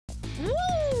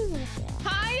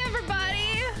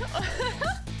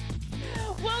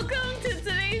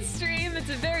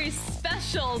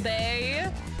special day.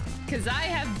 Because I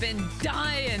have been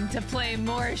dying to play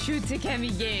more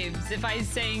Shutakemi games, if I'm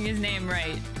saying his name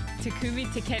right. Takumi,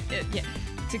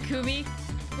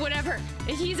 whatever.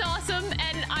 He's awesome,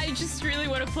 and I just really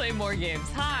want to play more games.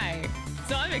 Hi.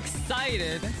 So I'm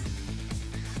excited.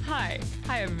 Hi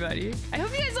everybody. I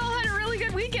hope you guys all had a really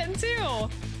good weekend too.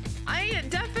 I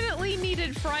definitely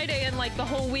needed Friday and like the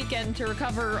whole weekend to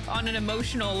recover on an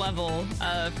emotional level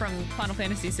from Final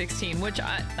Fantasy 16, which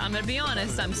I'm gonna be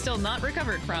honest, I'm still not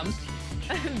recovered from.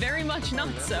 Very much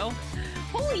not so.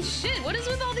 Holy shit, what is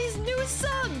with all these new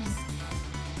subs?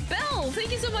 Belle,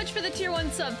 thank you so much for the tier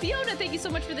 1 sub. Fiona, thank you so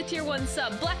much for the tier 1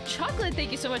 sub. Black Chocolate,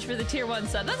 thank you so much for the tier 1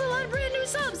 sub. That's a lot of brand new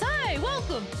subs. Hi,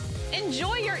 welcome.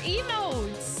 Enjoy your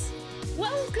emotes.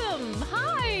 Welcome.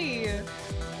 Hi.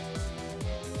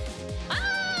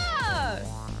 Ah!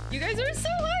 You guys are so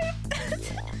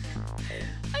hyped.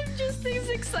 I'm just as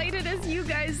excited as you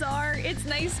guys are. It's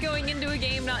nice going into a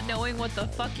game not knowing what the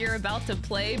fuck you're about to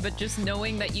play, but just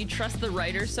knowing that you trust the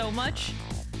writer so much.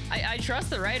 I trust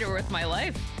the writer with my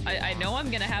life. I know I'm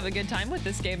gonna have a good time with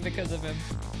this game because of him.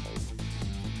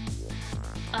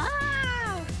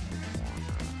 Ah!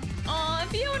 Aw,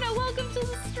 Fiona, welcome to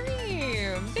the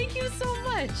stream. Thank you so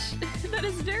much. That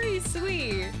is very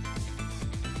sweet.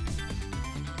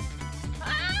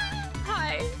 Ah!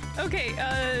 Hi. Okay,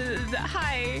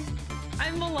 hi.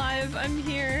 I'm alive. I'm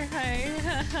here.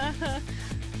 Hi.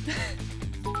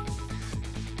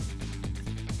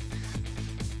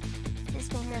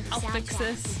 I'll fix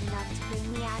this.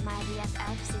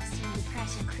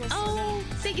 Oh,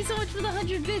 thank you so much for the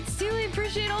 100 bits too. I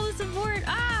appreciate all the support.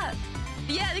 Ah!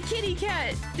 Yeah, the kitty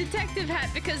cat detective hat,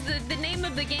 because the name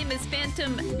of the game is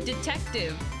Phantom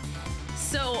Detective.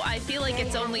 So I feel like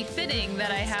it's only fitting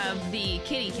that I have the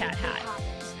kitty cat hat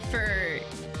for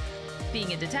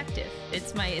being a detective.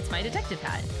 It's my detective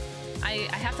hat. I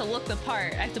have to look the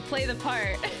part. I have to play the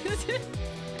part.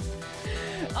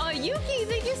 Yuki,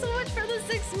 thank you so much for the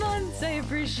 6 months. I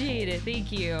appreciate it.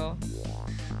 Thank you.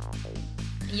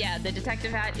 Yeah, the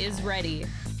detective hat is ready.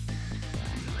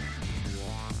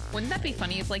 Wouldn't that be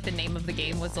funny if like the name of the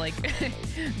game was like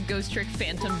Ghost Trick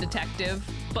Phantom Detective,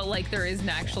 but like there is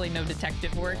actually no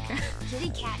detective work? Kitty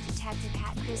cat detective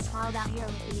hat. Chris hauled out here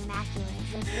with the immaculate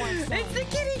drink once. It's the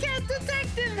kitty cat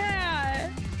detective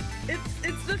hat.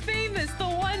 It's the famous, the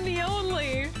one, the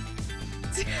only.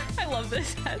 I love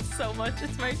this hat so much.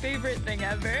 It's my favorite thing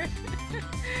ever.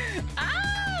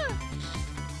 Ah!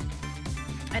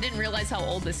 I didn't realize how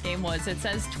old this game was. It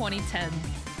says 2010.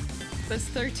 That's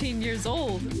 13 years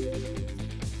old.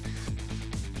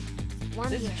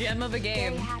 This gem of a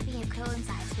game. Very happy it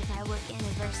coincides with my work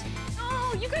anniversary.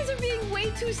 Oh, you guys are being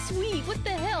way too sweet. What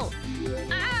the hell?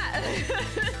 Ah!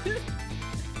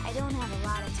 I don't have a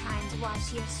lot of time to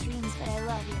watch your streams, but I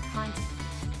love your content.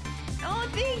 Oh,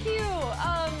 thank you.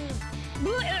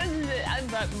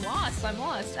 I'm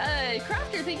lost.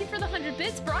 Crafter, thank you for the 100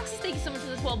 bits. Broxus, thank you so much for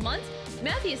the 12 months.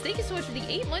 Matthias, thank you so much for the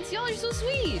 8 months. Y'all are so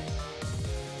sweet.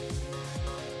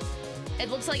 It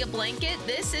looks like a blanket.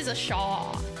 This is a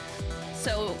shawl.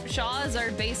 So shawls are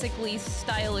basically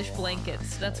stylish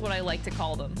blankets. That's what I like to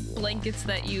call them. Blankets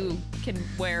that you can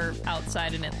wear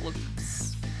outside and it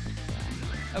looks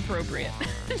appropriate.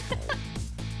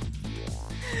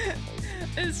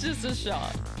 It's just a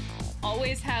shawl.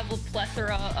 Always have a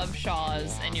plethora of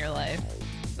shawls in your life.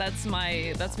 That's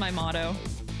my motto.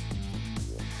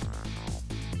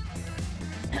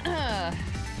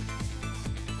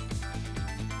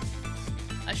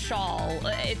 A shawl.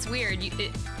 It's weird.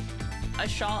 A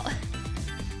shawl.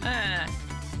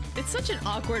 It's such an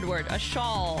awkward word. A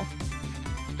shawl.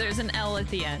 There's an L at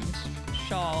the end.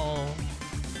 Shawl.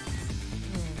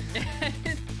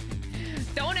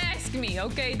 Don't ask me,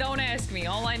 okay? Don't ask me.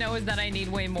 All I know is that I need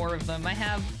way more of them. I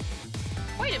have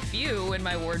quite a few in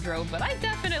my wardrobe, but I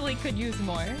definitely could use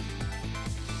more.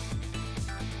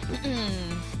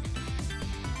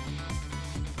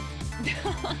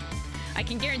 I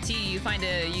can guarantee you'd find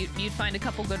a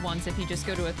couple good ones if you just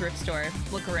go to a thrift store.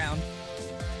 Look around.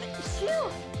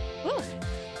 Ooh.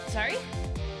 Sorry?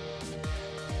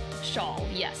 Shawl.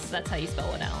 Yes, that's how you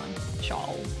spell it, Alan.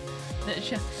 Shawl.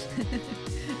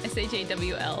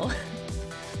 S-H-A-W-L.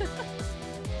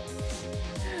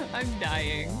 I'm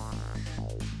dying.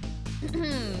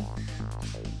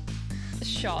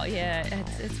 Shawl, yeah,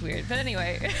 it's weird. But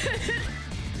anyway.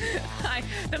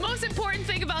 The most important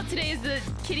thing about today is the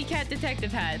kitty cat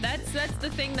detective hat. That's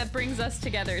the thing that brings us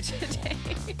together today.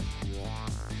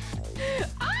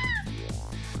 Ah!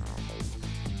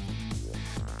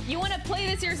 You want to play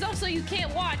this yourself so you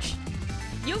can't watch.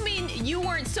 You mean you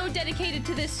weren't so dedicated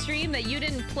to this stream that you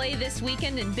didn't play this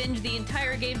weekend and binge the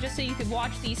entire game just so you could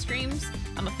watch these streams?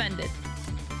 I'm offended.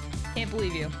 Can't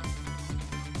believe you.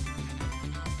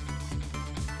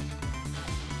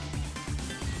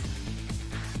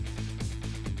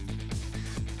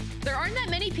 There aren't that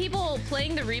many people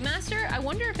playing the remaster. I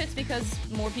wonder if it's because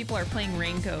more people are playing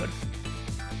Raincode.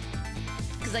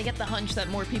 Because I get the hunch that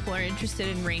more people are interested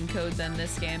in Raincode than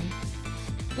this game.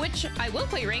 Which I will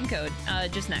play Raincode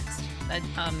just next,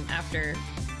 after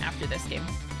this game.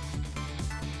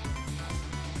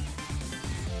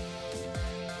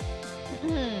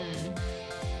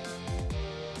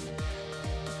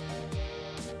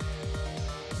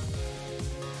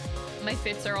 My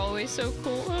fits are always so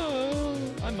cool. Oh,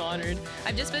 I'm honored.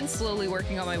 I've just been slowly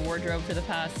working on my wardrobe for the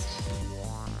past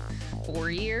 4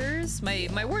 years.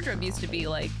 My wardrobe used to be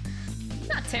like,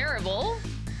 not terrible,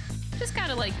 just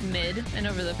kind of like mid. And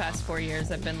over the past 4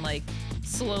 years, I've been like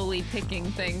slowly picking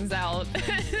things out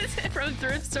from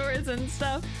thrift stores and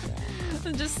stuff.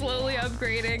 I'm just slowly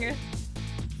upgrading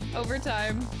over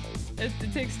time. It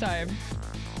takes time.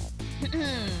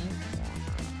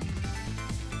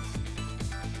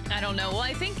 I don't know. Well,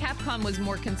 I think Capcom was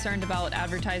more concerned about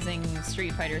advertising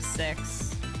Street Fighter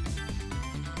 6.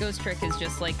 Ghost Trick is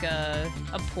just like a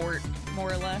port,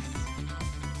 more or less.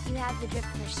 You have the drip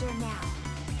for sure now.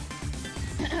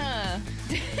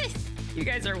 You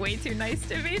guys are way too nice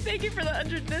to me. Thank you for the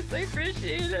 100 bits. I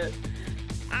appreciate it.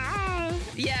 Ah,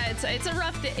 yeah, it's a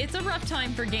rough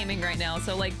time for gaming right now.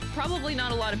 So like, probably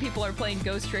not a lot of people are playing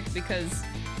Ghost Trick because,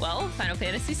 well, Final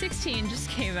Fantasy 16 just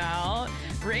came out.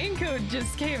 Raincode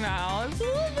just came out.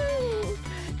 Woohoo!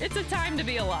 It's a time to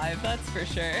be alive, that's for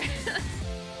sure.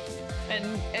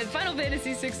 and Final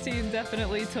Fantasy 16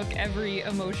 definitely took every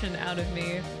emotion out of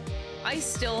me. I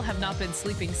still have not been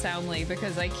sleeping soundly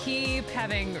because I keep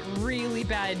having really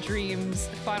bad dreams,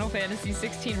 Final Fantasy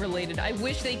 16 related. I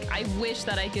wish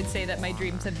that I could say that my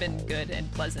dreams have been good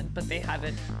and pleasant, but they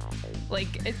haven't.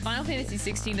 Like, Final Fantasy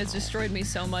 16 has destroyed me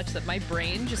so much that my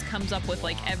brain just comes up with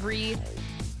like every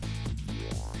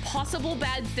possible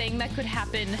bad thing that could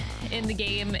happen in the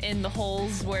game, in the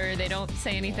holes where they don't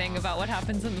say anything about what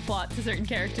happens in the plot to certain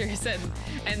characters,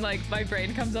 and like my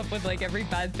brain comes up with like every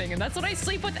bad thing, and that's what I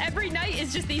sleep with every night,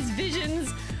 is just these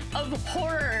visions of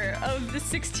horror of the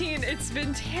 16. It's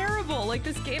been terrible. Like,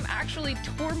 this game actually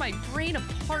tore my brain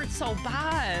apart so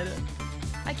bad.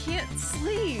 I can't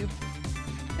sleep.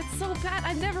 It's so bad.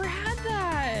 I've never had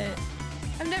that.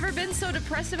 I've never been so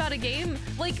depressed about a game.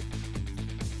 Like,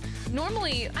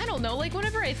 normally, I don't know, like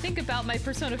whenever I think about my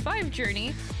Persona 5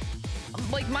 journey,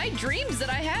 like my dreams that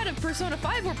I had of Persona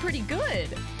 5 were pretty good.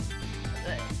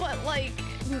 But like,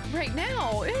 right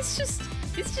now, it's just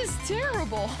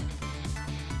terrible.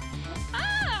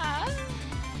 Ah!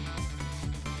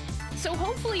 So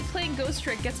hopefully playing Ghost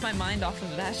Trick gets my mind off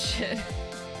of that shit.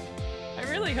 I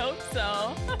really hope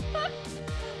so.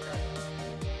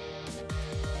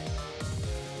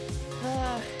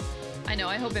 I know,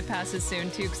 I hope it passes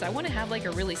soon too, because I want to have like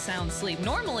a really sound sleep.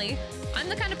 Normally, I'm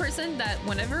the kind of person that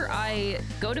whenever I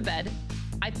go to bed,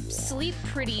 I sleep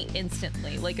pretty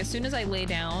instantly. Like, as soon as I lay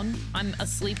down, I'm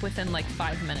asleep within like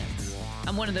 5 minutes.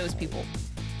 I'm one of those people.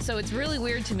 So it's really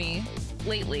weird to me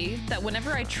lately that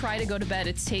whenever I try to go to bed,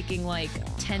 it's taking like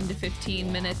 10 to 15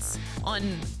 minutes. On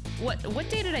what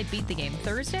day did I beat the game?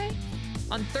 Thursday?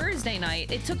 On Thursday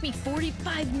night, it took me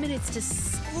 45 minutes to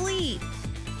sleep.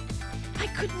 I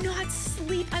could not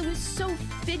sleep. I was so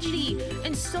fidgety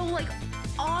and so like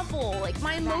awful. Like,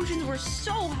 my emotions were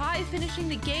so high finishing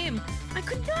the game. I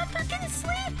could not fucking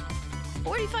sleep.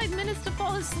 45 minutes to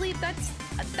fall asleep.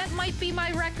 That might be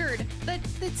my record.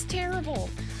 That's terrible.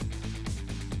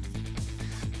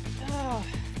 Oh,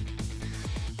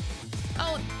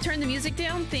 turn the music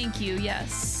down? Thank you.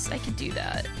 Yes, I could do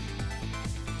that.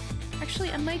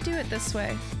 Actually, I might do it this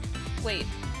way. Wait.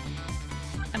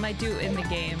 I might do it in the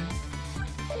game.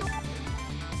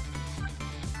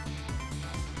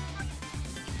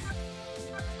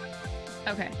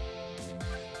 Okay.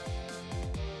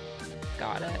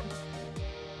 Got it.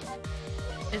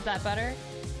 Is that better?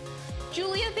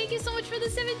 Julia, thank you so much for the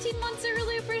 17 months. I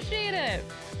really appreciate it.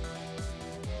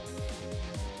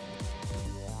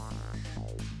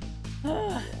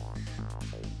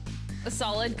 The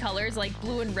solid colors like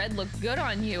blue and red look good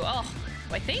on you. Oh,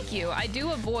 why thank you. I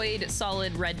do avoid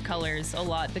solid red colors a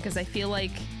lot because I feel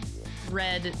like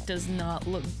red does not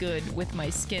look good with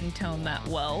my skin tone that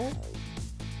well.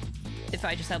 If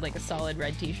I just had like a solid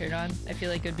red t-shirt on, I feel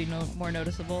like it would be more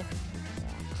noticeable.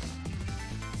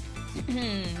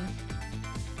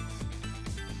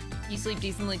 You sleep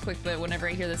decently quick, but whenever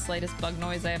I hear the slightest bug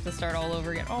noise, I have to start all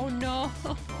over again. Oh no!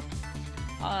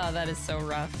 Oh, that is so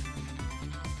rough.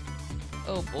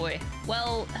 Oh boy.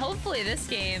 Well, hopefully this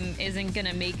game isn't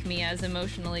gonna make me as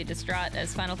emotionally distraught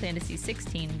as Final Fantasy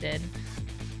 16 did.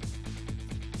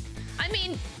 I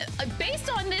mean, based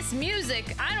on this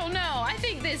music, I don't know. I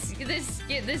think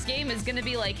this game is gonna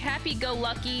be like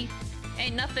happy-go-lucky,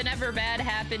 ain't nothing ever bad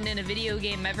happened in a video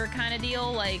game ever kind of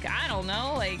deal. Like, I don't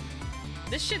know, like,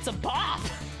 this shit's a bop.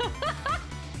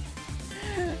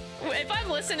 If I'm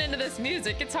listening to this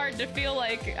music, it's hard to feel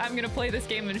like I'm gonna play this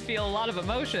game and feel a lot of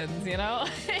emotions, you know?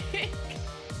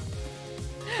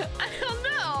 I don't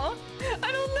know.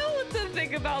 I don't know what to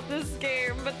think about this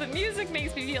game, but the music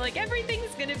makes me feel like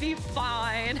everything's gonna be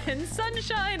fine and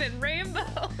sunshine and rainbows.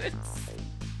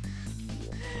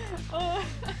 Oh,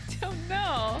 I don't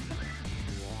know.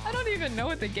 I don't even know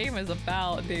what the game is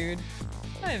about, dude.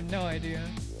 I have no idea.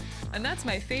 And that's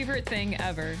my favorite thing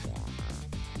ever.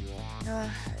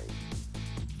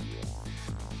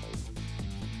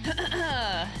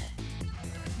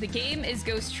 The game is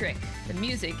Ghost Trick. The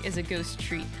music is a ghost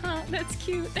treat. Huh, that's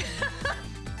cute.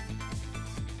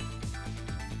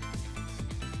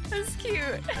 That's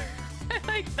cute. I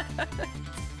like that.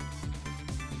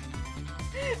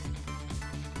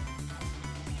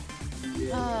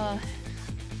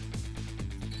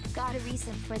 Got a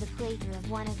resub for the playthrough of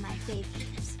one of my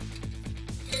favorites.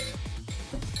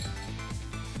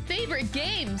 Favorite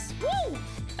games? Woo!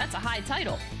 That's a high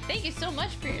title. Thank you so much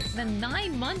for the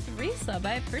 9-month resub.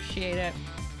 I appreciate it.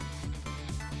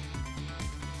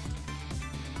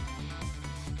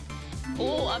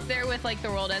 Oh, up there with like The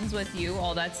World Ends With You.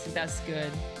 Oh, that's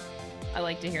good. I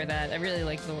like to hear that. I really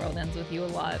like The World Ends With You a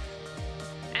lot.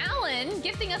 Alan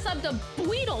gifting us up to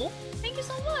Bweedle. Thank you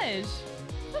so much.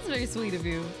 That's very sweet of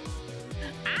you.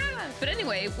 But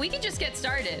anyway, we can just get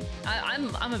started.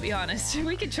 I'm gonna be honest.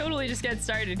 We could totally just get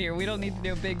started here. We don't need to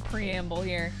do a big preamble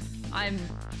here.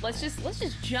 Let's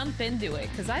just jump into it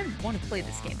because I want to play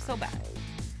this game so bad.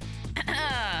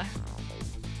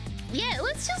 Yeah,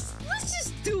 let's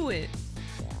just do it.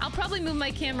 I'll probably move my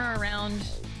camera around.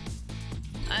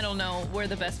 I don't know where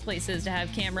the best place is to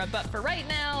have camera, but for right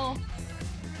now,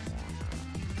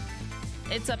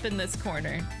 it's up in this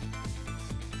corner.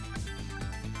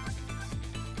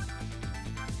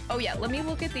 Oh yeah, let me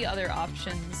look at the other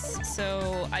options.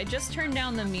 So I just turned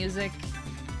down the music.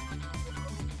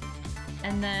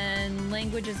 And then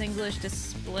language is English,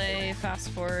 display, fast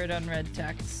forward, unread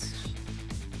text.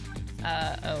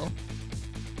 Oh.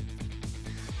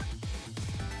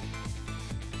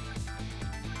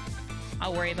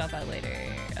 I'll worry about that later.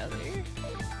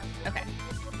 Okay.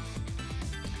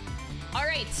 All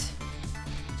right,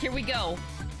 here we go.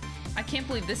 I can't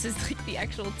believe this is like the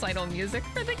actual title music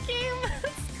for the game.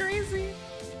 That's crazy.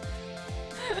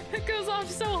 It goes off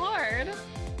so hard. All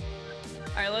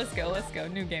right, let's go.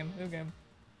 New game.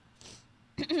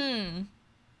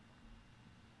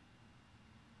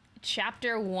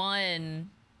 Chapter 1.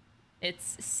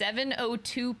 It's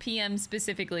 7:02 p.m.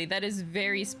 specifically. That is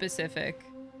very specific.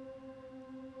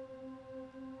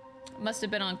 Must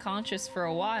have been unconscious for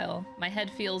a while. My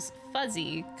head feels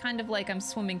fuzzy, kind of like I'm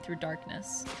swimming through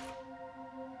darkness.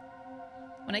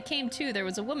 When I came to, there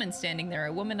was a woman standing there,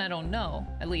 a woman I don't know.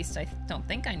 At least I don't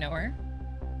think I know her.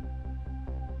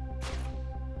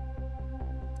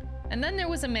 And then there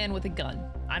was a man with a gun.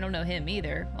 I don't know him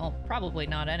either. Well, probably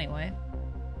not anyway.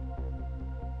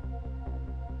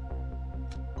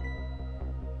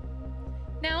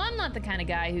 Now, I'm not the kind of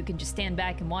guy who can just stand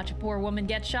back and watch a poor woman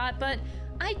get shot, but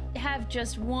I have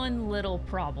just one little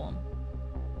problem.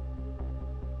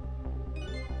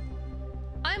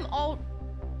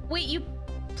 Wait, you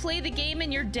play the game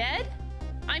and you're dead?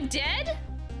 I'm dead?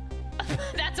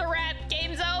 That's a wrap.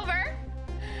 Game's over.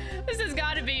 This has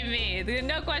got to be me. There's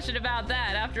no question about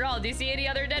that. After all, do you see any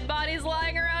other dead bodies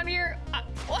lying around here?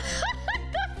 What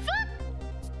the fuck?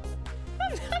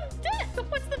 I'm dead.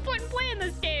 What's the point in playing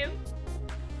this game?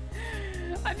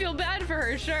 I feel bad for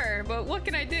her, sure, but what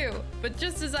can I do? But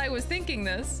just as I was thinking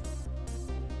this...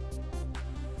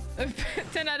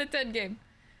 10 out of 10 game.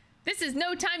 This is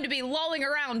no time to be lolling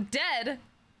around dead.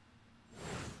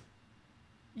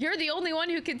 You're the only one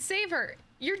who can save her.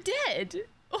 You're dead.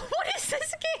 What is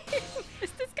this game?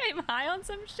 Is this game high on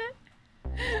some shit?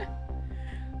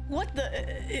 What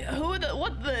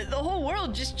the whole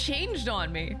world just changed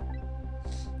on me.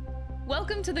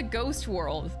 Welcome to the ghost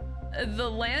world. The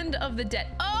land of the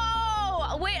dead.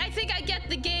 Oh, wait, I think I get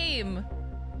the game.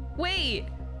 Wait,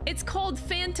 it's called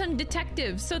Phantom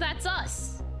Detective, so that's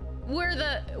us.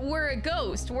 We're a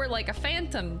ghost. We're like a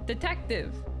phantom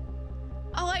detective.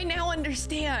 Oh, I now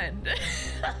understand.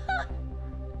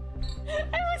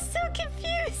 I was so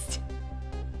confused.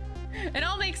 It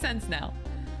all makes sense now.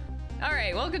 All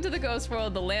right, welcome to the ghost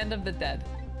world, the land of the dead.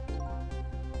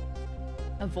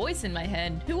 A voice in my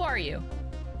head. Who are you?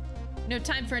 No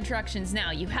time for introductions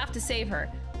now. You have to save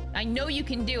her. I know you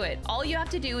can do it. All you have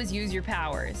to do is use your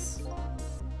powers.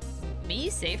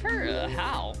 Me? Save her?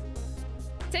 How?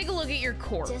 Take a look at your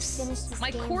corpse.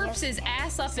 My corpse is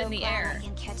ass up in the air. I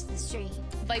can catch the stream.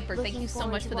 Viper, thank you so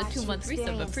much for the 2-month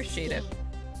resub. Appreciate it.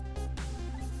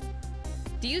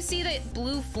 Do you see that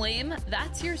blue flame?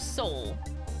 That's your soul.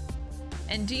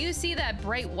 And do you see that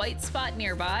bright white spot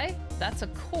nearby? That's a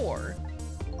core.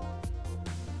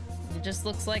 It just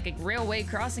looks like a railway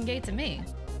crossing gate to me.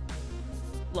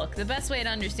 Look, the best way to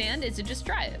understand is to just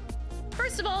try it.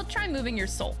 First of all, try moving your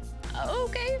soul.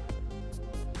 Okay.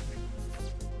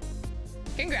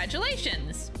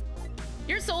 Congratulations!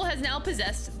 Your soul has now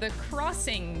possessed the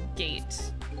crossing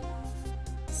gate.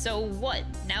 So what?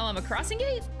 Now I'm a crossing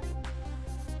gate?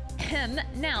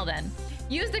 Now then,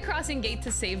 use the crossing gate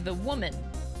to save the woman.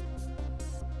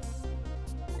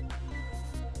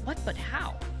 What, but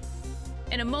how?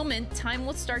 In a moment, time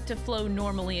will start to flow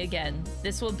normally again.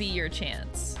 This will be your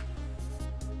chance.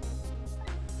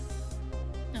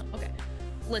 Oh, okay.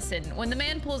 Listen, when the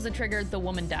man pulls the trigger, the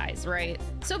woman dies, right?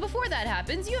 So before that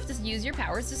happens, you have to use your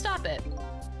powers to stop it.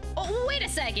 Oh, wait a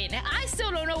second. I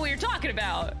still don't know what you're talking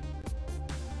about.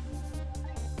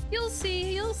 You'll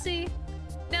see, you'll see.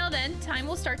 Now then, time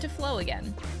will start to flow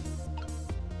again.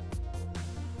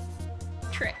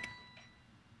 Trick.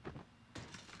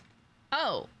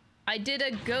 Oh, I did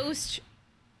a ghost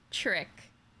trick.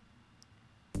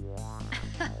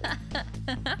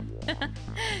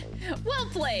 Well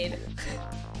played.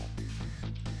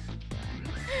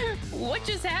 What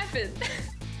just happened?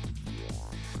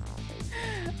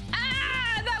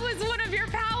 Ah, that was one of your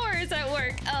powers at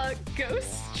work. A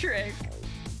ghost trick.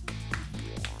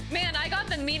 Man, I got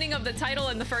the meaning of the title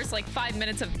in the first like 5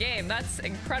 minutes of the game. That's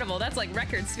incredible. That's like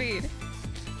record speed.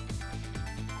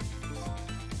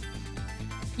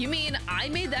 You mean I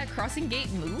made that crossing gate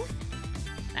move?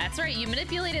 That's right, you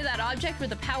manipulated that object with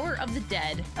the power of the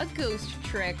dead. A ghost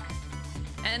trick.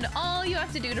 And all you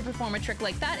have to do to perform a trick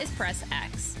like that is press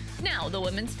X. Now, the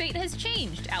woman's fate has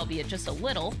changed, albeit just a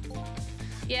little.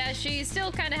 Yeah, she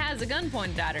still kind of has a gun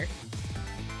pointed at her.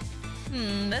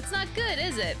 That's not good,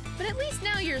 is it? But at least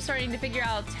now you're starting to figure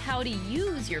out how to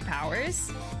use your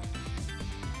powers.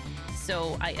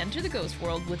 So I enter the ghost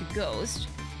world with a ghost,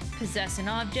 possess an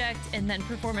object, and then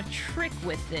perform a trick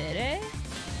with it, eh?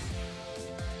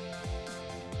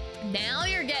 Now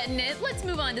you're getting it. Let's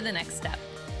move on to the next step.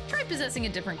 Try possessing a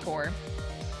different core.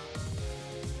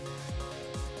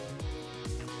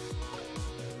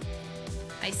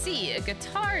 I see, a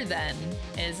guitar then,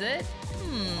 is it?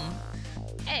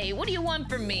 Hey, what do you want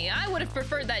from me? I would have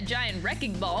preferred that giant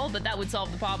wrecking ball, but that would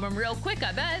solve the problem real quick,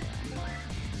 I bet.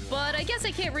 But I guess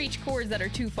I can't reach chords that are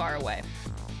too far away.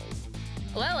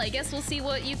 Well, I guess we'll see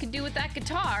what you can do with that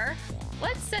guitar.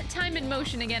 Let's set time in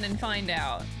motion again and find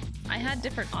out. I had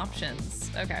different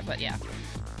options. Okay, but yeah.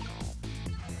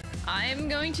 I'm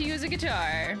going to use a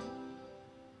guitar.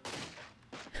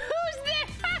 Who's there?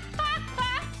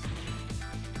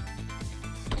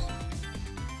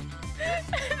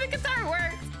 The guitar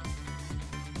worked.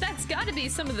 That's gotta be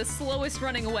some of the slowest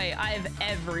running away I've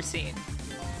ever seen.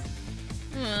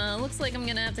 Looks like I'm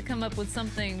gonna have to come up with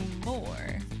something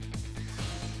more.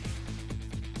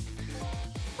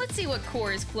 Let's see what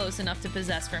core is close enough to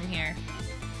possess from here.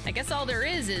 I guess all there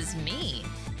is me.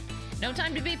 No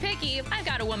time to be picky. I've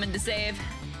got a woman to save.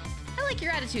 I like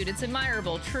your attitude. It's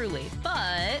admirable, truly.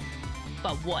 But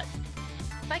what?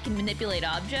 If I can manipulate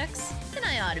objects, then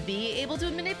I ought to be able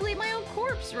to manipulate my own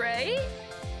corpse, right?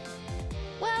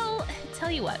 Well,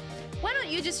 tell you what. Why don't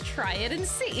you just try it and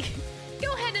see?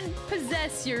 Go ahead and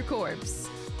possess your corpse.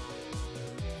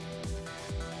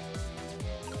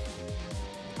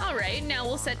 All right, now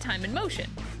we'll set time in motion.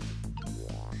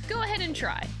 Go ahead and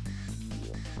try.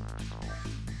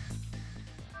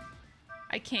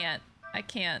 I can't.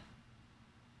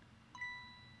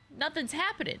 Nothing's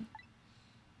happening.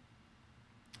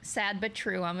 Sad but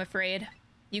true, I'm afraid.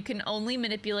 You can only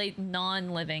manipulate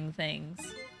non-living things.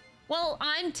 Well,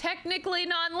 I'm technically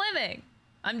non-living.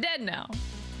 I'm dead now.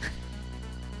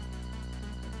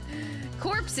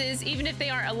 Corpses, even if they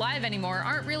aren't alive anymore,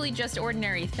 aren't really just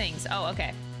ordinary things. Oh,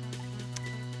 okay.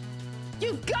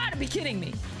 You've got to be kidding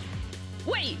me.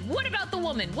 Wait, what about the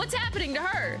woman? What's happening to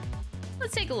her?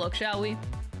 Let's take a look, shall we?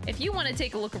 If you want to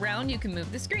take a look around, you can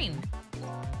move the screen.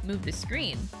 Move the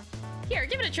screen? Here,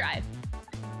 give it a try.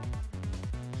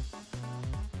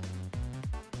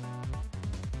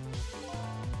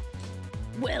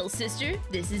 Well, sister,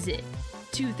 this is it.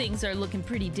 Two things are looking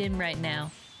pretty dim right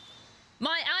now.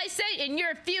 My said in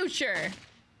your future.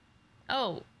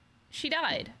 Oh, she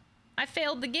died. I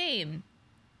failed the game.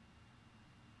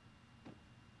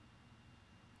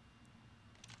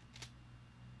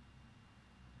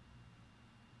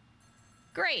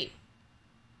 Great.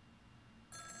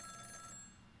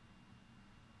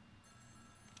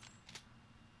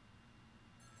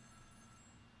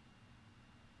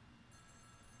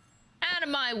 Out of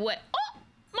my way. Oh,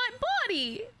 my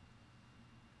body.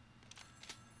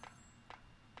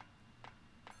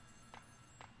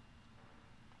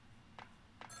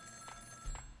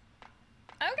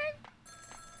 Okay.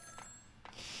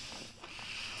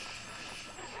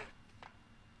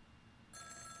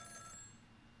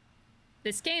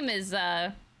 This game is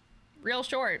real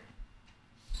short.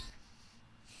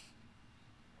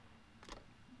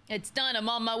 It's done. I'm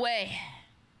on my way.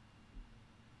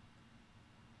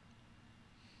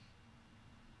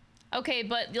 Okay,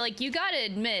 but like you gotta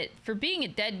admit, for being a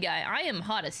dead guy, I am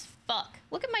hot as fuck.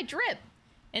 Look at my drip.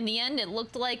 In the end, it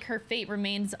looked like her fate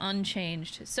remains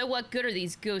unchanged. So what good are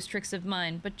these ghost tricks of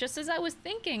mine? But just as I was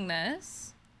thinking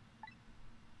this...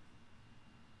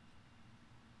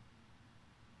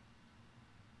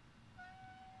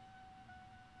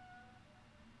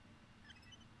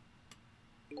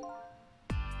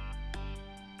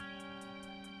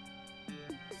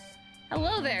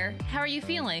 Hello there. How are you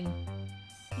feeling?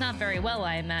 Not very well,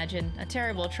 I imagine. A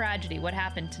terrible tragedy. What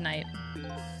happened tonight?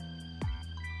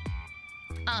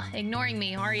 Ah, ignoring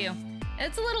me, are you?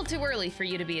 It's a little too early for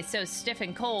you to be so stiff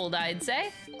and cold, I'd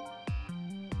say.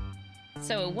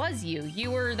 So it was you.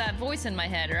 You were that voice in my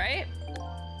head, right?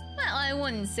 Well, I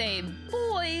wouldn't say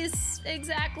voice,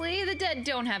 exactly. The dead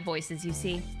don't have voices, you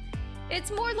see. It's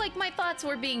more like my thoughts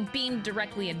were being beamed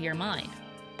directly into your mind.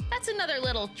 That's another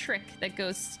little trick that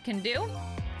ghosts can do.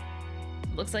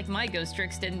 Looks like my ghost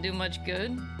tricks didn't do much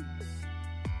good.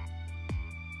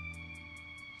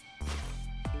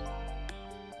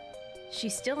 She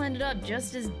still ended up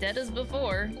just as dead as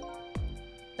before.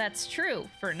 That's true,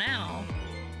 for now.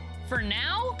 For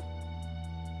now?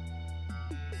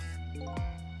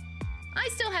 I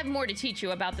still have more to teach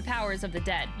you about the powers of the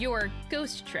dead, your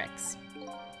ghost tricks.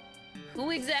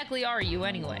 Who exactly are you,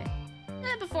 anyway?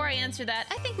 Before I answer that,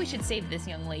 I think we should save this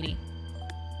young lady.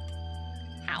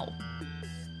 How?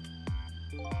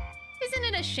 Isn't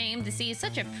it a shame to see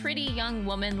such a pretty young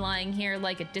woman lying here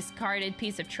like a discarded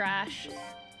piece of trash?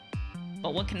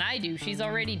 But what can I do? She's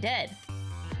already dead.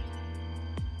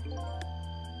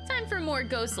 Time for more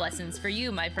ghost lessons for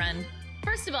you, my friend.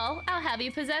 First of all, I'll have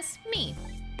you possess me.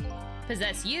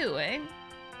 Possess you, eh?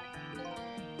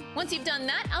 Once you've done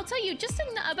that, I'll tell you just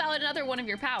about another one of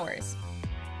your powers.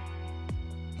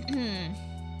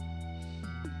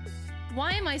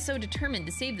 Why am I so determined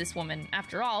to save this woman?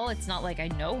 After all, it's not like I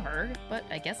know her, but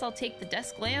I guess I'll take the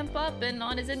desk lamp up and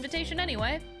on his invitation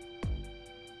anyway.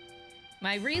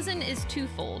 My reason is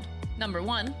twofold. Number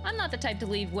one, I'm not the type to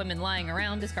leave women lying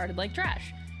around discarded like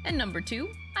trash. And number two,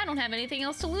 I don't have anything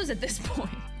else to lose at this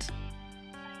point.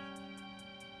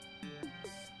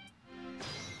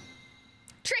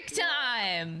 Trick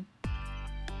time!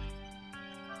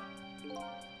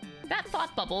 That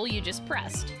thought bubble you just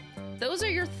pressed. Those are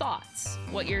your thoughts,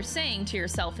 what you're saying to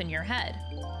yourself in your head.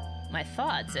 My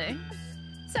thoughts, eh?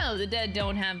 So the dead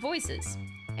don't have voices.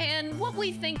 And what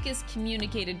we think is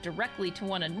communicated directly to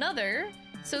one another,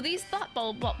 so these thought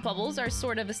bubbles are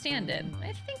sort of a stand-in.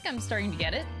 I think I'm starting to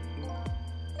get it.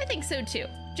 I think so too.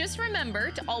 Just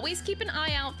remember to always keep an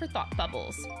eye out for thought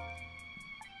bubbles.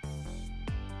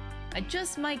 I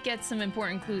just might get some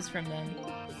important clues from them.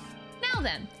 Now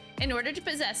then, in order to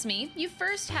possess me, you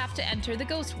first have to enter the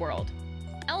ghost world.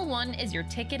 L1 is your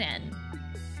ticket in.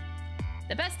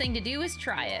 The best thing to do is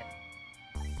try it.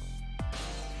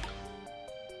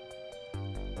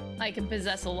 I can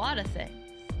possess a lot of things.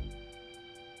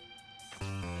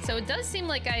 So it does seem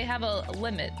like I have a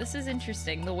limit. This is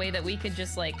interesting, the way that we could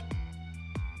just like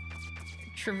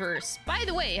traverse. By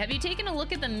the way, have you taken a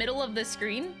look at the middle of the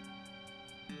screen?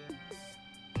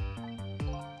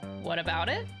 What about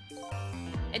it?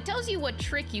 It tells you what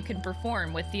trick you can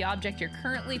perform with the object you're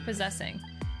currently possessing.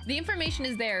 The information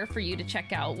is there for you to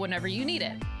check out whenever you need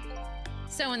it.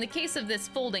 So in the case of this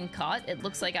folding cot, it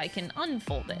looks like I can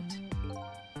unfold it.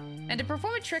 And to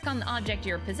perform a trick on the object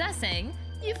you're possessing,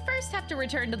 you first have to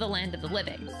return to the land of the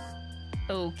living.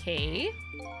 Okay.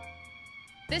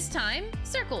 This time,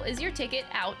 circle is your ticket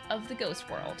out of the ghost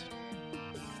world.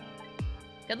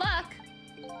 Good luck!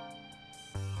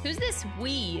 Who's this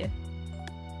we?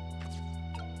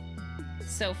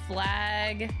 So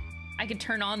flag, I could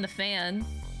turn on the fan.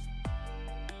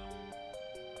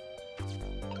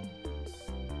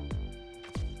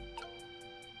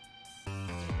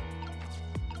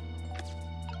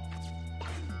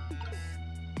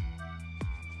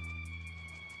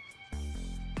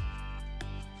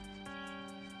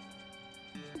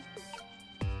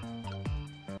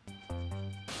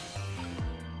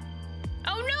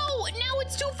 now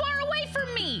it's too far away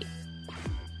from me.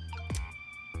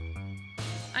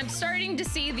 I'm starting to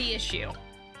see the issue.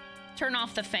 Turn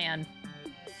off the fan.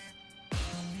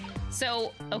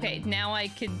 So, okay, now I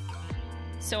could...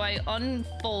 So I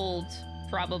unfold,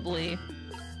 probably.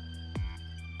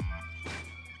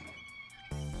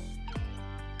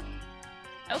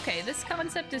 Okay, this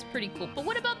concept is pretty cool, but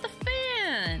what about the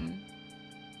fan?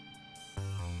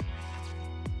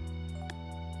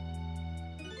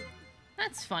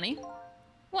 That's funny.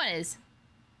 What is?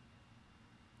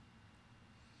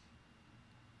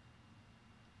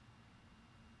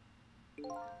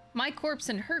 My corpse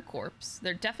and her corpse.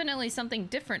 There's definitely something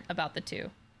different about the two.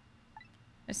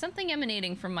 There's something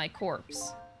emanating from my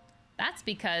corpse. That's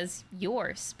because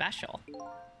you're special.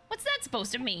 What's that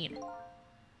supposed to mean?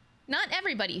 Not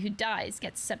everybody who dies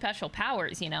gets special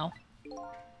powers, you know.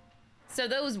 So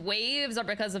those waves are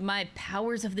because of my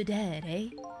powers of the dead, eh?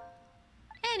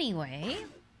 Anyway.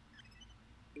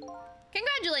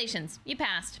 Congratulations, you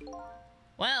passed.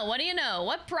 Well, what do you know?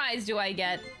 What prize do I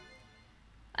get?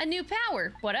 A new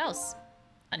power. What else?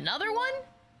 Another one?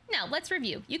 Now, let's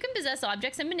review. You can possess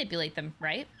objects and manipulate them,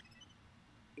 right?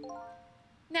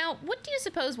 Now, what do you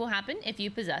suppose will happen if you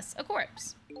possess a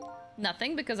corpse?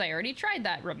 Nothing, because I already tried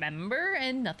that, remember?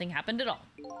 And nothing happened at all.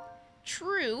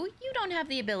 True, you don't have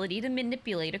the ability to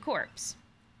manipulate a corpse.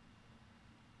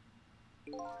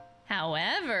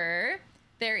 However,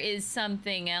 there is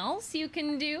something else you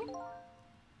can do.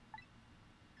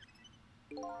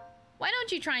 Why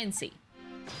don't you try and see?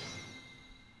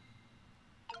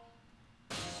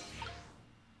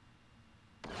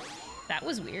 That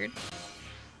was weird.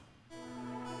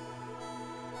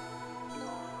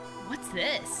 What's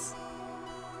this?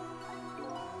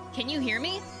 Can you hear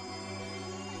me?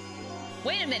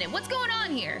 Wait a minute, what's going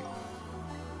on here?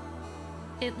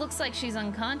 It looks like she's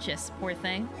unconscious, poor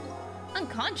thing.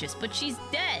 Unconscious, but she's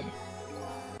dead.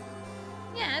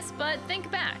 Yes, but think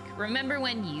back. Remember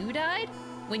when you died?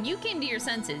 When you came to your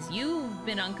senses, you've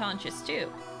been unconscious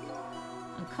too.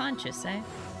 Unconscious, eh?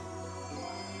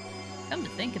 Come to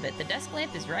think of it, the desk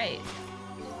lamp is right.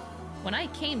 When I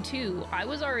came to, I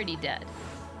was already dead.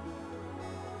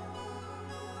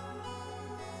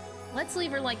 Let's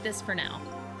leave her like this for now.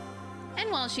 And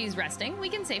while she's resting, we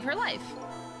can save her life.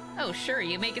 Oh sure,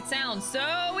 you make it sound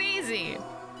so easy.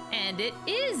 And it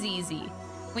is easy.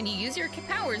 When you use your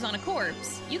powers on a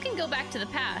corpse, you can go back to the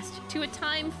past to a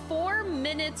time 4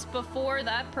 minutes before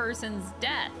that person's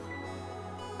death.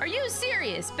 Are you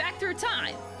serious? Back through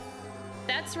time?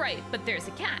 That's right, but there's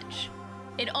a catch.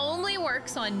 It only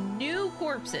works on new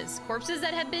corpses, corpses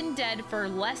that have been dead for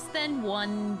less than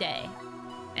 1 day.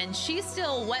 And she's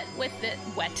still wet with it.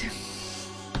 Wet.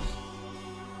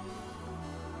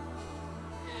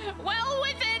 Well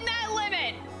within that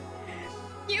limit.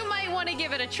 You might want to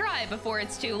give it a try before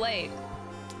it's too late.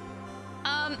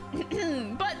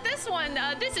 But this one,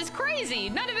 this is crazy.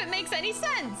 None of it makes any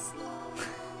sense.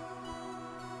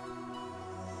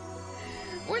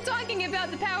 We're talking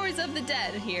about the powers of the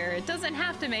dead here. It doesn't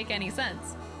have to make any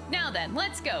sense. Now then,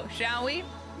 let's go, shall we?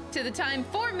 To the time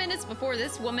 4 minutes before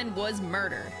this woman was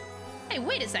murdered. Hey,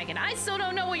 wait a second. I still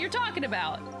don't know what you're talking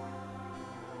about.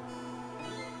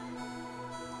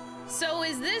 So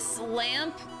is this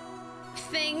lamp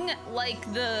thing like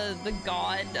the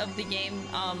god of the game?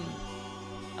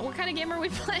 What kind of game are we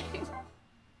playing?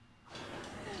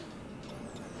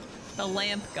 The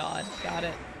lamp god. Got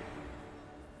it.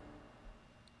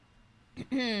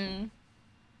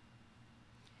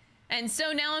 And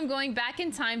so now I'm going back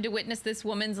in time to witness this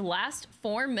woman's last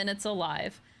 4 minutes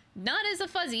alive. Not as a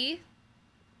fuzzy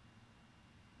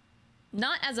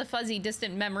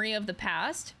distant memory of the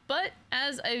past, but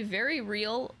as a very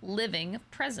real living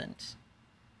present.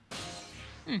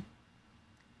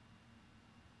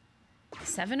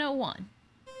 7:01.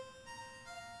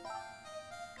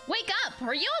 Wake up!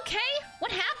 Are you okay?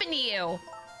 What happened to you?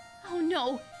 Oh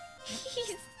no,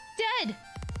 he's dead.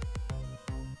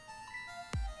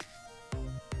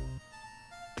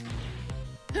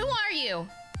 Who are you?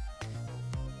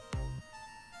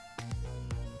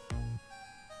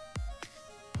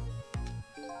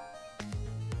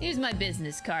 Here's my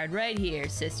business card right here,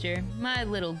 sister. My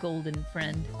little golden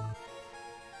friend.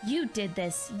 You did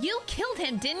this. You killed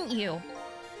him, didn't you?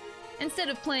 Instead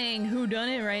of playing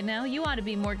whodunit right now, you ought to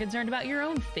be more concerned about your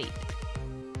own fate.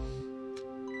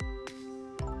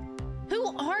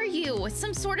 Who are you?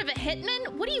 Some sort of a hitman?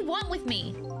 What do you want with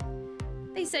me?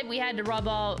 They said we had to rob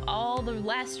all the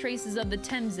last traces of the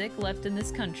Temzik left in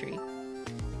this country.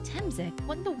 Temzik?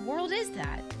 What in the world is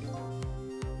that?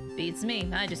 Beats me.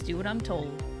 I just do what I'm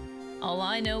told. All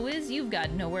I know is you've got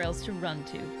nowhere else to run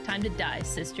to. Time to die,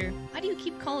 sister. Why do you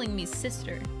keep calling me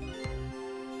sister?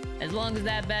 As long as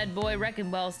that bad boy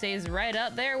wrecking ball stays right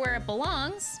up there where it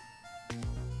belongs.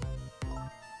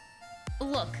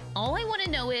 Look, all I want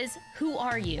to know is, who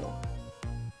are you?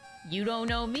 You don't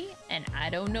know me, and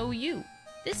I don't know you.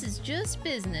 This is just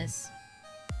business.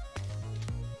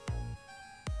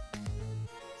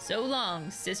 So long,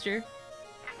 sister.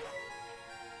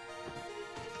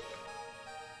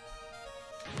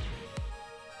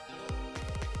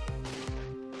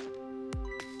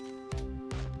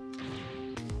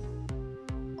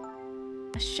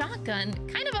 A shotgun?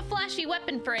 Kind of a flashy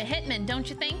weapon for a hitman, don't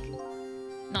you think?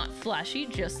 Not flashy,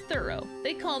 just thorough.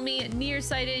 They call me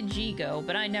nearsighted Jigo,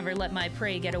 but I never let my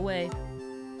prey get away.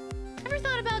 Ever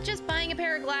thought about just buying a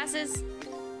pair of glasses?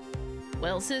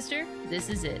 Well, sister, this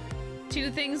is it. Two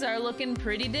things are looking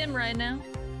pretty dim right now.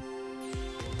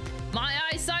 My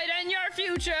eyesight and your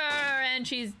future! And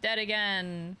she's dead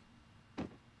again.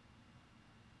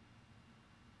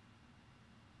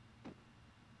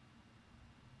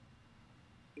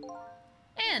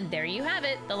 And there you have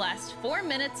it, the last 4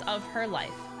 minutes of her life.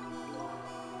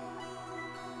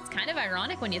 It's kind of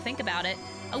ironic when you think about it.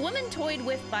 A woman toyed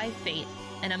with by fate,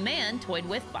 and a man toyed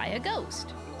with by a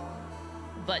ghost.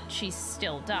 But she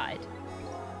still died.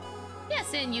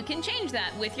 Yes, and you can change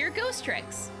that with your ghost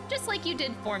tricks, just like you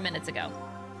did 4 minutes ago.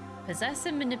 Possess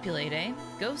and manipulate, eh?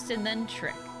 Ghost and then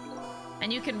trick.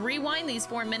 And you can rewind these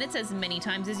 4 minutes as many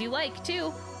times as you like,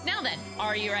 too. Now then,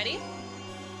 are you ready?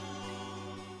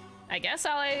 I guess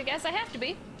I have to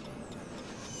be.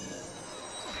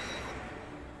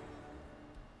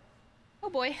 Oh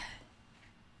boy.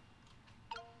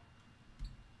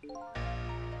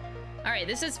 All right,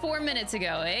 this is 4 minutes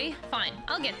ago, eh? Fine,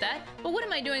 I'll get that. But what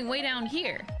am I doing way down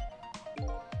here?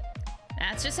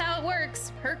 That's just how it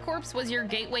works. Her corpse was your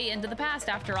gateway into the past,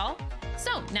 after all.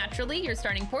 So, naturally, your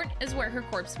starting port is where her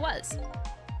corpse was.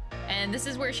 And this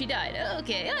is where she died.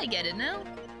 Okay, I get it now.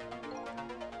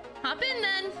 Hop in,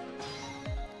 then.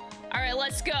 All right,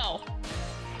 let's go.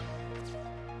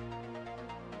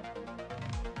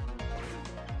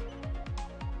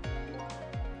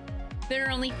 There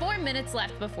are only 4 minutes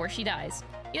left before she dies.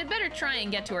 You'd better try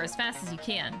and get to her as fast as you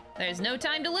can. There's no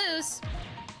time to lose.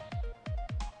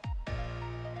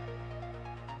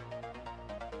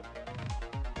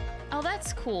 Oh,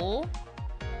 that's cool.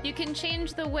 You can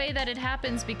change the way that it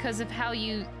happens because of how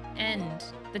you end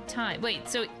the time. Wait,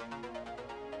 so...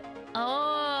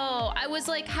 Oh, I was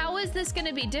like, how is this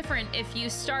gonna be different if you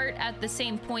start at the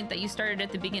same point that you started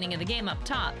at the beginning of the game up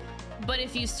top? But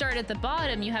if you start at the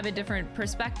bottom, you have a different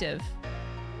perspective.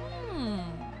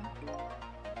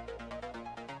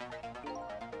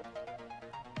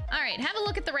 All right, have a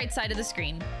look at the right side of the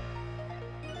screen.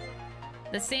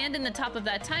 The sand in the top of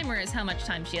that timer is how much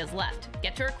time she has left.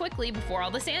 Get to her quickly before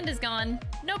all the sand is gone.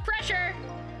 No pressure!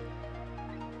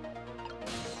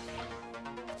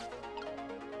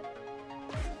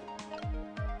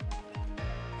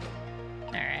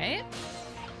 Alright.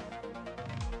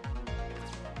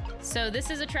 So this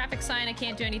is a traffic sign I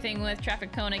can't do anything with.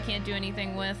 Traffic cone I can't do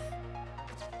anything with.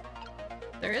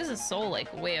 There is a soul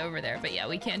like way over there, but yeah,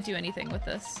 we can't do anything with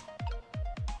this.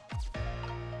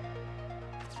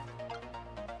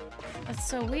 That's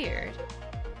so weird.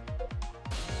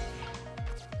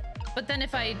 But then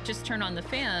if I just turn on the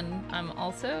fan, I'm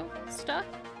also stuck?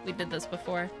 We did this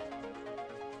before.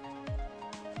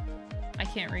 I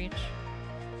can't reach.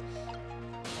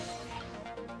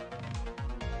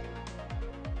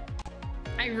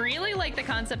 I really like the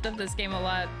concept of this game a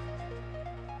lot.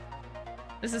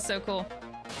 This is so cool.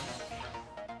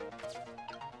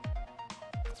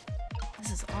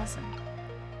 This is awesome.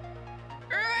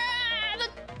 The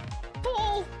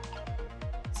pole!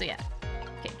 So yeah.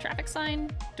 Okay, traffic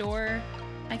sign, door.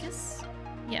 I guess,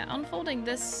 yeah, unfolding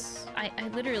this, I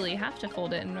literally have to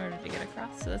fold it in order to get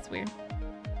across, so that's weird.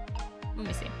 Let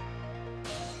me see.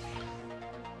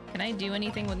 Can I do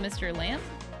anything with Mr. Lamp?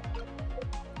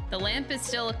 The lamp is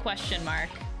still a question mark.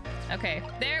 Okay,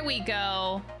 there we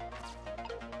go.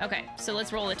 Okay, so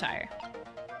let's roll the tire.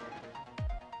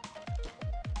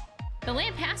 The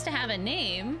lamp has to have a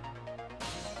name.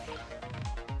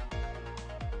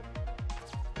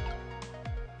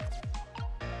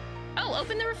 Oh,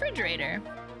 open the refrigerator.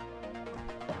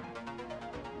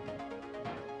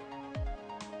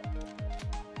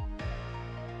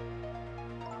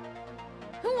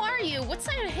 Who are you? What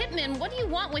side of Hitman? What do you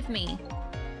want with me?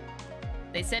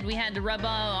 They said we had to rub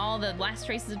all the last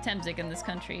traces of Temsek in this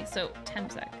country. So,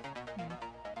 Temsek.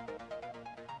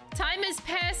 Time is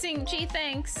passing. Gee,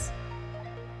 thanks.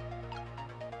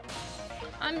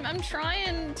 I'm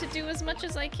trying to do as much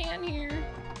as I can here.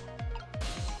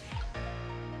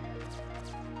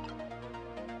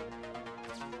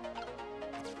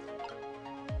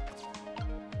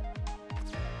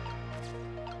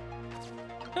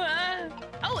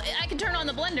 can turn on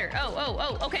the blender.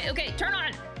 Oh, okay, turn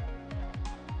on.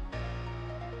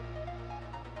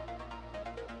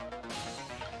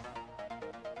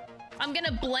 I'm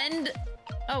gonna blend.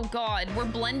 Oh God, we're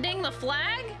blending the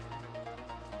flag?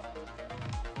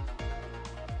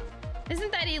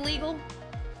 Isn't that illegal?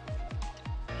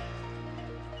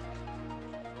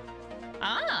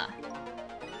 Ah.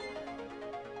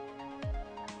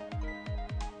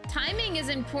 Timing is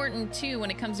important too when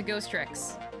it comes to ghost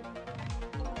tricks.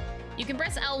 You can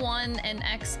press L1 and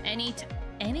X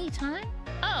anytime?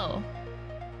 Oh.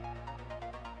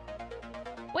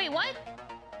 Wait, what?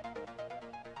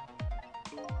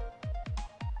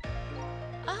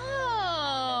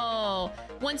 Oh.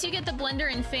 Once you get the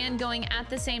blender and fan going at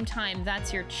the same time,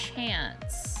 that's your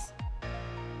chance.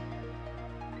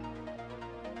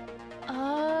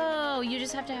 Oh, you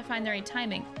just have to find the right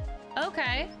timing.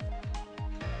 Okay.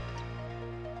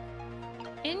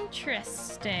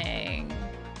 Interesting.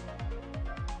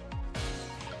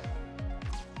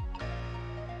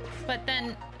 But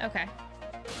then, okay.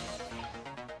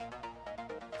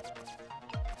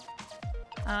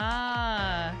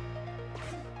 Ah.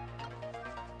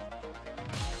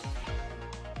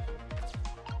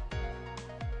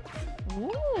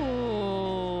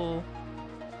 Ooh.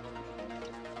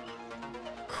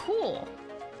 Cool.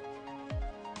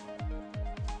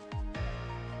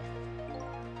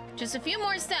 Just a few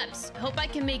more steps. Hope I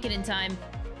can make it in time.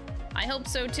 I hope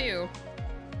so too.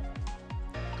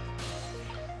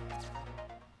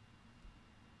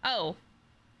 Oh.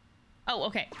 Oh,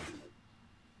 okay.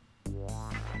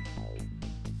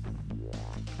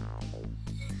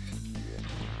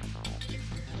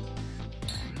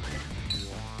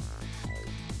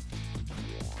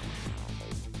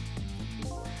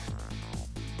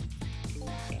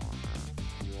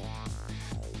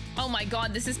 Oh my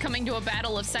God, this is coming to a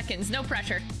battle of seconds. No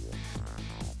pressure.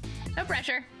 No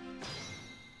pressure.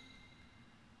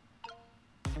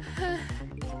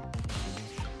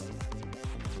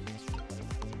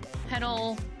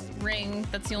 Pedal, ring,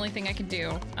 that's the only thing I could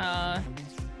do.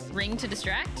 Ring to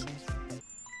distract?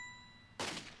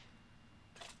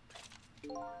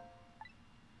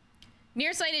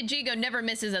 Nearsighted Jigo never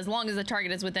misses as long as the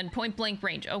target is within point-blank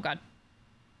range. Oh God.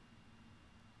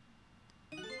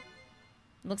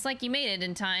 Looks like you made it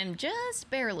in time, just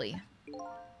barely.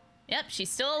 Yep, she's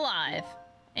still alive.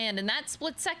 And in that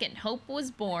split second, hope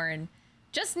was born.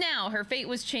 Just now, her fate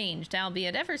was changed,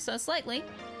 albeit ever so slightly.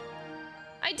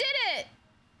 I did it!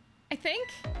 I think.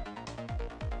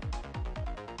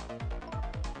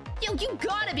 Yo, you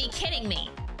gotta be kidding me!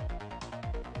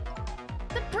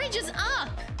 The bridge is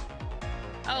up!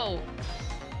 Oh.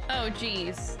 Oh,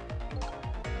 jeez.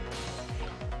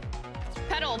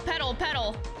 Pedal, pedal,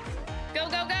 pedal. Go,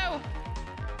 go, go!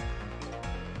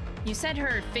 You said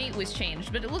her fate was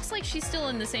changed, but it looks like she's still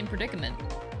in the same predicament.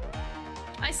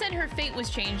 I said her fate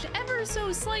was changed ever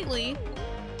so slightly.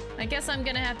 I guess I'm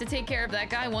gonna have to take care of that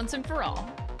guy once and for all.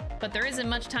 But there isn't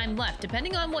much time left.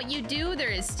 Depending on what you do,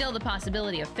 there is still the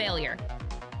possibility of failure.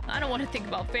 I don't want to think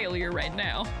about failure right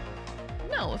now.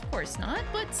 No, of course not,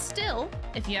 but still,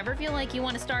 if you ever feel like you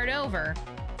want to start over,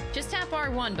 just tap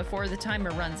R1 before the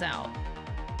timer runs out.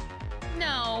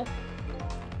 No.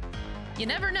 You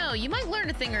never know, you might learn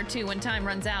a thing or two when time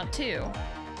runs out too.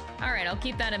 Alright, I'll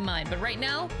keep that in mind, but right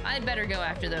now, I'd better go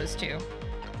after those two.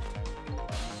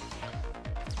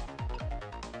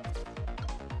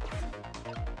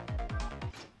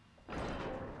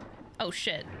 Oh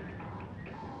shit.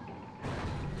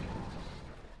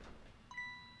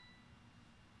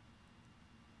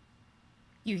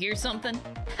 You hear something?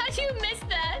 How'd you miss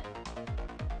that?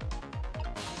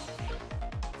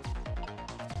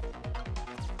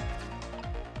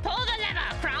 Pull the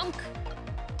lever, Kronk!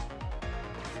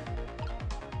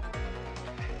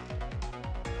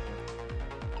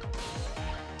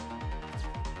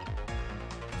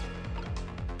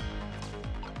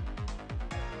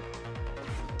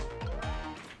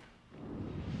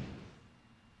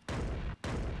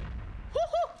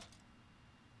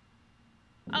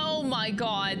 Oh my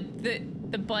god,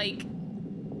 the bike.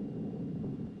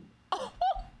 Oh.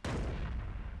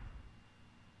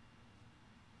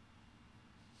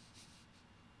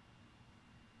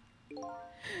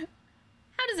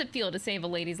 How does it feel to save a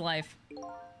lady's life?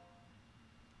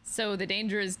 So the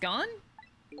danger is gone?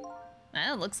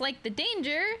 Well, looks like the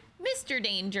danger, Mr.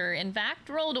 Danger, in fact,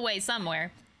 rolled away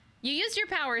somewhere. You used your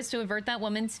powers to avert that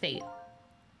woman's fate.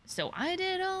 So I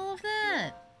did all of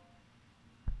that.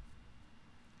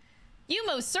 You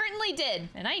most certainly did,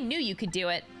 and I knew you could do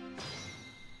it.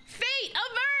 Fate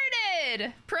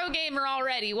averted! Pro gamer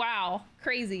already, wow,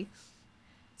 crazy.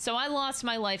 So I lost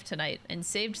my life tonight and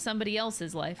saved somebody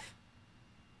else's life.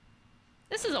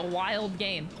 This is a wild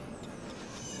game.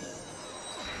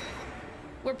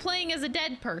 We're playing as a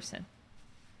dead person.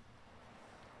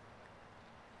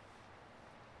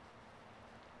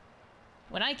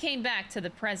 When I came back to the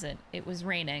present, it was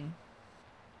raining.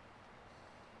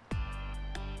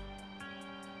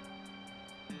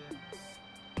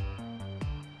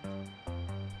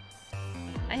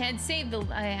 I had saved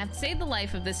the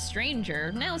life of this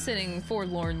stranger, now sitting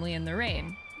forlornly in the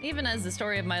rain, even as the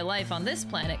story of my life on this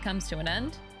planet comes to an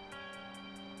end.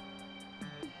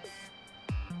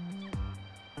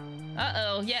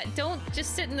 Uh-oh, yeah, don't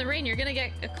just sit in the rain, you're gonna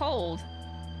get a cold.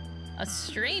 A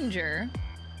stranger?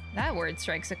 That word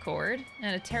strikes a chord,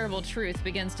 and a terrible truth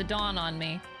begins to dawn on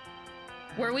me.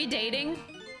 Were we dating?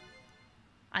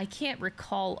 I can't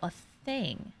recall a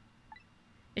thing.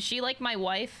 Is she like my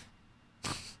wife?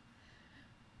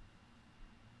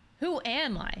 Who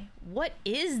am I? What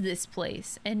is this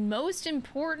place? And most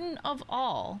important of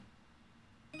all,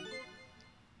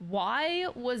 why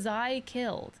was I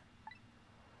killed?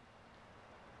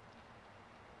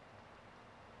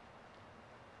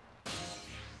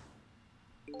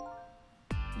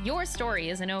 Your story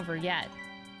isn't over yet.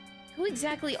 Who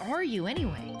exactly are you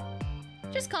anyway?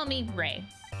 Just call me Ray.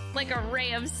 Like a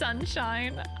ray of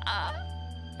sunshine.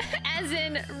 As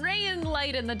in, ray and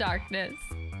light in the darkness.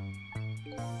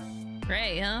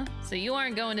 Ray, huh? So you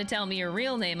aren't going to tell me your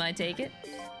real name, I take it?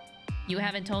 You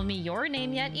haven't told me your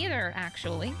name yet either,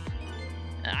 actually.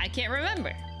 I can't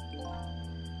remember.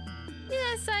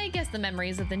 Yes, I guess the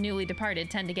memories of the newly departed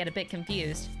tend to get a bit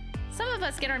confused. Some of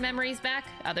us get our memories back,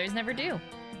 others never do.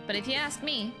 But if you ask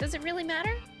me, does it really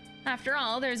matter? After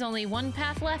all, there's only one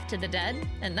path left to the dead,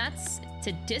 and that's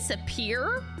to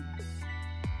disappear?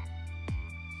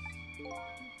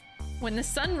 When the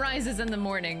sun rises in the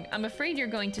morning, I'm afraid you're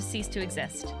going to cease to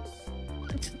exist.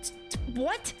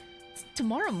 What?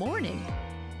 Tomorrow morning?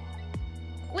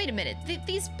 Wait a minute,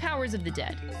 these powers of the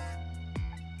dead.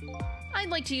 I'd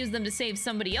like to use them to save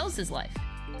somebody else's life.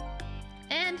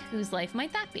 And whose life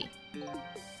might that be?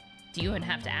 Do you even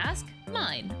have to ask?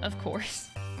 Mine, of course.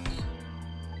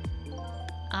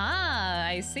 Ah,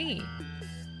 I see.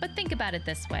 But think about it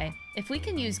this way. If we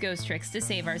can use ghost tricks to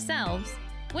save ourselves,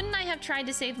 wouldn't I have tried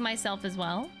to save myself as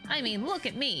well? I mean, look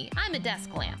at me. I'm a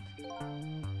desk lamp.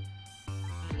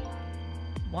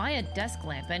 Why a desk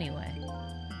lamp anyway?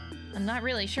 I'm not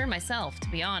really sure myself, to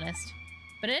be honest.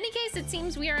 But in any case, it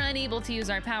seems we are unable to use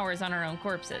our powers on our own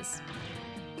corpses.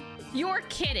 You're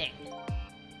kidding!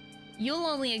 You'll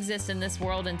only exist in this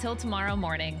world until tomorrow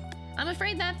morning. I'm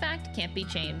afraid that fact can't be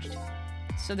changed.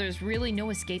 So there's really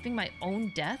no escaping my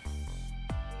own death?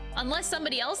 Unless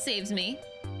somebody else saves me.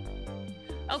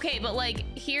 Okay, but like,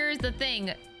 here's the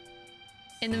thing.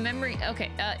 In the memory, okay,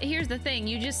 here's the thing.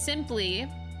 You just simply...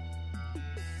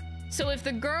 So if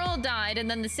the girl died and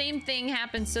then the same thing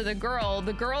happens to the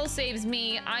girl saves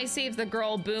me, I save the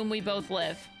girl, boom, we both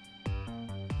live.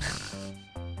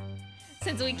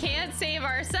 Since we can't save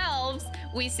ourselves,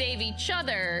 we save each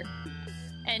other,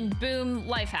 and boom,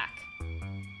 life hack.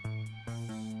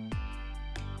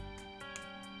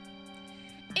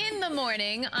 In the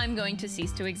morning, I'm going to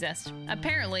cease to exist.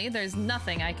 Apparently, there's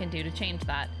nothing I can do to change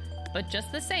that. But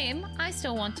just the same, I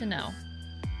still want to know.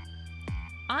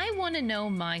 I want to know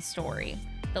my story,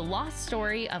 the lost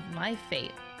story of my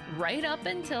fate, right up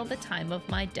until the time of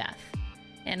my death.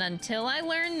 And until I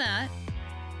learn that,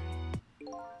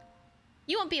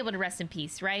 you won't be able to rest in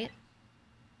peace, right?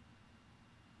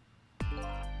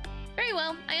 Very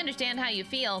well, I understand how you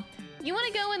feel. You want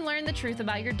to go and learn the truth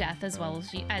about your death as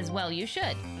well you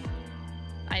should.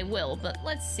 I will, but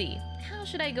let's see. How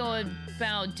should I go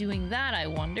about doing that, I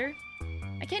wonder?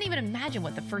 I can't even imagine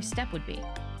what the first step would be.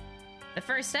 The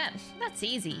first step? That's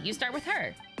easy. You start with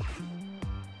her.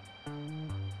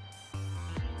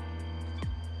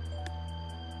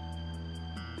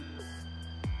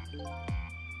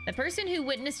 The person who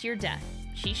witnessed your death.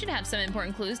 She should have some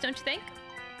important clues, don't you think?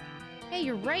 Hey,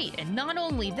 you're right. And not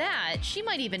only that, she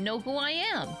might even know who I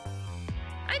am.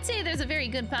 I'd say there's a very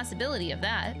good possibility of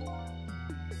that.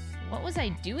 What was I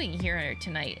doing here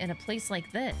tonight in a place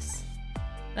like this?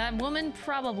 That woman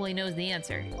probably knows the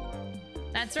answer.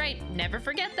 That's right. Never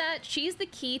forget that. She's the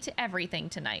key to everything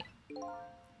tonight.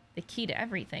 The key to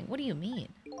everything? What do you mean?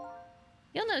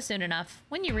 You'll know soon enough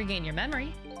when you regain your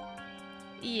memory.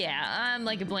 Yeah, I'm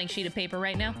like a blank sheet of paper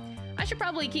right now. I should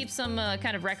probably keep some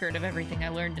kind of record of everything I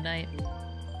learned tonight.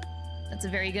 That's a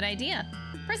very good idea.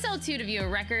 Press L2 to view a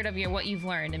record of what you've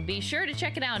learned, and be sure to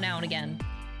check it out now and again.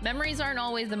 Memories aren't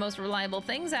always the most reliable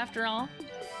things, after all.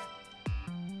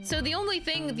 So the only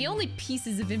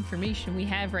pieces of information we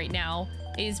have right now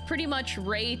is pretty much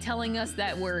Ray telling us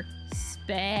that we're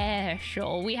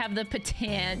special. We have the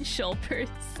potential, per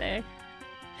se.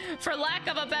 For lack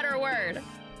of a better word.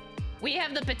 We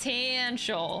have the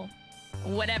potential.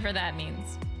 Whatever that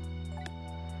means.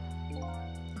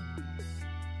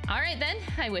 Alright then,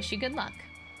 I wish you good luck.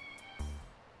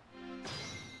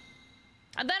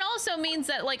 That also means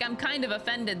that, like, I'm kind of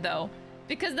offended, though.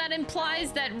 Because that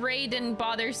implies that Ray didn't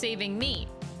bother saving me.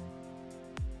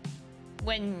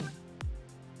 When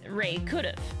Ray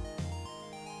could've.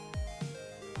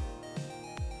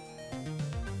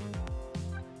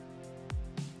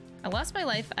 I lost my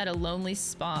life at a lonely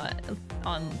spot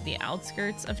on the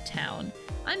outskirts of town.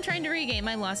 I'm trying to regain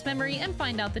my lost memory and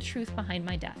find out the truth behind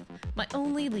my death. My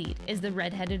only lead is the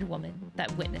red-headed woman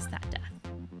that witnessed that death.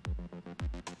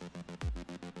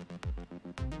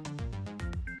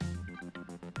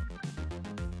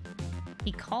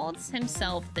 He calls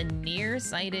himself the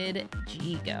nearsighted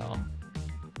Jigo.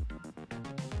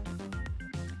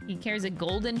 He carries a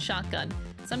golden shotgun.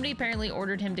 Somebody apparently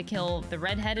ordered him to kill the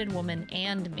red-headed woman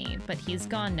and me, but he's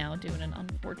gone now due to an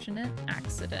unfortunate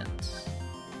accident.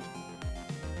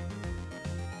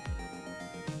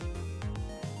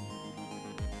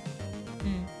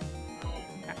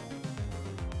 Okay.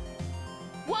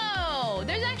 Whoa!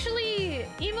 There's actually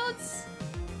emotes?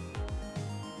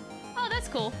 Oh, that's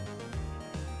cool.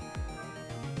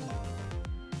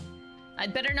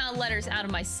 I'd better not let her out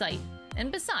of my sight.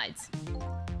 And besides,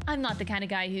 I'm not the kind of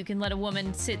guy who can let a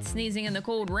woman sit sneezing in the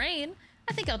cold rain.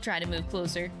 I think I'll try to move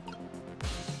closer.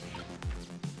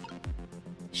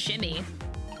 Shimmy.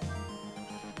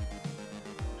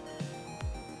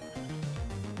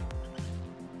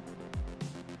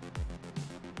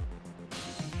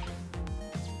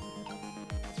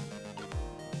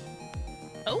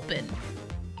 Open.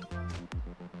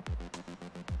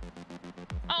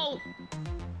 Oh.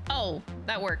 Oh,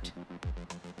 that worked.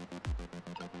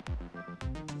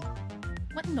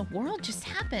 What in the world just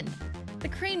happened? The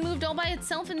crane moved all by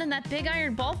itself, and then that big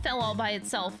iron ball fell all by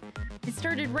itself. It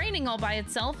started raining all by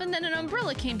itself, and then an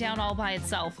umbrella came down all by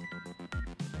itself.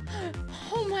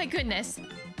 Oh my goodness.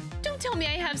 Don't tell me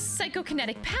I have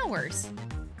psychokinetic powers.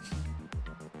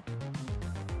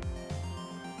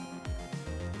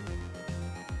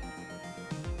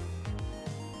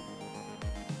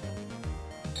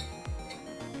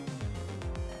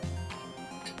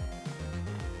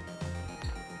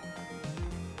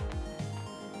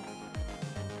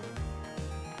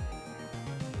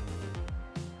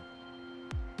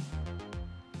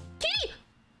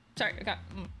 Sorry, I got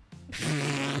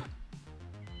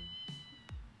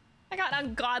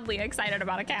ungodly excited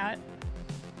about a cat.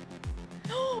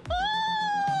 Oh!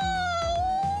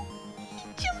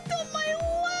 He jumped on my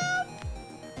lap!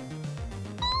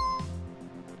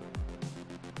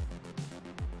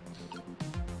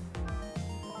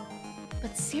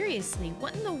 But seriously,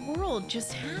 what in the world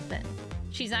just happened?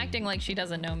 She's acting like she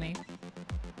doesn't know me.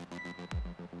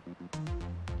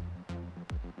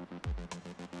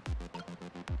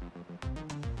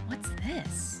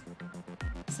 This?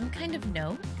 Some kind of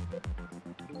note?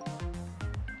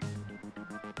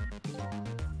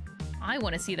 I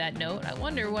want to see that note. I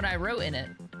wonder what I wrote in it.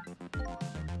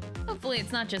 Hopefully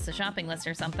it's not just a shopping list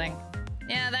or something.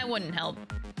 Yeah, that wouldn't help.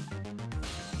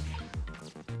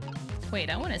 Wait,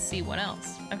 I want to see what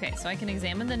else. Okay, so I can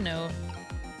examine the note.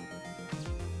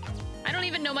 I don't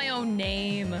even know my own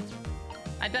name.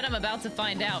 I bet I'm about to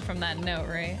find out from that note,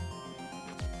 right?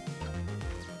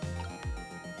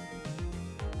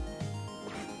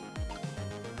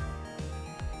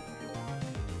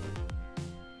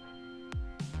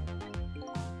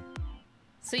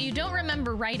 So you don't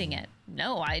remember writing it?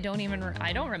 No, I don't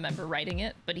remember writing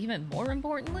it, but even more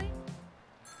importantly...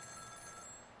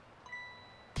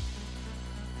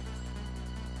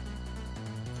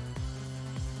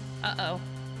 Uh-oh.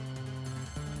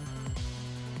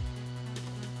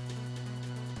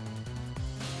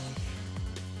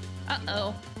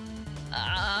 Uh-oh.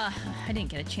 I didn't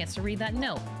get a chance to read that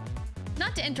note.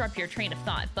 Not to interrupt your train of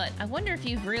thought, but I wonder if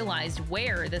you've realized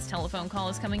where this telephone call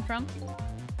is coming from?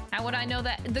 How would I know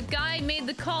that? The guy made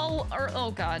the call, or...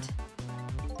 Oh, God.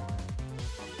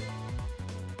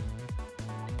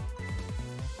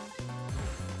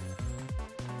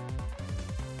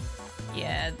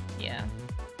 Yeah.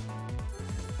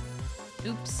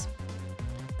 Oops.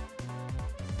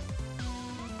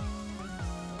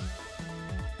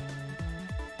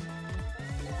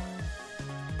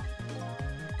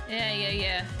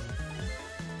 Yeah.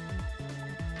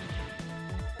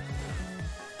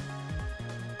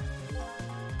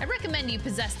 I recommend you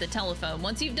possess the telephone.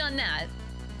 Once you've done that,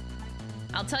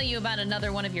 I'll tell you about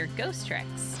another one of your ghost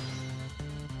tricks.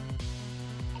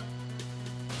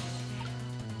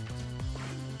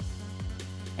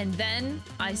 And then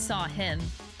I saw him.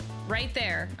 Right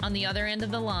there, on the other end of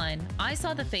the line, I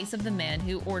saw the face of the man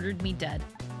who ordered me dead.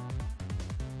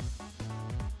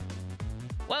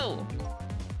 Whoa.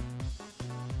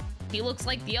 He looks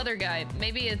like the other guy.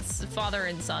 Maybe it's father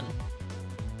and son.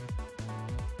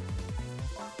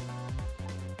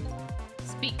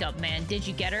 Speak up, man. Did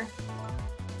you get her?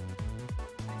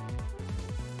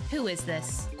 Who is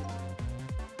this?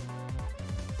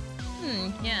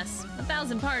 Yes.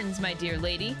 1,000 pardons, my dear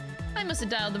lady. I must have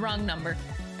dialed the wrong number.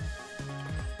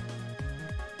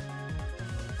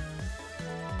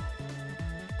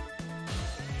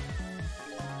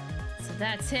 So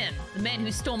that's him, the man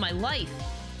who stole my life.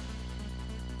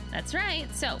 That's right.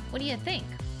 So, what do you think?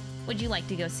 Would you like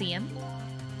to go see him?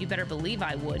 You better believe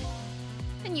I would.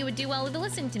 And you would do well to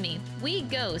listen to me. We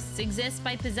ghosts exist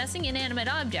by possessing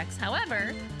inanimate objects.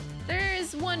 However, there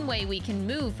is one way we can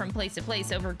move from place to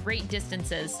place over great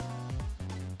distances.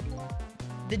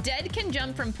 The dead can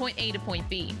jump from point A to point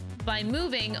B by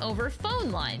moving over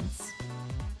phone lines.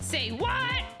 Say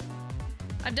what?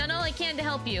 I've done all I can to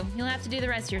help you. You'll have to do the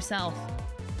rest yourself.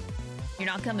 You're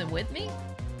not coming with me?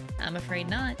 I'm afraid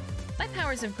not. My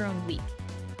powers have grown weak.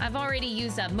 I've already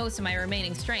used up most of my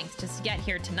remaining strength just to get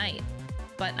here tonight.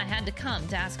 But I had to come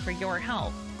to ask for your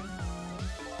help.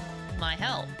 My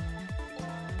help?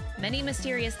 Many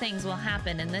mysterious things will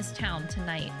happen in this town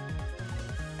tonight.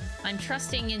 I'm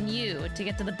trusting in you to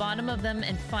get to the bottom of them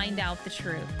and find out the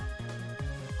truth.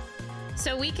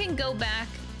 So we can go back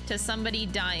to somebody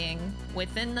dying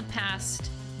within the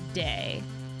past day.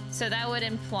 So that would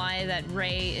imply that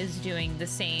Ray is doing the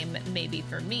same maybe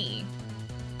for me.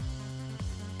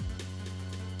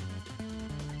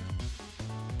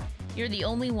 You're the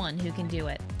only one who can do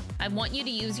it. I want you to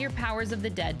use your powers of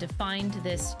the dead to find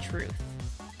this truth.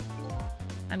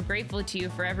 I'm grateful to you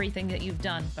for everything that you've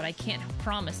done, but I can't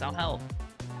promise I'll help.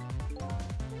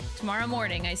 Tomorrow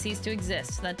morning, I cease to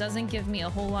exist. That doesn't give me a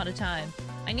whole lot of time.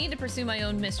 I need to pursue my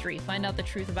own mystery, find out the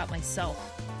truth about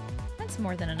myself. That's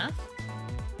more than enough.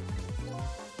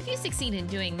 If you succeed in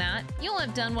doing that, you'll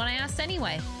have done what I asked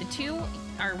anyway. The two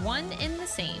are one and the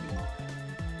same.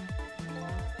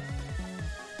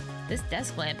 This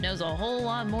desk lamp knows a whole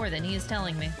lot more than he is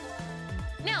telling me.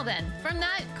 Now then, from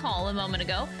that call a moment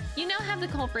ago, you now have the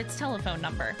culprit's telephone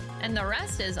number, and the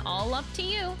rest is all up to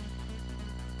you.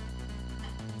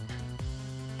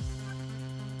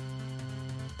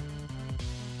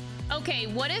 Okay,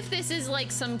 what if this is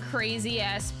like some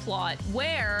crazy-ass plot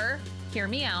where... Hear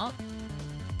me out.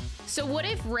 So what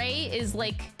if Ray is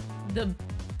like the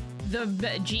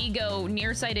Jigo,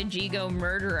 nearsighted Jigo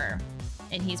murderer,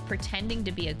 and he's pretending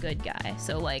to be a good guy?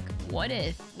 So like, what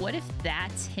if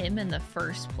that's him in the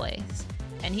first place,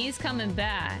 and he's coming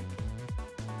back?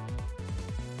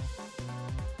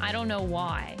 I don't know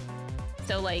why.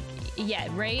 So like, yeah,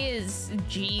 Ray is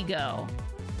Jigo,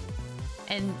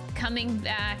 and coming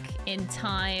back in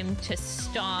time to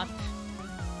stop,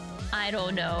 I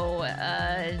don't know,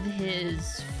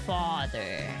 his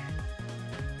father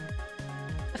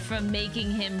from making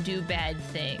him do bad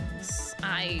things.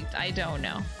 I don't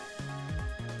know.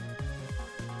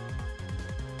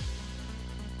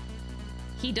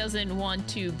 He doesn't want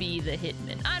to be the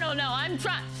hitman. I don't know, I'm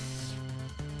trying.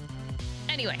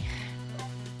 Anyway.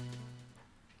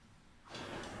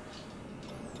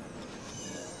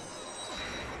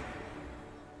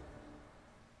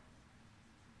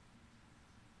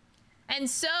 And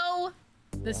so,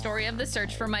 the story of the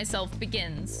search for myself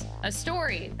begins. A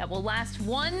story that will last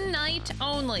one night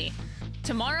only.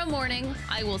 Tomorrow morning,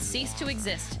 I will cease to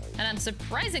exist, and I'm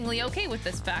surprisingly okay with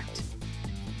this fact.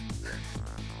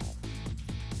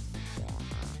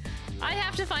 I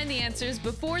have to find the answers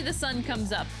before the sun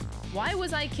comes up. Why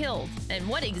was I killed? And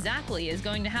what exactly is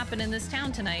going to happen in this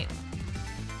town tonight?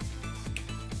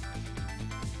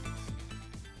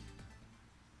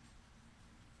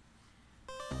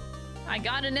 I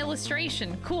got an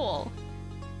illustration. Cool.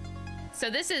 So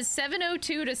this is 7:02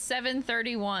 to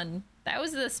 7:31. That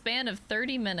was the span of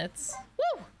 30 minutes.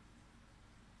 Woo!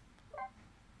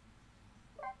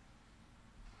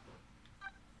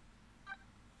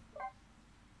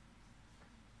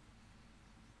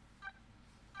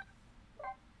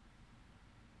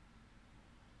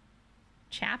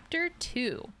 Chapter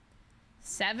 2,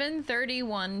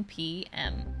 7:31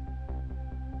 p.m.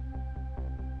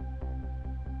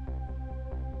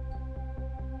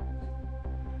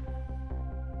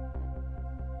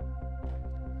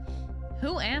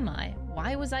 Who am I?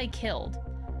 Why was I killed?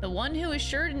 The one who is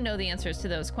sure to know the answers to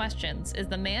those questions is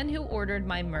the man who ordered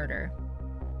my murder.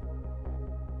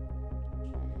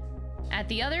 At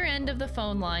the other end of the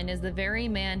phone line is the very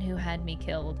man who had me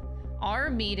killed. Our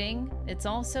meeting, it's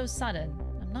all so sudden.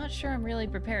 I'm I'm not sure I'm really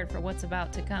prepared for what's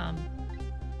about to come.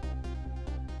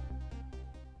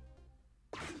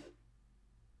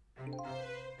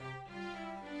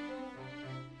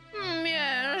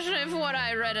 Yes, if what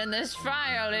I read in this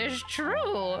file is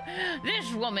true,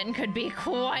 this woman could be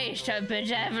quite a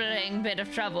bedeviling bit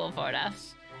of trouble for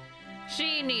us.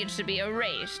 She needs to be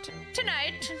erased.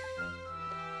 Tonight.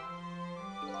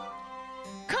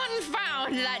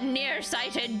 Confound that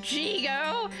nearsighted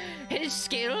Jigo! His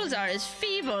skills are as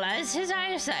feeble as his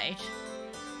eyesight.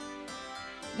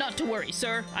 Not to worry,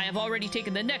 sir. I have already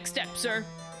taken the next step, sir.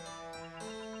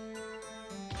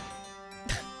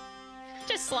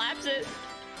 Just slaps it.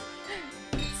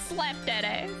 Slap that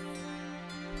ass.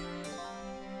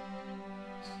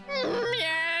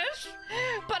 Yes,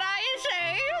 but I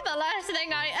say the last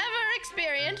thing I ever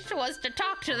experienced was to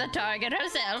talk to the target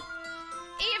herself.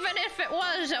 Even if it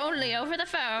was only over the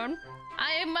phone.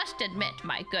 I must admit,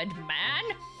 my good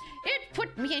man, it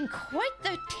put me in quite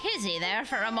the tizzy there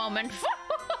for a moment.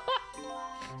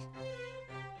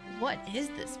 What is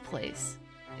this place?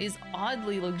 These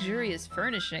oddly luxurious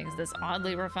furnishings, this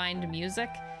oddly refined music,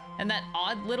 and that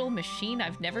odd little machine.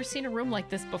 I've never seen a room like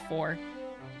this before.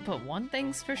 But one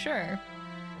thing's for sure,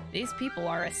 these people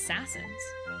are assassins.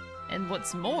 And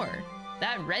what's more,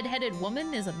 that red-headed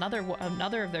woman is another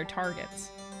of their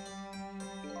targets.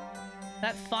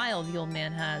 That file the old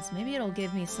man has, maybe it'll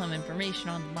give me some information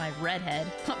on my redhead.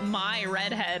 My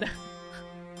redhead.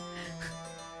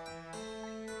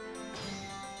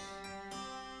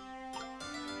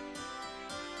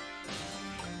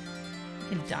 I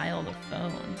can dial the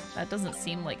phone. That doesn't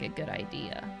seem like a good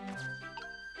idea.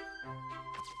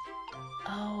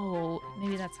 Oh,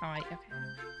 maybe that's how I... Okay.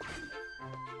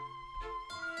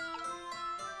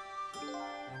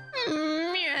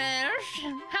 Yes.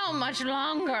 How much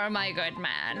longer, my good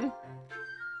man?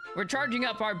 We're charging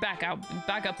up our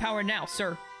backup power now,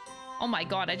 sir. Oh my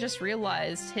god, I just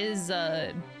realized his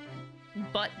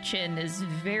butt chin is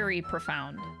very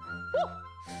profound. Woo!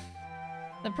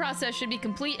 The process should be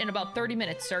complete in about 30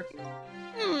 minutes, sir.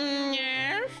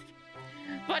 Yes.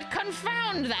 But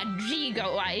confound that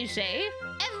Jigo, I say.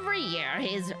 Every year,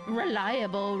 his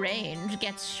reliable range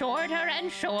gets shorter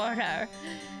and shorter.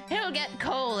 He'll get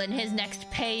coal in his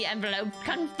next pay envelope.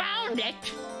 Confound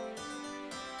it!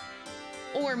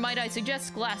 Or might I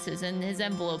suggest glasses in his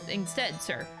envelope instead,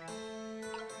 sir?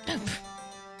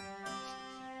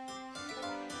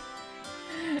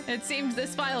 It seems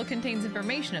this file contains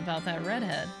information about that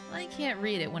redhead. I can't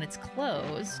read it when it's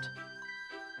closed.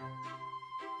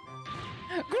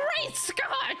 Great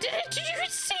Scott! Did you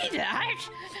see that?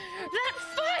 That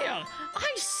file!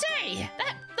 I say!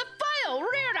 The file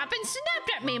reared up and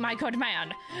snapped at me, my good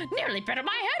man! Nearly bit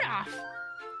my head off!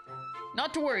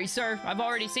 Not to worry, sir. I've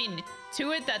already seen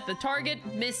to it that the target,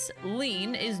 Miss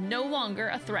Lean, is no longer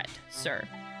a threat, sir.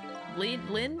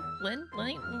 Lin?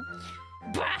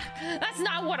 Bah! That's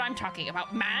not what I'm talking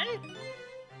about, man!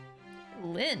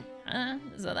 Lin, huh?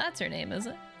 So that's her name, is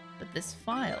it? But this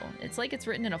file, it's like it's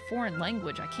written in a foreign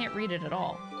language. I can't read it at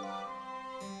all.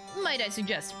 Might I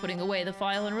suggest putting away the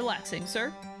file and relaxing,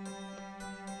 sir?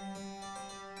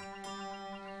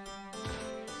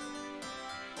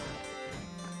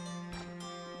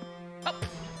 Oh!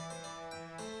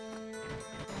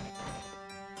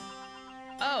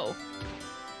 Oh.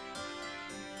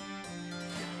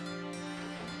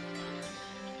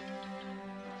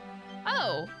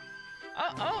 Oh!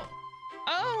 Oh! Oh!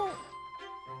 Oh!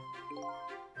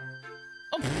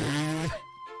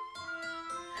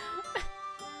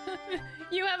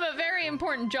 You have a very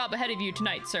important job ahead of you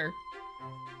tonight, sir.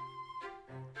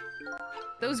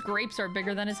 Those grapes are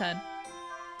bigger than his head.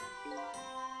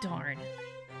 Darn.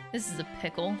 This is a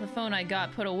pickle. The phone I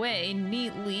got put away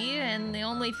neatly, and the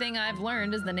only thing I've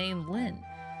learned is the name Lynn.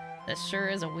 This sure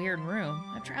is a weird room.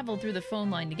 I've traveled through the phone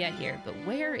line to get here, but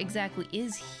where exactly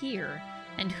is here?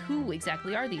 And who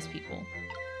exactly are these people?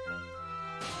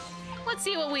 Let's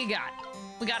see what we got.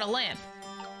 We got a lamp.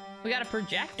 We got a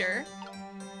projector.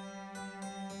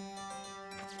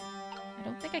 I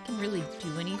don't think I can really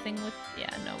do anything with... Yeah,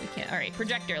 no, we can't. All right,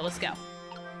 projector, let's go.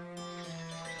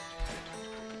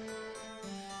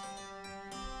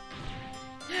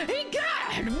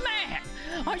 God, man!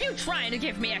 Are you trying to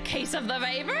give me a case of the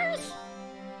vapors?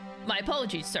 My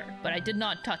apologies, sir, but I did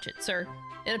not touch it, sir.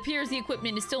 It appears the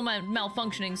equipment is still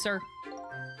malfunctioning, sir.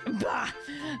 Bah!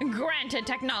 Granted,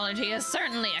 technology is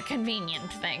certainly a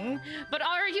convenient thing, but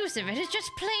our use of it is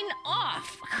just plain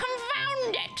off.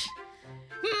 Confound it!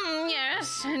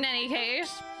 Yes, in any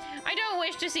case, I don't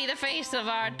wish to see the face of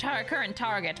our current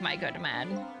target, my good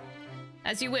man.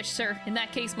 As you wish, sir. In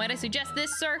that case, might I suggest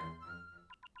this, sir?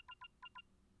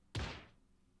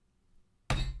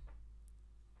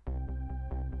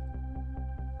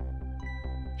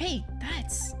 Hey,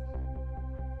 that's...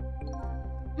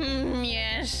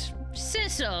 yes,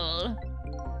 Sissel.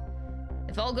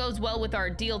 If all goes well with our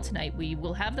deal tonight, we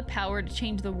will have the power to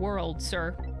change the world,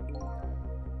 sir.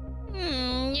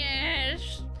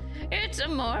 Yes. It's a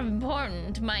more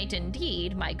important might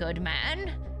indeed, my good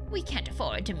man. We can't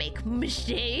afford to make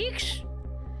mistakes.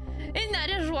 And that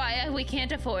is why we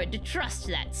can't afford to trust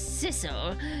that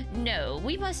Sissel. No,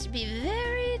 we must be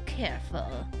very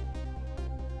careful.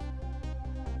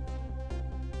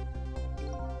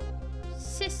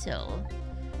 Sissel.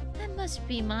 That must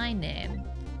be my name.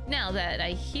 Now that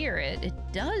I hear it, it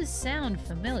does sound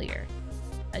familiar.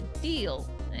 A deal,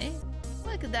 eh?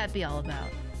 What could that be all about?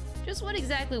 Just what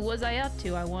exactly was I up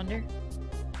to, I wonder?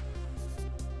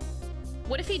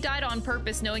 What if he died on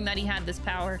purpose knowing that he had this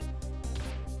power?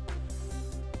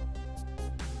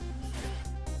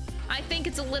 I think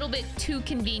it's a little bit too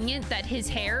convenient that his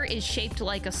hair is shaped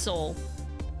like a soul.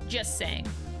 Just saying.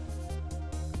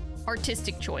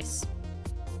 Artistic choice.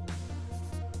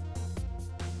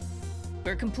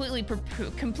 We're completely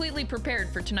prepared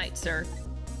for tonight, sir.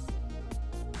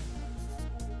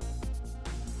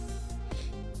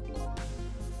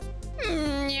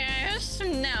 Yes,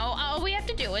 now all we have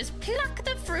to do is pluck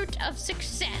the fruit of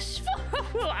success.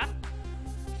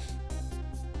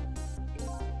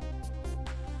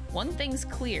 One thing's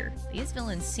clear, these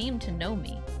villains seem to know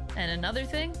me. And another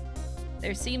thing,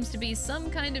 there seems to be some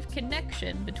kind of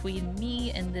connection between me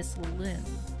and this Lynn.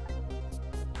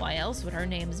 Why else would our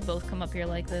names both come up here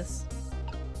like this?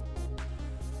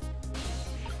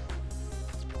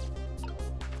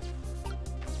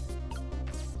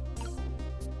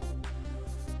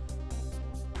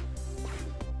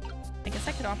 I guess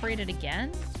I could operate it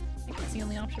again? I think that's the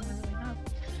only option we really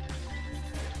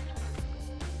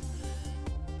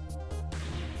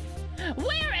have.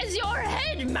 Where is your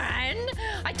head, man?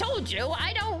 I told you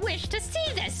I don't wish to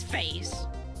see this face.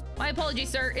 My apologies,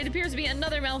 sir. It appears to be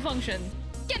another malfunction.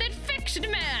 Get it fixed,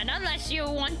 man, unless you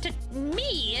want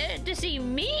me to see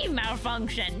me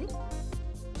malfunction.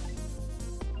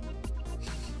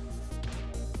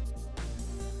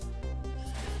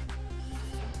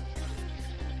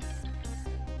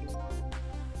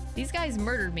 These guys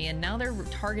murdered me and now they're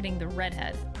targeting the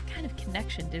redhead. What kind of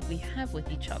connection did we have with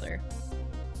each other?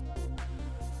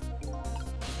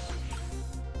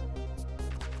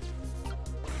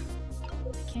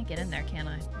 I can't get in there, can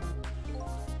I?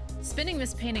 Spinning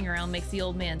this painting around makes the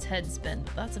old man's head spin,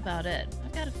 but that's about it.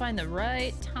 I've got to find the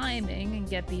right timing and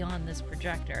get beyond this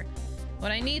projector.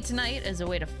 What I need tonight is a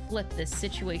way to flip this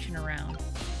situation around.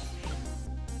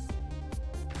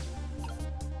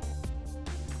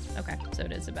 Okay, so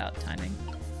it is about timing.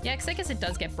 Yeah, because I guess it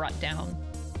does get brought down.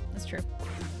 That's true.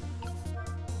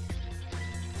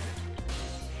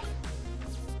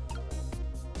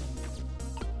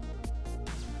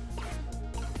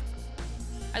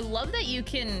 I love that you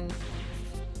can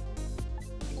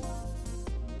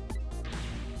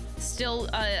still,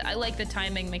 I like the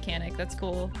timing mechanic. That's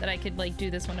cool. That I could like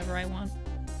do this whenever I want.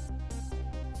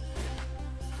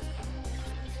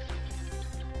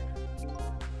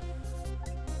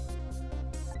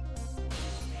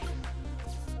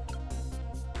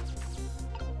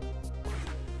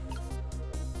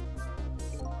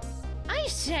 I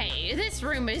say, this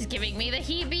room is giving me the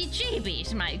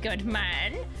heebie-jeebies, my good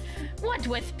man. What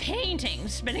with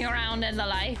paintings spinning around and the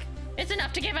like, it's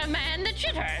enough to give a man the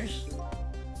jitters.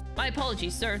 My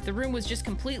apologies, sir. The room was just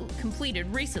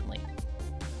completed recently.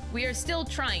 We are still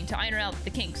trying to iron out the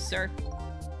kinks, sir.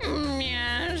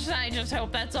 Yes, I just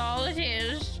hope that's all it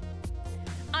is.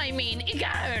 I mean,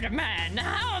 God, man,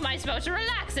 how am I supposed to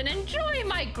relax and enjoy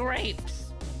my grapes?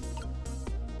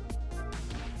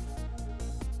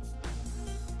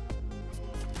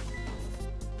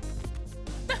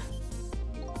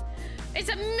 It's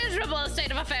a miserable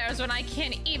state of affairs when I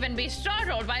can't even be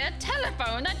startled by a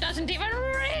telephone that doesn't even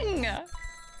ring!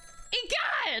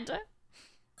 Egad!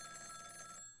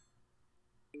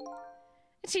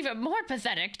 It's even more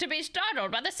pathetic to be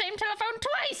startled by the same telephone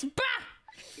twice!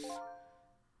 Bah!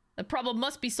 The problem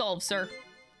must be solved, sir.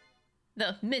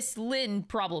 The Miss Lynn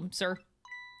problem, sir.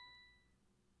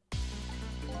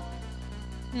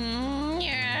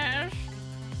 Yes.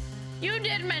 You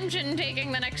did mention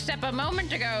taking the next step a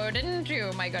moment ago, didn't you,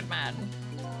 my good man?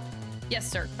 Yes,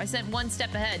 sir. I sent one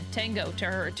step ahead, Tango, to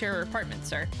her apartment,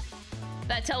 sir.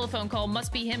 That telephone call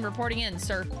must be him reporting in,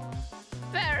 sir.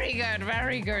 Very good,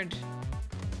 very good.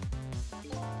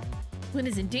 Lynn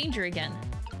is in danger again.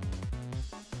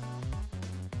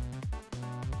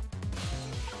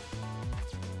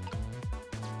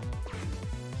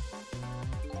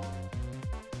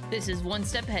 This is one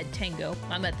step ahead, Tango.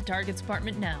 I'm at the target's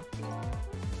apartment now.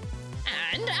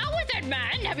 And out with it,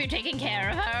 man! Have you taken care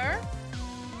of her?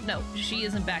 No, she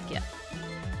isn't back yet.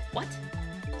 What?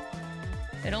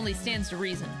 It only stands to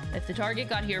reason. If the target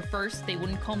got here first, they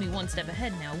wouldn't call me one step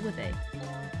ahead now, would they?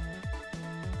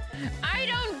 I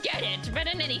don't get it, but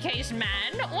in any case,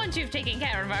 man, once you've taken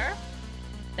care of her,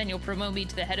 then you'll promote me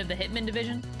to the head of the Hitman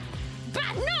division?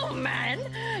 But no, man!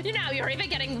 Now you're even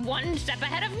getting one step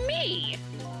ahead of me!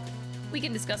 We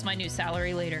can discuss my new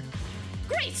salary later.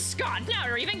 Great Scott! Now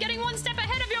you're even getting one step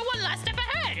ahead of your one last step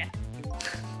ahead!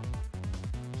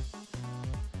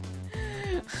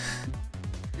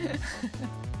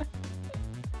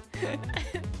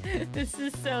 This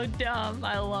is so dumb.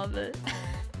 I love it.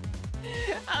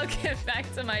 I'll get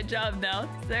back to my job now,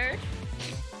 sir.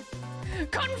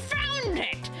 Confound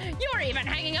it! You're even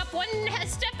hanging up one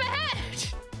step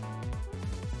ahead!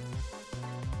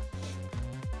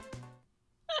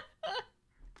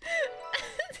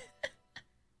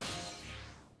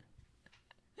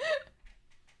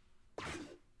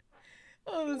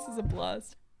 Oh, this is a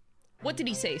blast. What did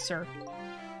he say, sir?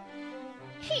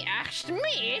 He asked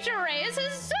me to raise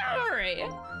his salary!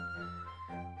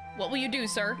 What will you do,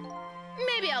 sir?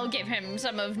 Maybe I'll give him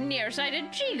some of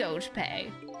nearsighted Chigo's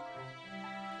pay.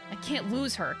 I can't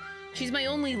lose her. She's my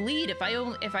only lead if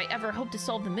I ever hope to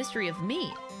solve the mystery of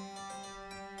me.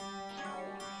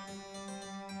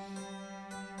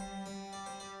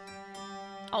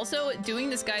 Also, doing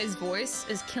this guy's voice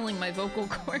is killing my vocal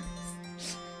cords.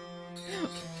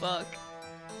 Fuck.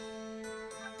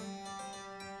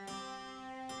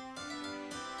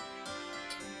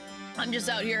 I'm just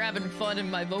out here having fun and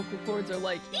my vocal cords are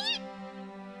like, eek!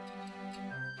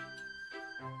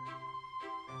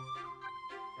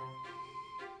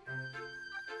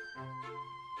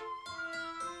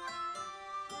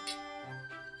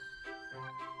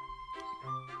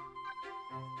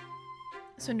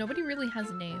 So nobody really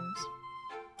has names.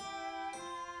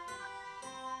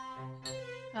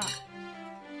 Ah.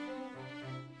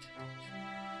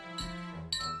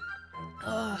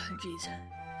 Oh, jeez.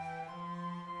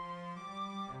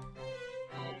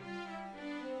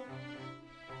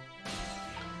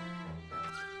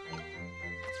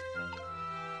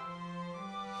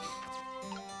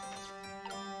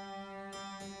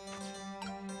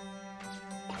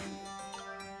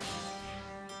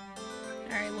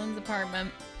 Alright, Lynn's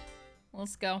apartment.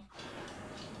 Let's go.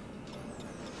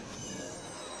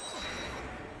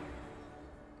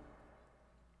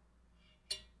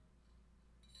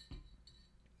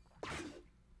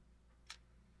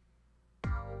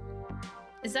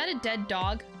 Is that a dead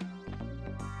dog?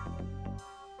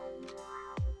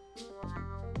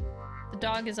 The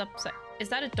dog is upset. Is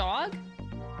that a dog?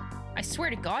 I swear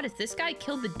to God, if this guy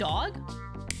killed the dog?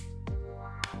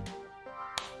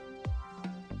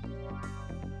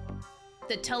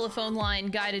 The telephone line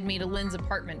guided me to Lynn's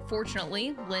apartment.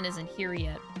 Fortunately, Lynn isn't here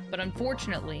yet. But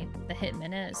unfortunately, the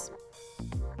hitman is.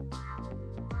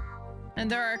 And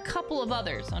there are a couple of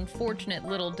others unfortunate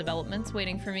little developments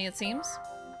waiting for me, it seems.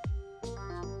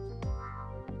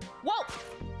 Whoa!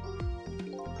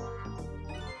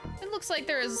 It looks like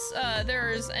there's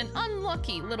an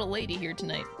unlucky little lady here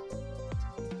tonight.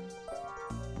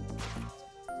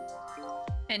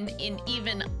 And an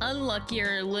even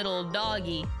unluckier little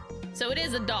doggy. So it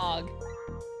is a dog.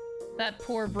 That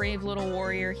poor brave little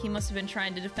warrior, he must have been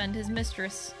trying to defend his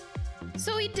mistress.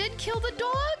 So he did kill the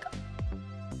dog?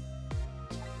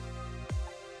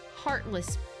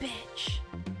 Heartless bitch.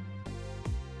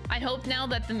 I hope now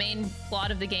that the main plot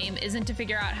of the game isn't to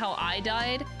figure out how I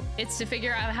died, it's to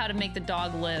figure out how to make the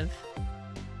dog live.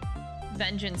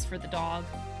 Vengeance for the dog.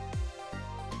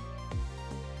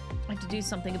 I have to do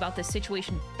something about this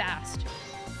situation fast.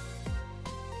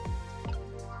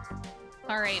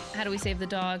 Alright, how do we save the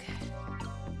dog?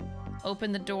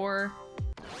 Open the door.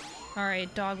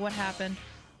 Alright, dog, what happened?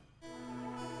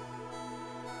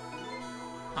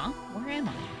 Huh? Where am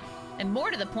I? And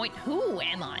more to the point, who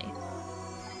am I?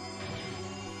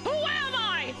 Who am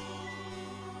I?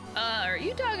 Are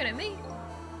you talking at me?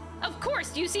 Of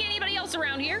course, do you see anybody else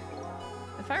around here?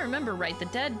 If I remember right, the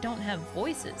dead don't have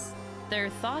voices. Their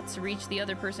thoughts reach the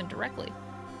other person directly.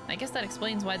 I guess that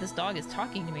explains why this dog is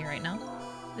talking to me right now.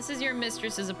 This is your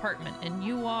mistress's apartment, and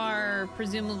you are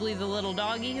presumably the little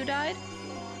doggy who died?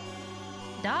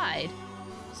 Died?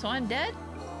 So I'm dead?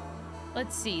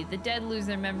 Let's see, the dead lose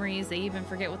their memories, they even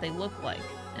forget what they look like.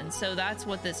 And so that's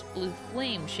what this blue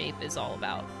flame shape is all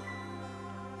about.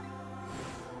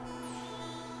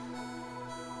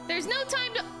 There's no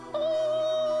time to—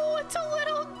 oh, it's a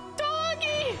little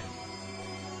doggy!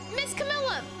 Miss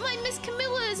Camilla! My Miss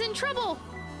Camilla is in trouble!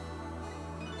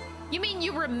 You mean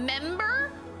you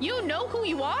remember? You know who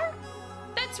you are?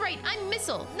 That that's right. I'm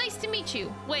Missile. Nice to meet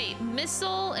you. Wait,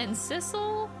 Missile and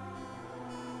Sissel?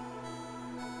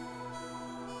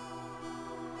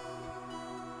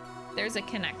 There's a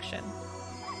connection.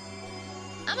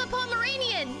 I'm a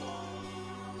Pomeranian.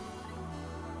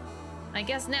 I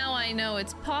guess now I know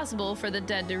it's possible for the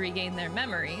dead to regain their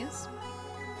memories.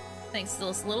 Thanks to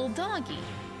this little doggy.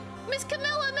 Miss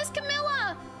Camilla! Miss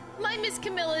Camilla! My Miss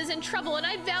Camilla is in trouble and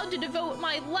I vowed to devote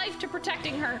my life to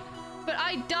protecting her. But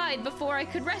I died before I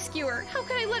could rescue her. How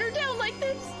could I let her down like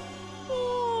this?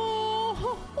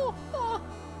 Oh.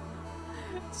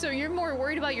 So you're more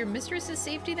worried about your mistress's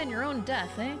safety than your own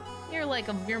death, eh? You're like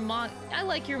I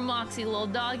like your moxie, little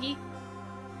doggy.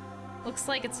 Looks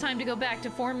like it's time to go back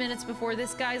to 4 minutes before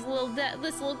this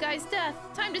little guy's death.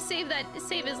 Time to save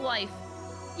his life.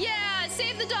 Yeah,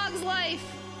 save the dog's life.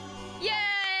 Yay!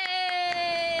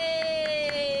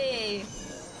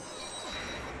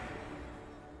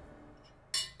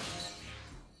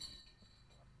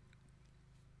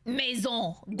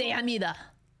 Maison de Amida.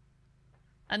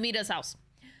 Amida's house.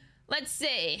 Let's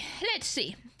see.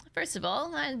 First of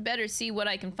all, I'd better see what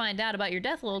I can find out about your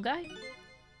death, little guy.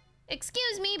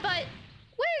 Excuse me, but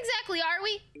where exactly are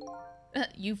we?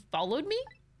 You followed me?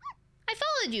 I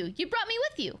followed you. You brought me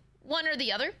with you. One or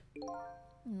the other.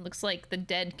 Looks like the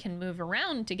dead can move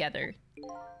around together.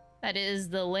 That is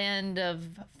the land of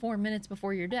 4 minutes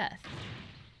before your death.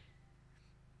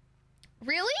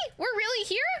 Really? We're really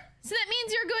here? So that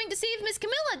means you're going to save Miss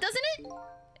Camilla, doesn't it?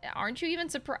 Aren't you even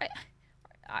surprised?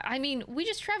 I mean, we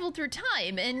just traveled through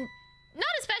time, and not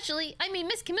especially. I mean,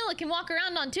 Miss Camilla can walk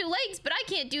around on 2 legs, but I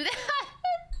can't do that.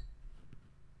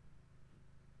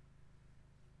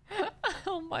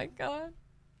 Oh my god.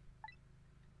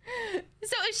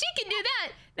 So if she can do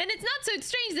that, then it's not so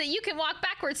strange that you can walk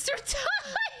backwards through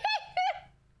time.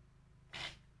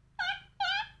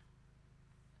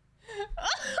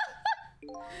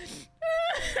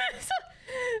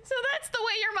 So that's the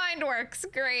way your mind works.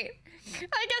 Great.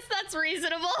 I guess that's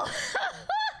reasonable.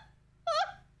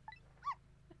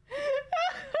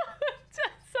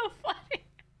 That's so funny.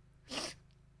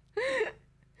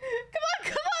 Come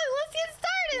on, let's get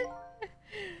started.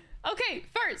 Okay,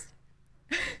 first.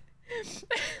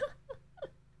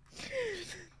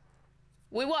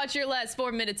 We watch your last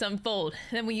 4 minutes unfold,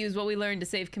 then we use what we learned to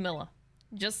save Camilla.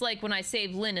 Just like when I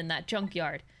saved Lynn in that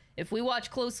junkyard. If we watch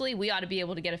closely, we ought to be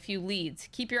able to get a few leads.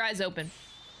 Keep your eyes open.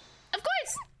 Of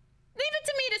course! Leave it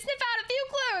to me to sniff out a few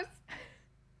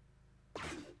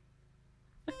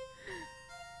clues!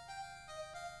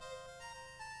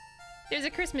 There's a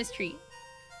Christmas tree.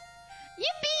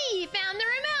 Yippee! Found the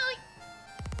remote!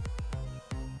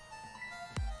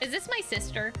 Is this my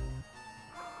sister?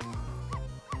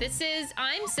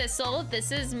 I'm Sissel.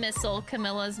 This is Missile.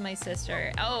 Camilla's my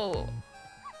sister. Oh.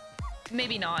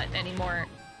 Maybe not anymore.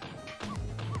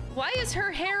 Why is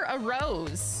her hair a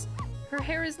rose? Her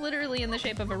hair is literally in the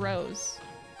shape of a rose.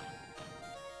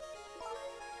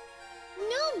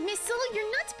 No, Missile,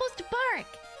 you're not supposed to bark.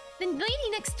 The lady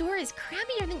next door is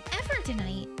crabbier than ever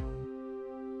tonight.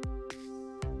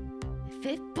 If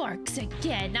it barks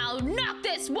again, I'll knock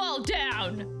this wall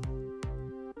down!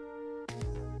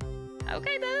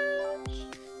 Okay, Booch.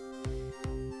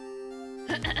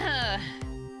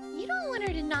 You don't want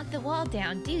her to knock the wall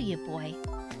down, do you, boy?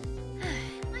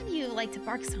 Why do you like to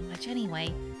bark so much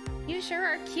anyway? You sure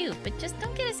are cute, but just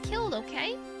don't get us killed,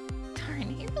 okay?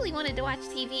 Darn, you really wanted to watch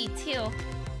TV, too.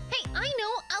 Hey, I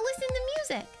know! I'll listen to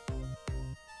music!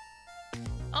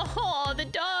 Oh, the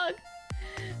dog!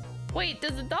 Wait,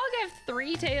 does the dog have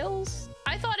 3 tails?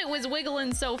 I thought it was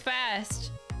wiggling so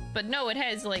fast. But no, it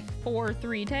has like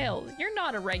 3 tails. You're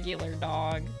not a regular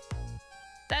dog.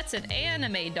 That's an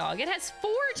anime dog. It has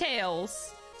 4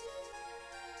 tails.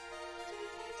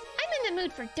 I'm in the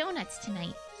mood for donuts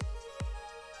tonight.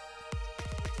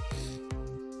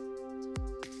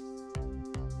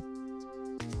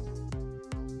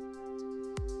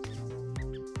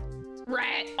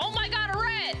 Rat! Oh my god, a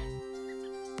rat!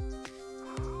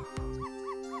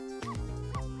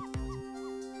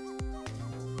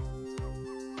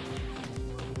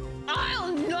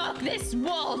 I'll knock this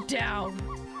wall down!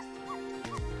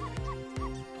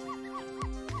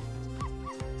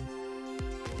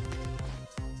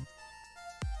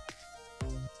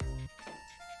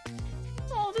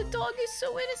 Oh, the dog is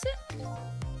so innocent.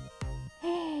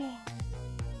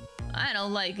 I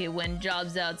don't like it when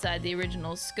jobs outside the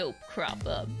original scope crop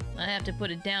up. I have to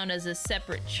put it down as a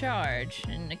separate charge,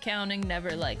 and accounting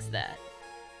never likes that.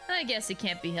 I guess it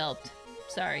can't be helped.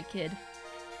 Sorry, kid.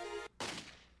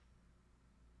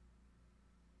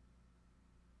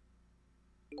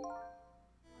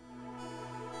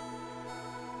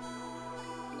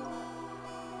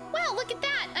 Wow, look look at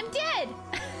that! I'm dead!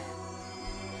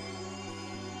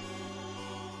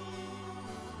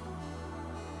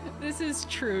 This is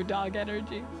true dog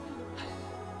energy.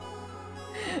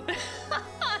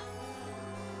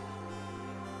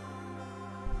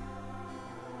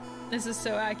 This is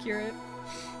so accurate.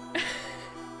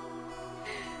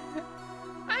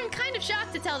 I'm kind of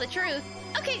shocked to tell the truth.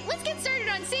 Okay, let's get started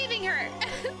on saving her.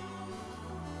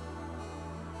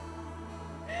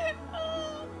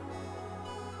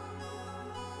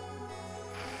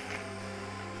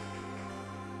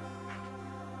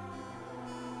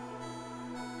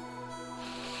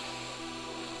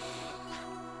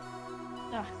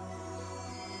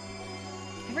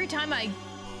 Every time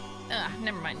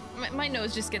never mind. My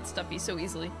nose just gets stuffy so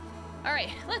easily. All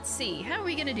right, let's see. How are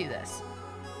we gonna do this?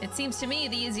 It seems to me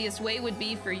the easiest way would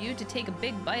be for you to take a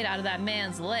big bite out of that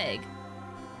man's leg.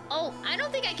 Oh, I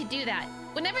don't think I could do that.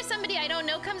 Whenever somebody I don't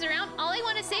know comes around, all I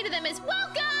want to say to them is,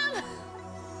 welcome!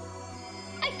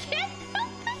 I can't help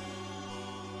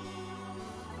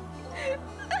it.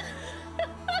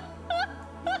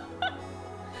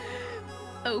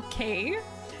 Okay.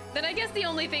 Then I guess the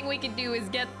only thing we can do is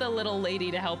get the little lady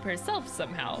to help herself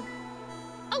somehow.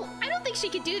 Oh, I don't think she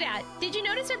could do that. Did you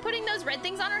notice her putting those red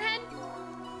things on her head?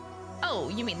 Oh,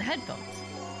 you mean the headphones?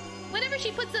 Whenever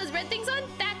she puts those red things on,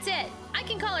 that's it. I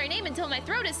can call her name until my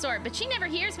throat is sore, but she never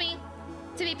hears me.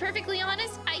 To be perfectly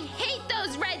honest, I hate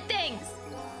those red things.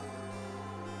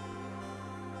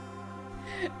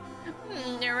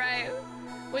 You're right.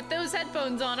 With those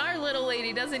headphones on, our little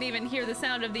lady doesn't even hear the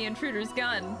sound of the intruder's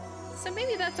gun. So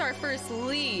maybe that's our first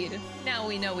lead. Now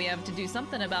we know we have to do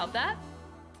something about that.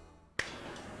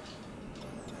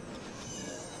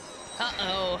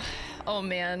 Uh-oh. Oh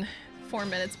man. 4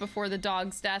 minutes before the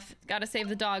dog's death. Gotta save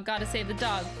the dog, gotta save the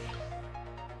dog.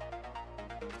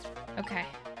 Okay.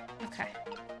 Okay.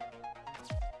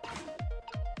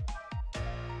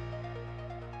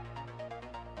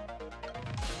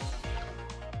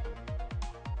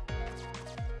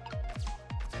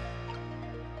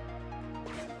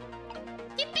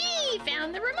 Yippee!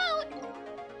 Found the remote!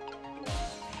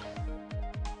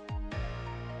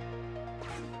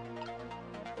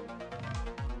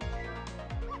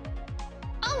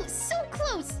 Oh, so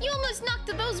close! You almost knocked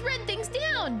those red things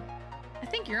down! I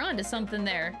think you're onto something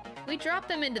there. If we drop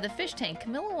them into the fish tank,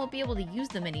 Camilla won't be able to use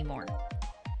them anymore.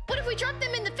 What if we drop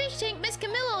them in the fish tank? Miss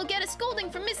Camilla will get a scolding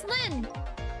from Miss Lynn!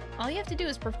 All you have to do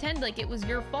is pretend like it was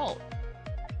your fault.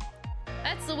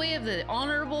 That's the way of the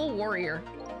honorable warrior.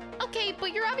 Okay,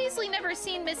 but you're obviously never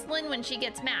seen Miss Lynn when she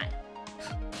gets mad.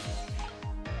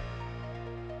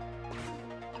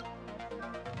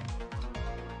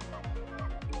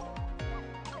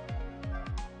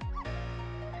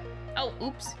 Oh,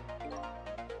 oops.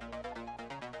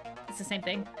 It's the same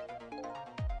thing.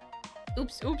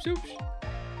 Oops, oops, oops.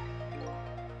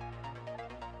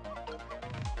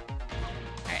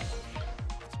 Alright.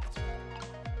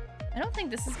 I don't think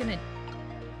this is gonna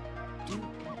do...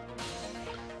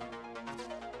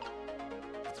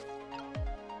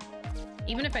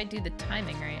 Even if I do the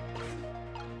timing right.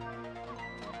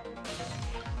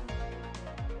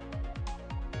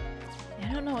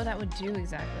 I don't know what that would do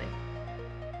exactly.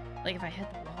 Like if I hit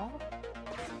the wall?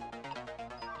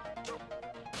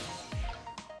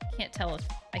 Can't tell if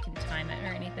I can time it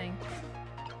or anything.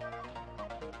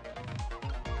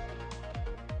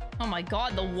 Oh my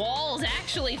god, the wall's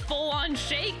actually full on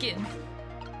shaking!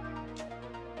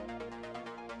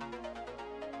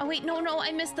 Oh wait, no,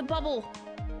 I missed the bubble!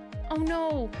 Oh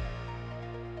no!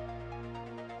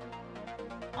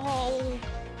 Oh!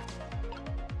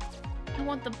 I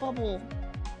want the bubble.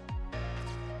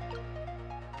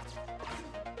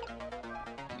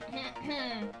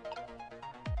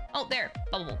 Oh, there,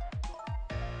 bubble.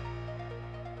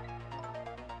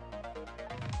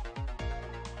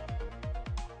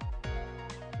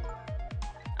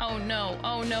 Oh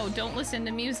no, don't listen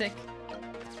to music.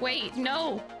 Wait,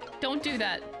 no, don't do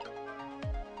that.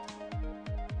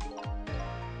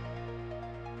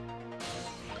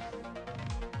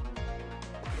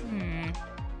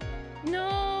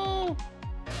 No!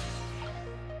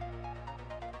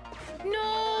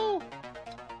 No!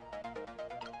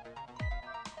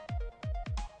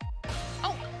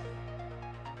 Oh!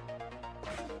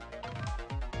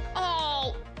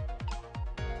 Oh!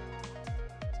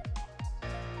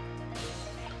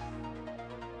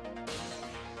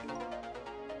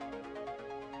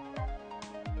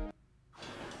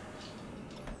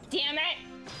 Damn it!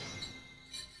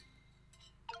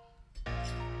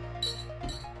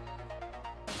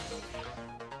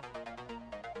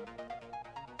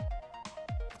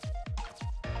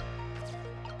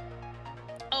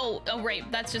 Oh, right.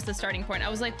 That's just the starting point. I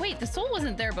was like, wait, the soul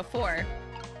wasn't there before.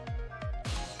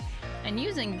 And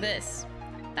using this.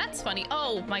 That's funny.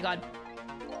 Oh my god.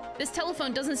 This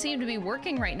telephone doesn't seem to be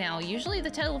working right now. Usually the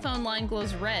telephone line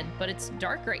glows red, but it's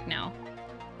dark right now.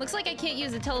 Looks like I can't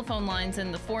use the telephone lines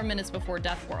in the 4 minutes before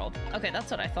death world. Okay,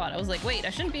 that's what I thought. I was like, wait, I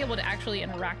shouldn't be able to actually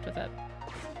interact with it.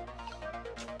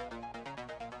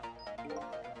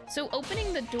 So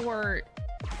opening the door...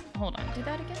 Hold on, do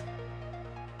that again?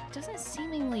 It doesn't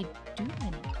seemingly do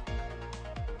anything.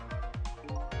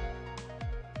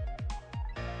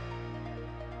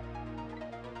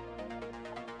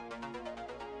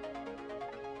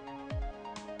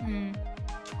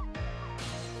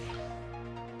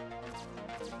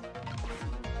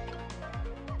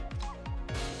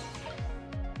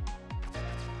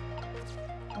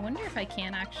 I wonder if I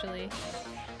can actually...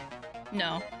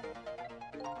 No.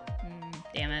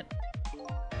 Damn it.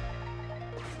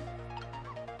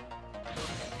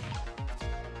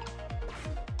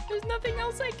 There's nothing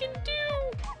else I can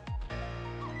do!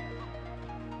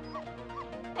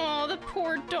 Oh, the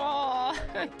poor dog.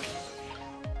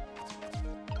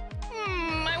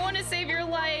 I want to save your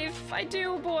life. I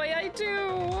do, boy, I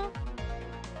do.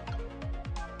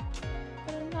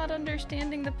 But I'm not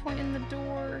understanding the point in the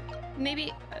door.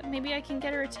 Maybe I can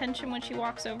get her attention when she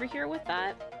walks over here with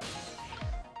that.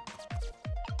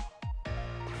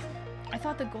 I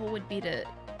thought the goal would be to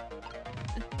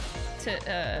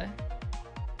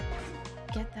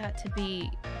get that to be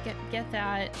get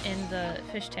that in the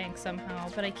fish tank somehow,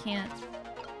 but I can't.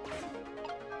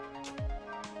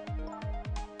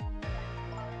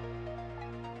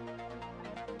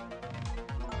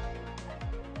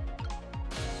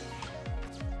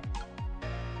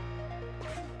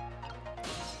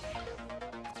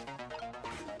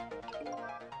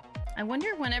 I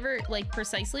wonder whenever, like,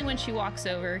 precisely when she walks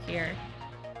over here.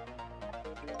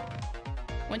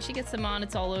 When she gets them on,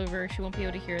 it's all over. She won't be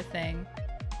able to hear a thing.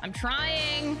 I'm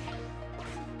trying!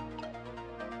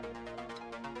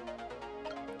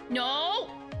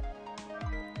 No!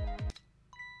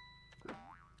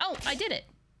 Oh, I did it.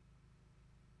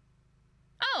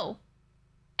 Oh!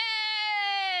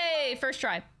 Hey! First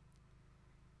try.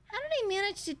 How did I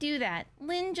manage to do that?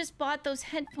 Lynn just bought those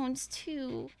headphones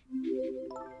too.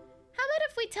 How about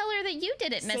if we tell her that you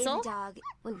did it, Missile? Dog.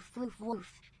 Woof, woof,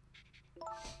 woof.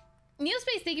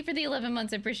 Neospace, thank you for the 11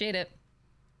 months. I appreciate it.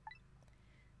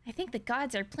 I think the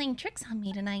gods are playing tricks on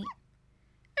me tonight.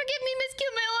 Forgive me, Miss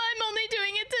Camilla. I'm only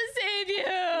doing it to save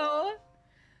you.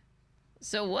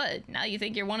 So what? Now you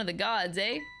think you're one of the gods,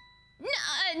 eh?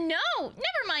 No,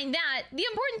 never mind that. The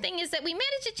important thing is that we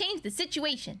managed to change the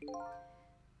situation.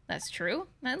 That's true.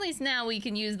 At least now we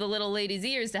can use the little lady's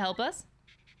ears to help us.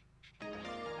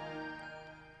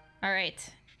 All right.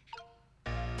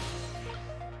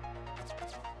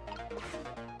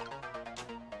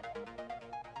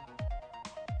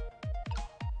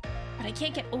 But I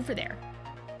can't get over there.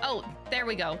 Oh, there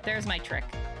we go. There's my trick.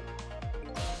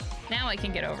 Now I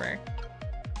can get over.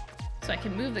 So I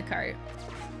can move the cart.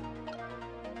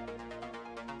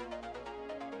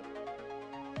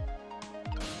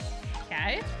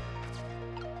 Okay.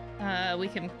 We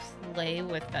can play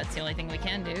with... That's the only thing we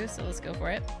can do, so let's go for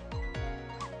it.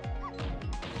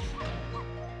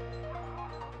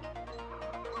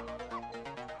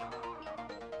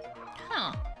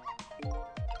 Huh.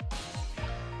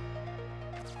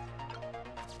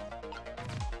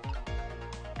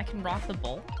 I can rock the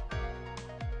bowl.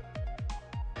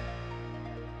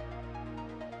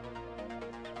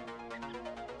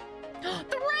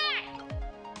 The rat!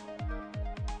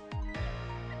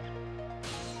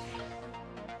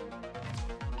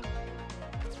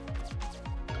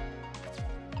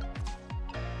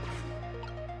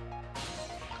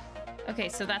 Okay,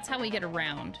 so that's how we get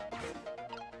around.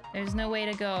 There's no way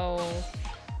to go...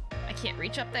 I can't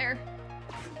reach up there.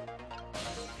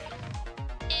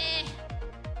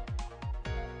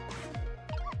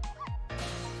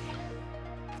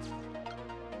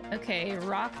 Okay,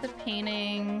 rock the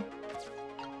painting.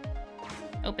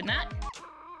 Open that.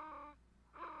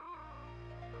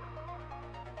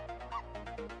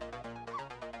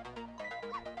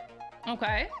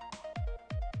 Okay.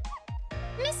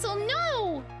 Missile,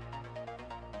 no!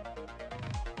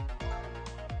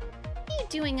 What are you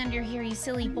doing under here, you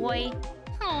silly boy?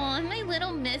 Aw, my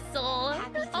little Missile.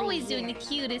 Always doing the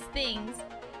cutest things.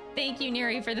 Thank you,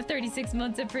 Neri, for the 36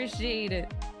 months. Appreciate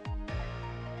it.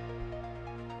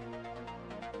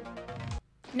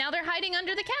 Now they're hiding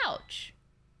under the couch.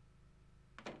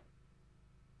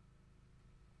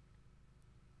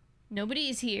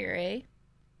 Nobody's here, eh?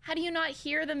 How do you not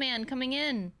hear the man coming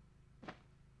in?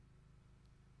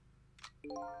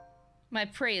 My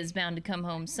prey is bound to come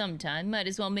home sometime. Might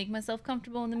as well make myself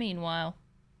comfortable in the meanwhile.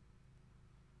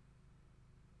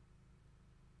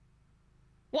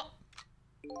 What?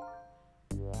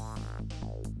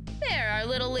 There, our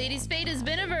little lady's fate has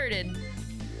been averted.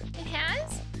 It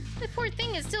has? The poor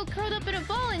thing is still curled up in a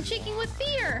ball and shaking with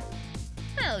fear.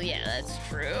 Hell yeah, that's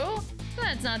true.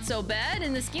 That's not so bad.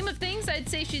 In the scheme of things, I'd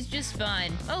say she's just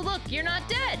fine. Oh, look, you're not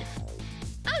dead.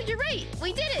 Oh, you're right.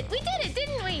 We did it. We did it,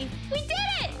 didn't we? We did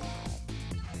it!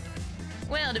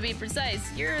 Well, to be precise,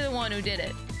 you're the one who did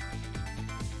it.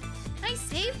 I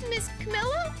saved Miss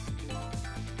Camilla?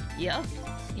 Yup.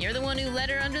 You're the one who led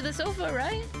her under the sofa,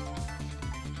 right?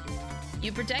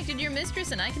 You protected your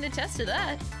mistress, and I can attest to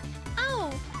that.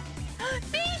 Oh,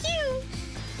 thank you!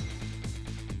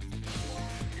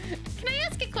 Can I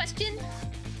ask a question?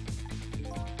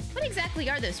 What exactly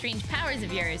are those strange powers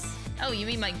of yours? Oh, you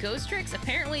mean my ghost tricks?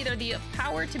 Apparently they're the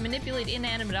power to manipulate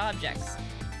inanimate objects.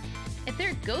 If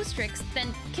they're ghost tricks,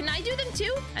 then can I do them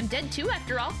too? I'm dead too,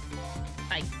 after all.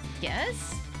 I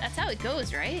guess? That's how it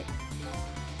goes, right?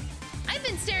 I've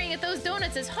been staring at those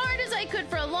donuts as hard as I could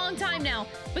for a long time now,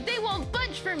 but they won't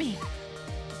budge for me.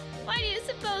 Why do you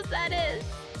suppose that is?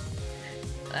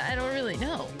 I don't really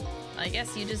know. I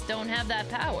guess you just don't have that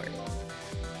power.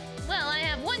 Well, I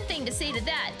have one thing to say to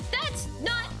that. That's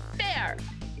not fair!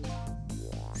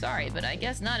 Sorry, but I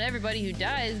guess not everybody who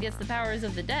dies gets the powers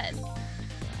of the dead.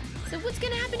 So what's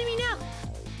gonna happen to me now?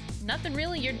 Nothing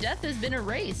really. Your death has been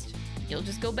erased. You'll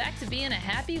just go back to being a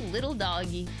happy little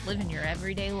doggy, living your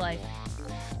everyday life.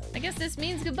 I guess this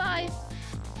means goodbye.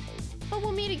 But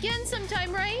we'll meet again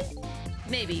sometime, right?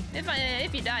 Maybe,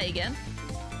 if you die again.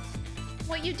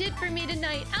 What you did for me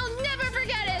tonight, I'll never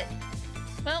forget it!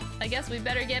 Well, I guess we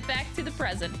better get back to the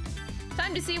present.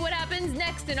 Time to see what happens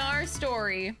next in our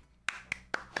story.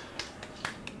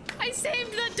 I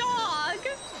saved the dog!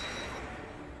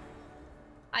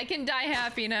 I can die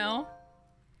happy now.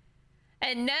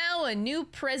 And now a new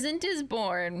present is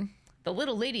born. The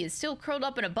little lady is still curled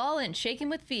up in a ball and shaking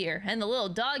with fear, and the little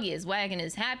doggy is wagging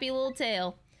his happy little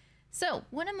tail. So,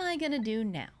 what am I gonna do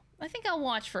now? I think I'll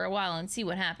watch for a while and see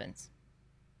what happens.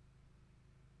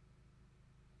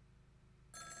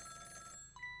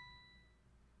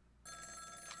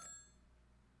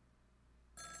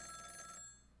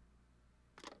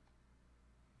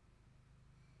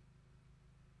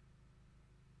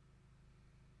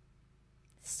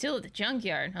 Still at the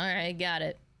junkyard. Alright, got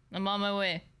it. I'm on my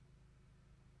way.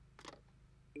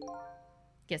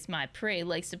 Guess my prey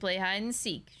likes to play hide and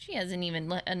seek. She hasn't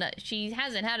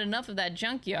had enough of that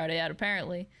junkyard yet,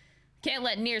 apparently. Can't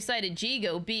let nearsighted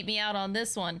Jigo beat me out on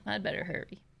this one. I'd better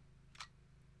hurry.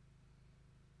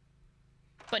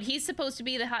 But he's supposed to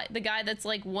be the guy that's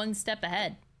like one step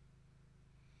ahead.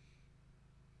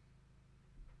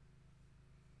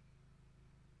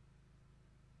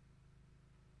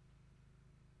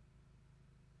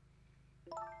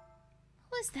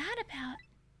 What was that about?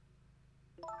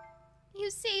 You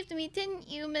saved me, didn't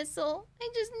you, Missile? I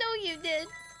just know you did.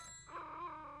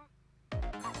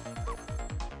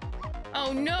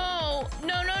 Oh no!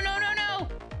 No, no, no, no, no!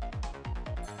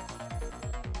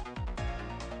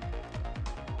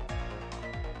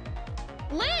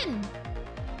 Lynn!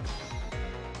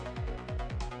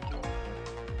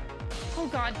 Oh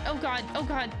god, oh god, oh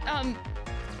god,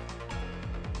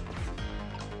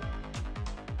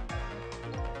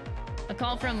 A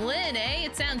call from Lynn, eh?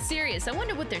 It sounds serious. I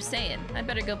wonder what they're saying. I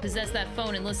better go possess that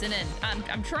phone and listen in.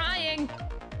 I'm trying!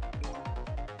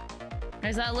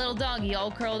 There's that little doggy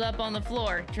all curled up on the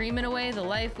floor, dreaming away the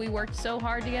life we worked so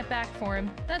hard to get back for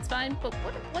him. That's fine, but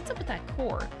what's up with that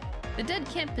core? The dead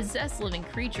can't possess living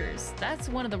creatures. That's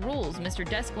one of the rules Mr.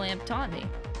 Desklamp taught me.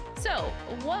 So,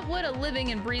 what would a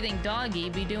living and breathing doggy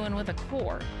be doing with a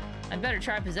core? I'd better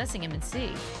try possessing him and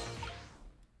see.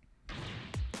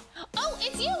 Oh,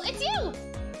 it's you! It's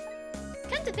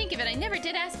you! Come to think of it, I never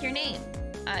did ask your name.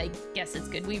 I guess it's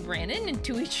good we ran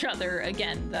into each other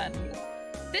again, then.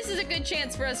 This is a good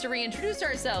chance for us to reintroduce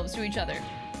ourselves to each other.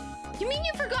 You mean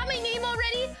you forgot my name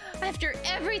already? After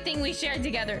everything we shared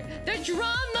together, the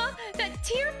drama, that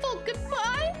tearful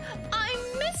goodbye,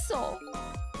 I'm Missile.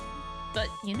 But,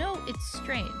 you know, it's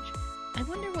strange. I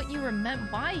wonder what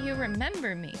why you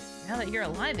remember me, now that you're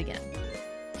alive again.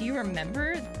 Do you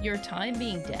remember your time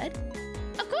being dead?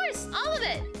 Of course, all of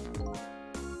it!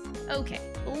 Okay,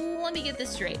 let me get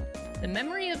this straight. The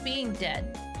memory of being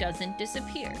dead doesn't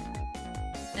disappear.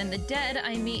 And the dead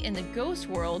I meet in the ghost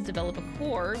world develop a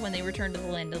core when they return to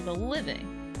the land of the living.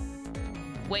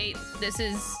 Wait, this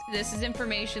is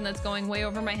information that's going way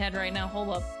over my head right now. Hold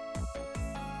up.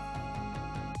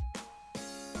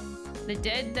 The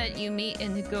dead that you meet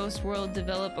in the ghost world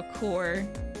develop a core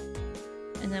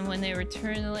And then when they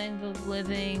return to the land of the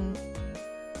living...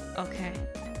 Okay.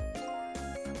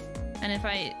 And if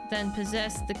I then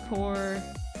possess the core,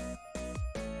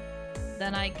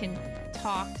 then I can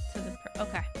talk to the...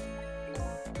 Okay.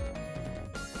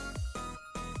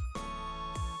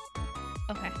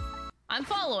 Okay. I'm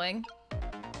following.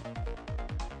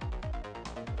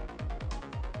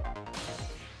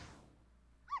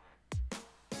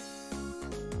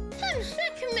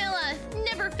 Camilla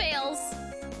never fails.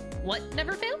 What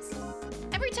never fails?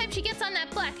 Every time she gets on that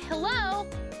black hello,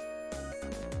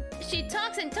 she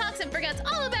talks and talks and forgets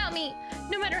all about me.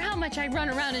 No matter how much I run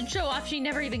around and show off, she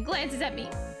never even glances at me.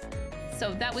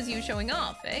 So that was you showing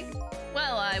off, eh?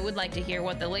 Well, I would like to hear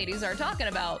what the ladies are talking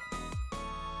about.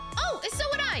 Oh, so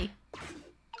would I.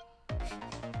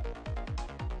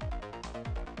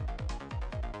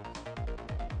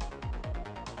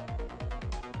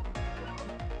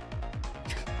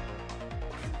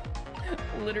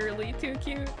 Literally too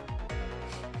cute.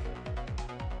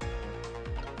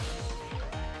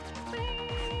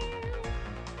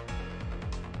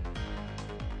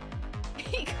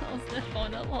 He calls the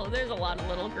phone up. Oh, there's a lot of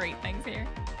little great things here.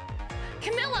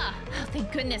 Camilla! Oh,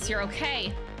 thank goodness you're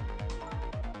okay.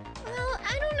 Well,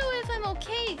 I don't know if I'm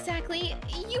okay exactly.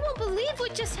 You won't believe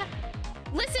what just happened.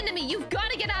 Listen to me, you've got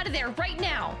to get out of there right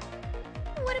now.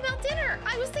 What about dinner?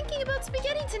 I was thinking about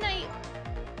spaghetti tonight.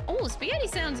 Oh, spaghetti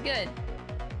sounds good.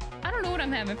 I don't know what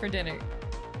I'm having for dinner.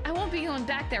 I won't be going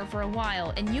back there for a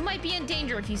while, and you might be in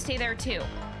danger if you stay there too.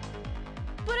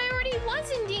 But I already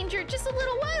was in danger just a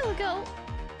little while ago.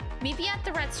 Meet me at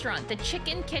the restaurant, the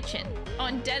Chicken Kitchen,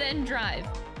 on Dead End Drive.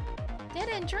 Dead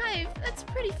End Drive? That's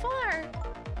pretty far.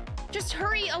 Just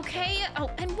hurry, okay? Oh,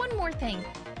 and one more thing.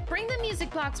 Bring the music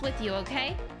box with you,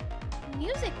 okay?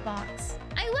 Music box?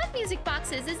 I love music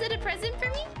boxes. Is it a present for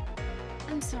me?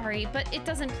 I'm sorry, but it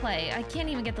doesn't play. I can't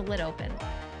even get the lid open.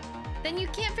 Then you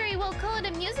can't very well call it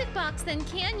a music box then,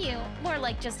 can you? More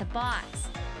like just a box.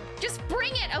 Just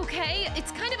bring it, okay?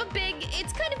 It's kind of big,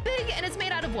 and it's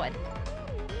made out of wood.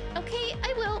 Okay,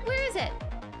 I will. Where is it?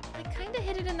 I kind of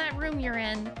hid it in that room you're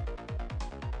in.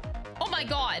 Oh my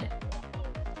god.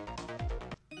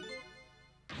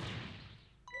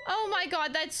 Oh my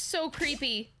god, that's so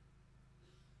creepy.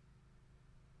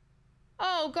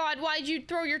 Oh god, why'd you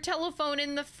throw your telephone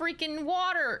in the freaking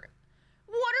water?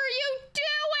 What are you doing?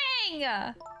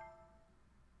 I've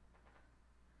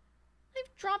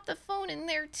dropped the phone in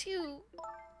there too.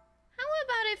 How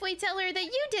about if we tell her that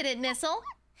you did it, Missile?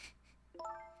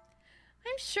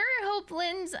 I sure hope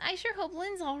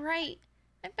Lynn's all right.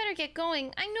 I better get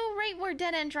going. I know right where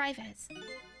Dead End Drive is.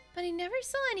 But I never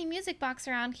saw any music box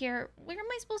around here. Where am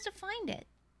I supposed to find it?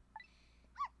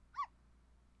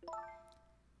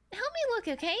 Help me look,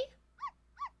 okay?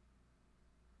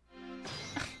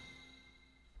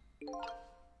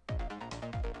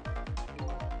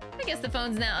 I guess the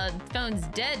phone's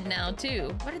dead now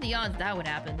too. What are the odds that would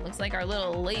happen? Looks like our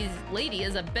little lady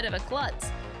is a bit of a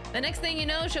klutz. The next thing you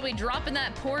know, she'll be dropping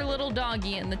that poor little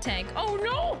doggy in the tank. Oh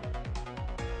no!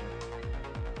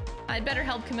 I'd better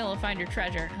help Camilla find her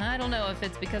treasure. I don't know if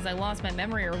it's because I lost my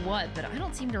memory or what, but I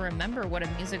don't seem to remember what a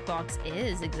music box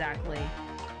is exactly.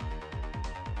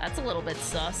 That's a little bit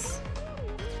sus.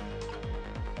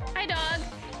 Hi, dog.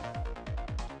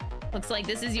 Looks like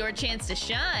this is your chance to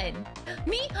shine.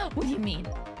 Me? What do you mean?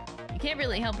 You can't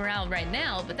really help her out right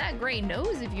now, but that gray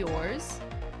nose of yours...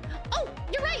 Oh,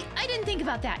 you're right. I didn't think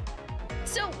about that.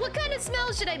 So what kind of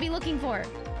smell should I be looking for?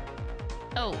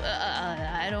 Oh,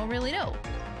 I don't really know.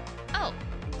 Oh.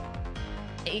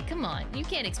 Hey, come on. You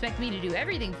can't expect me to do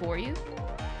everything for you.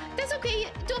 That's okay.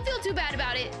 Don't feel too bad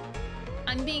about it.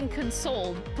 I'm being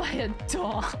consoled by a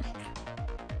dog.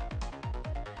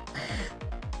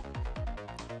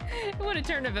 What a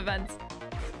turn of events.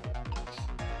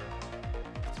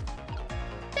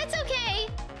 That's okay.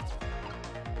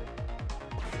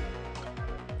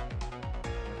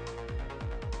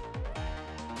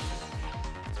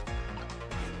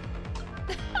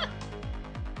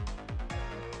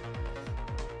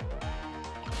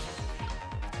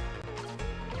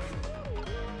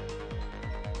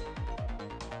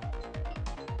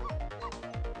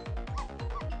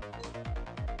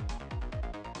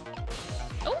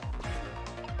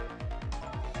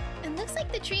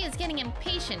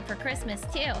 Impatient for Christmas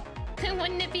too.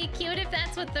 Wouldn't it be cute if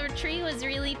that's what the tree was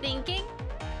really thinking?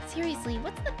 Seriously,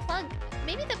 what's the plug?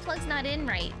 Maybe the plug's not in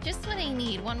right. Just what I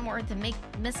need. One more to make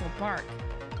Missile bark.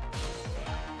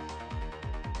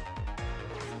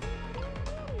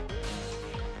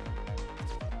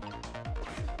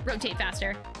 Rotate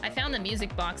faster. I found the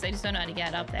music box. I just don't know how to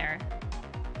get up there.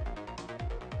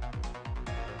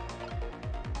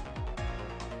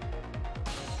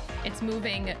 It's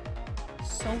moving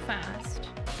so fast.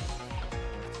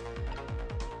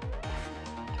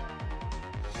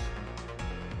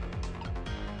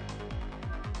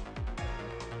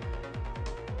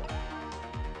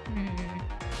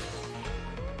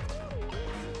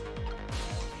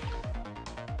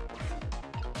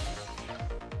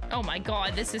 Oh my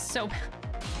god, this is so...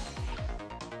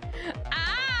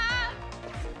 Ah!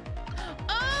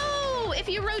 Oh! If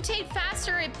you rotate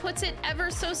faster, it puts it ever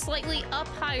so slightly up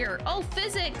higher. Oh,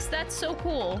 physics! That's so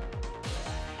cool.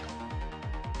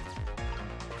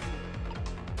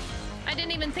 I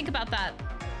didn't even think about that.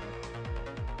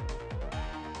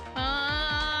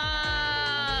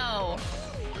 Oh!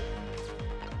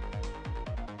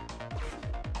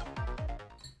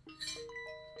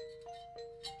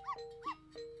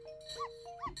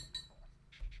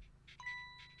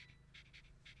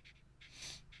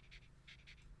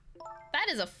 That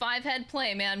is a 5-head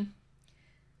play, man.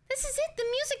 This is it, the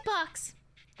music box.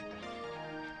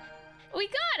 We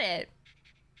got it.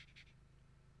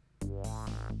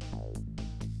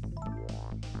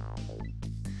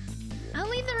 I'll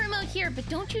leave the remote here, but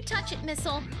don't you touch it,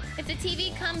 Missile. If the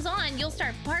TV comes on, you'll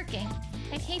start barking.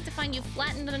 I'd hate to find you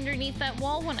flattened underneath that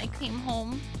wall when I came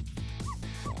home.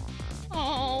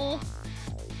 Oh.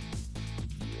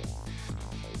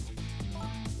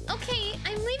 Okay,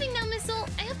 I'm leaving now, Missile.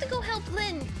 I have to go help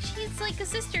Lynn. She's like a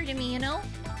sister to me, you know?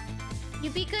 You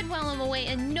be good while I'm away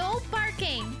and no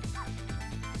barking.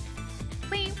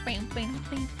 Bam, bam, bam,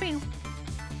 bam, bam.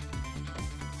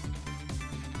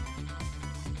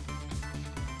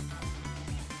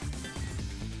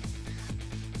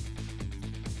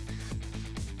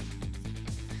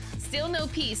 Still no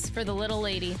peace for the little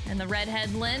lady, and the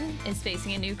redhead Lynn is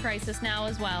facing a new crisis now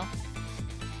as well.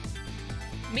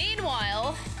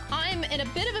 Meanwhile, I'm in a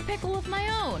bit of a pickle of my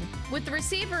own. With the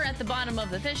receiver at the bottom of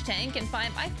the fish tank, and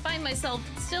I find myself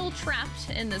still trapped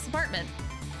in this apartment.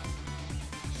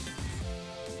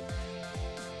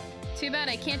 Too bad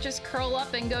I can't just curl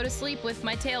up and go to sleep with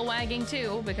my tail wagging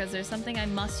too, because there's something I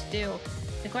must do.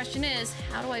 The question is,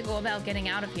 how do I go about getting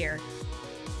out of here?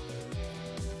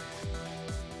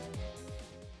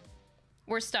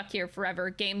 We're stuck here forever.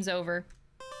 Game's over.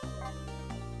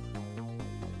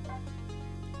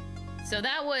 So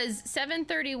that was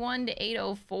 7:31 to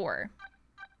 8:04.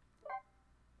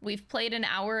 We've played an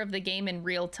hour of the game in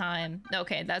real time.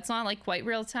 Okay, that's not like quite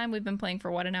real time. We've been playing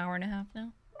for what, an hour and a half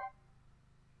now?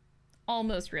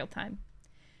 Almost real time.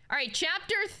 All right,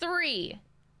 chapter 3,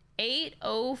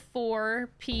 8:04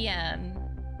 p.m.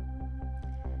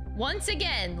 Once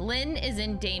again, Lynn is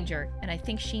in danger, and I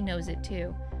think she knows it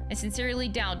too. I sincerely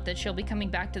doubt that she'll be coming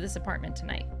back to this apartment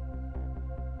tonight.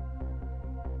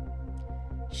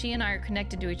 She and I are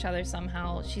connected to each other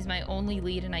somehow. She's my only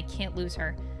lead and I can't lose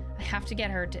her. I have to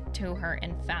get her to her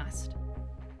and fast.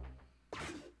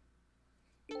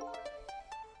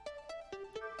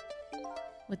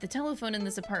 With the telephone in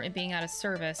this apartment being out of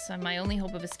service, my only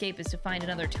hope of escape is to find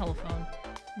another telephone.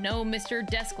 No Mr.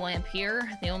 Desk Lamp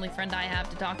here. The only friend I have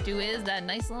to talk to is that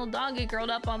nice little doggy curled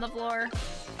up on the floor.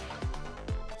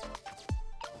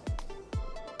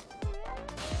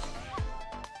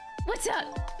 What's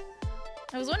up?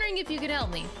 I was wondering if you could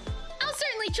help me. I'll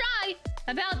certainly try.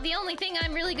 About the only thing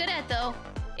I'm really good at, though,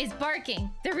 is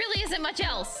barking. There really isn't much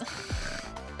else.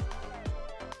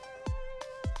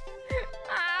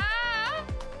 Ah!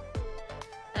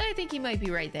 I think he might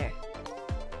be right there.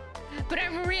 But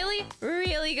I'm really,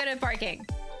 really good at barking.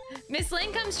 Miss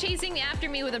Lynn comes chasing after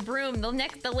me with a broom.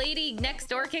 The lady next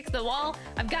door kicks the wall.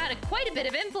 I've got quite a bit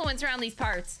of influence around these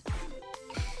parts.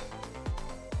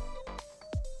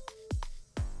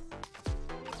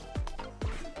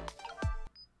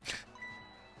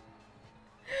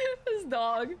 This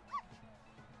dog.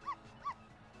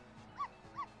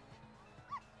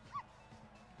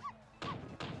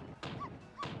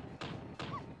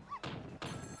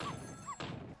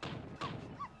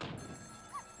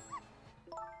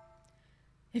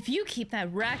 If you keep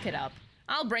that racket up,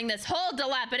 I'll bring this whole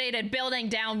dilapidated building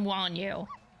down on you.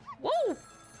 Woo!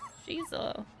 She's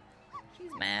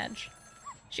mad.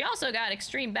 She also got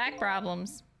extreme back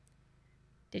problems.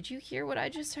 Did you hear what I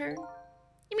just heard?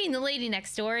 You mean the lady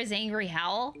next door is Angry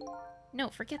Howl? No,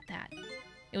 forget that.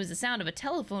 It was the sound of a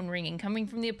telephone ringing coming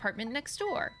from the apartment next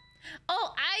door.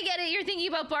 Oh, I get it. You're thinking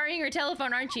about borrowing her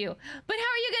telephone, aren't you? But how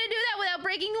are you going to do that without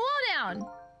breaking the wall down?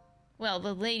 Well,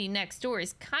 the lady next door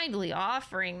is kindly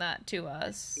offering that to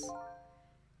us.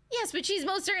 Yes, but she's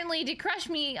most certainly to crush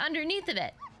me underneath of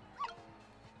it.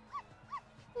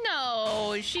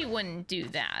 No, she wouldn't do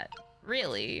that.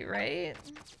 Really, right?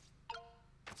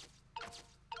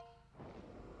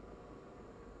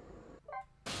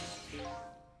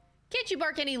 Can't you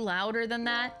bark any louder than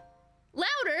that?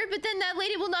 Louder, but then that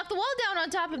lady will knock the wall down on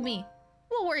top of me.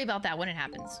 We'll worry about that when it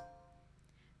happens.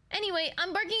 Anyway,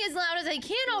 I'm barking as loud as I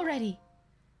can already.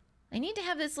 I need to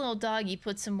have this little doggy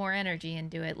put some more energy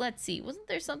into it. Let's see, wasn't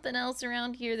there something else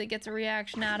around here that gets a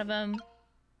reaction out of him?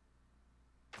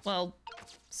 Well,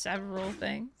 several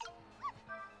things.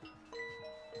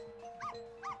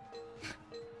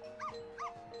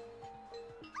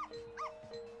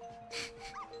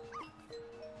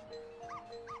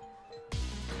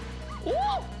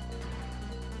 Whoa!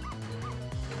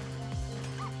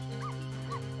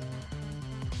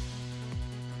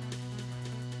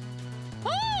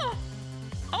 Oh!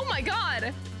 Oh my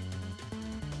god!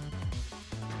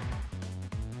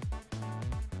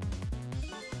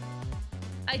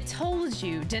 I told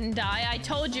you, didn't I? I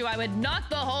told you I would knock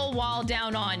the whole wall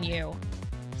down on you.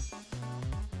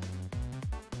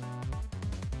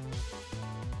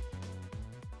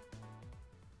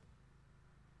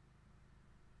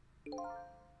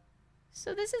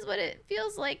 So this is what it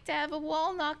feels like to have a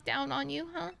wall knocked down on you,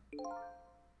 huh?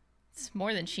 It's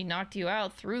more than she knocked you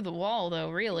out through the wall,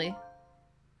 though, really.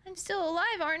 I'm still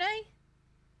alive, aren't I?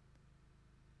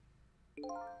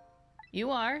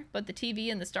 You are, but the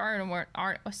TV and the star ornament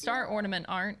aren't. I'll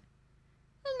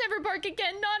never bark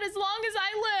again, not as long as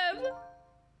I live!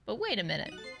 But wait a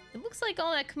minute. It looks like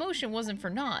all that commotion wasn't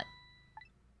for naught.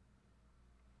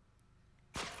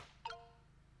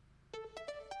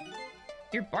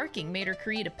 Your barking made her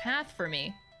create a path for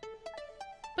me.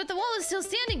 But the wall is still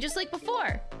standing just like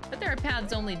before. But there are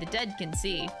paths only the dead can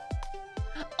see.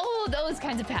 Oh, those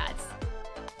kinds of paths.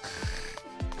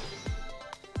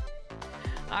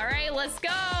 All right, let's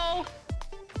go.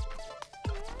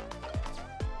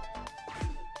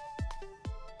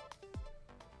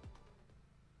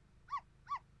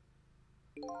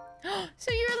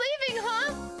 So you're leaving,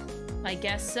 huh? I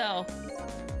guess so.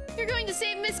 You're going to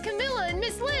save Miss Camilla and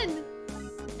Miss Lynn.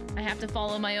 I have to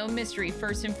follow my own mystery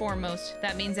first and foremost.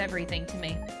 That means everything to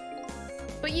me.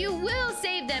 But you will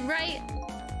save them, right?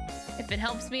 If it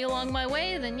helps me along my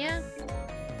way, then yeah.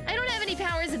 I don't have any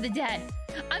powers of the dead.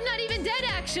 I'm not even dead,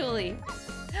 actually.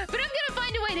 But I'm gonna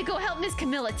find a way to go help Miss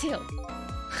Camilla, too.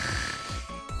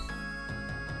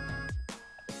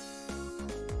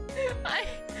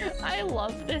 I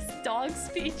love this dog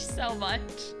speech so much.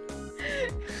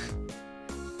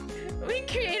 We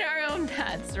create our own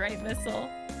paths, right, Missile?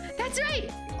 That's right!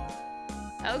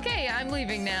 Okay, I'm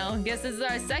leaving now. Guess this is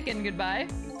our second goodbye.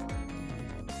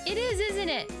 It is, isn't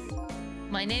it?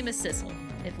 My name is Sissel.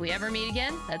 If we ever meet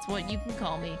again, that's what you can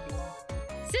call me.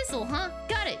 Sissel, huh?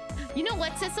 Got it. You know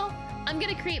what, Sissel? I'm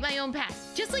gonna create my own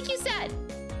path, just like you said.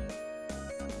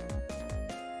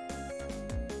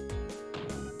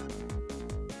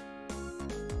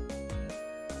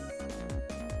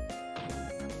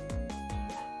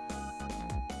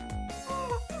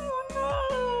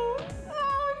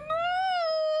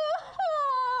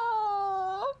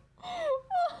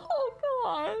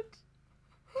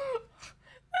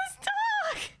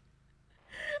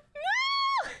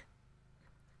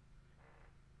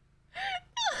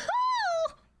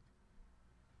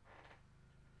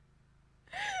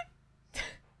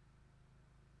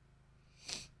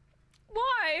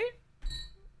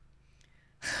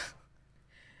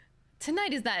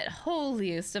 Tonight is that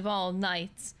holiest of all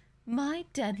nights. My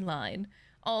deadline.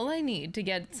 All I need to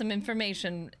get some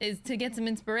information is to get some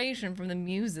inspiration from the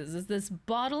muses is this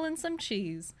bottle and some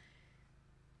cheese.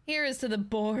 Here is to the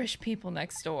boorish people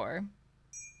next door.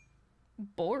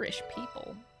 Boorish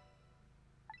people?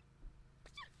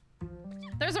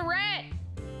 There's a rat!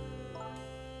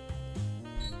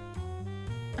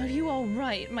 Are you all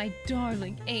right, my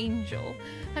darling angel?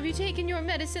 Have you taken your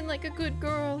medicine like a good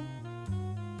girl?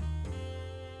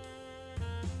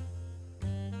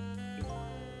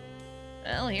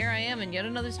 Well, here I am in yet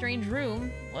another strange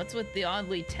room. What's with the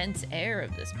oddly tense air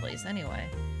of this place, anyway?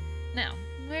 Now,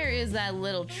 where is that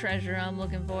little treasure I'm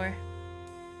looking for?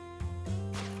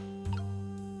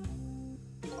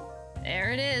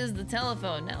 There it is, the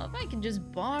telephone. Now, if I can just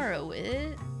borrow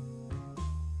it...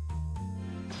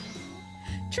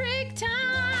 Trick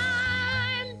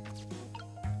time!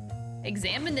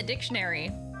 Examine the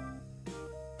dictionary.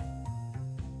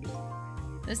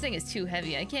 This thing is too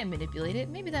heavy. I can't manipulate it.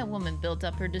 Maybe that woman built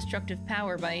up her destructive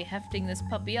power by hefting this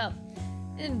puppy up.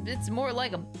 And it's more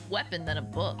like a weapon than a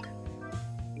book.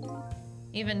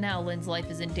 Even now, Lynn's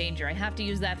life is in danger. I have to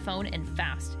use that phone and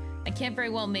fast. I can't very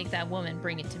well make that woman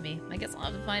bring it to me. I guess I'll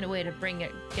have to find a way to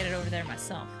get it over there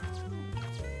myself.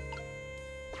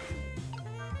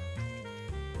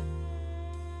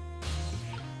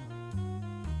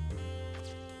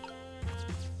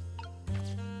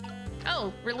 Oh,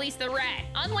 Go! Release the rat!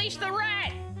 Unleash the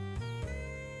rat!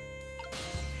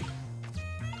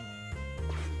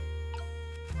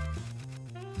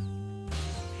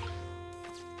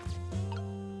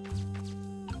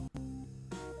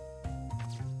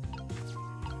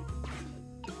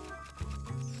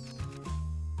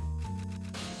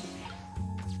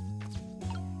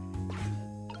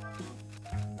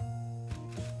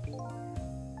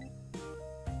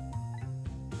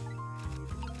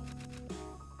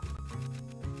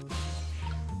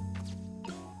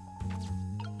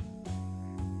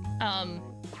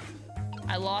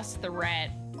 I lost the rat.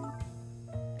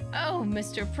 Oh,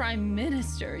 Mr. Prime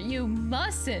Minister, you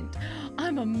mustn't.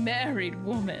 I'm a married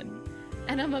woman.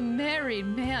 And I'm a married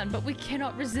man, but we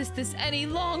cannot resist this any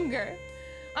longer.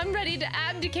 I'm ready to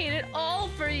abdicate it all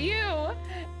for you,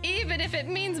 even if it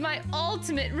means my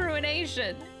ultimate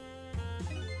ruination.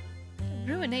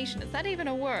 Ruination, is that even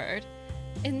a word?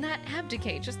 And that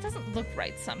abdicate just doesn't look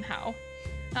right somehow.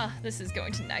 Ah, this is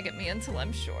going to nag at me until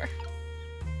I'm sure.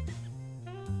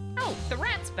 Oh, the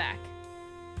rat's back.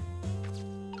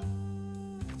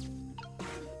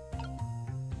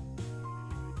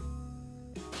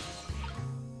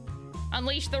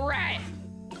 Unleash the rat.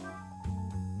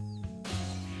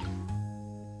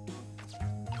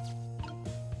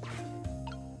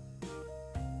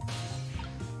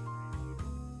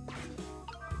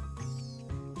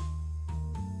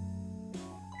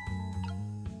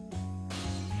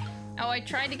 Oh, I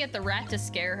tried to get the rat to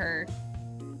scare her.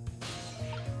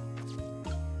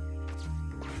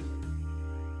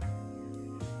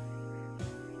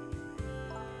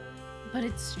 But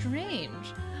it's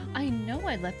strange. I know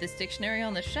I left this dictionary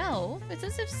on the shelf. It's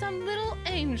as if some little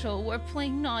angel were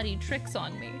playing naughty tricks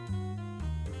on me.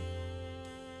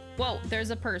 Whoa, there's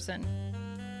a person.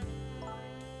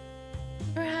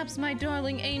 Perhaps my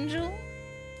darling angel?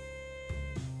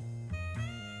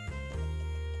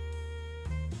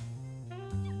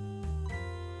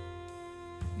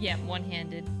 Yeah,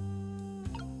 one-handed.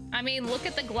 I mean, look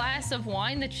at the glass of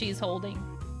wine that she's holding.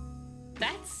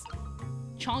 That's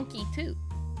chonky too.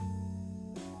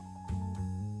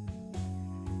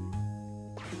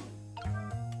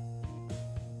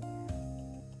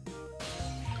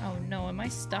 Oh no, am I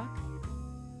stuck?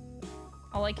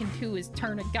 All I can do is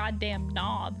turn a goddamn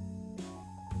knob.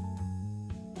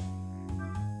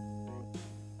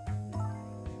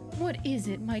 What is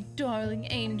it, my darling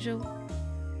angel?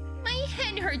 My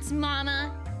head hurts,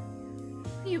 Mama.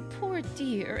 You poor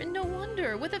dear, and no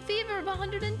wonder, with a fever of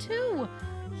 102.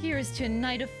 Here's to a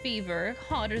night of fever,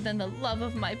 hotter than the love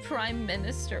of my Prime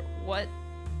Minister. What?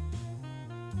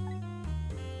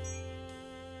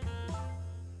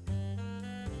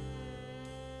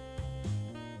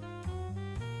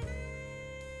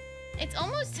 It's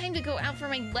almost time to go out for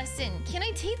my lesson. Can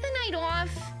I take the night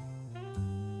off?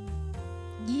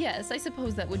 Yes, I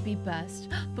suppose that would be best.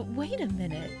 But wait a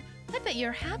minute. I bet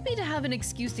you're happy to have an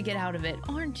excuse to get out of it,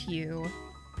 aren't you?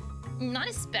 Not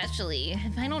especially.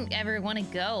 If I don't ever want to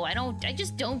go, I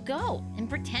just don't go and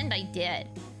pretend I did.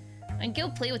 I'd go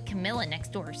play with Camilla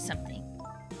next door or something.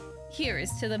 Here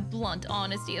is to the blunt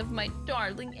honesty of my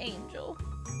darling angel.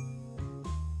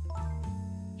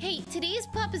 Hey, today is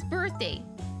Papa's birthday.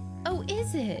 Oh,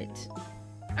 is it?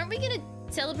 Aren't we gonna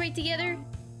celebrate together?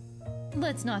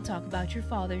 Let's not talk about your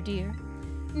father, dear.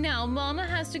 Now, Mama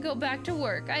has to go back to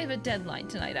work. I have a deadline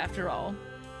tonight, after all.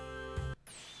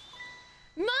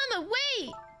 Mama,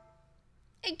 wait!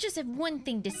 I just have one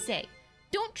thing to say.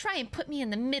 Don't try and put me in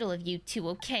the middle of you two,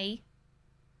 okay?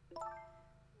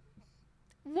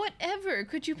 Whatever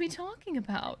could you be talking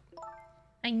about?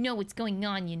 I know what's going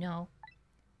on, you know.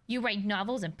 You write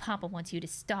novels and Papa wants you to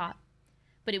stop.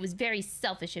 But it was very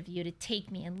selfish of you to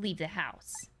take me and leave the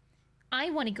house. I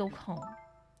want to go home.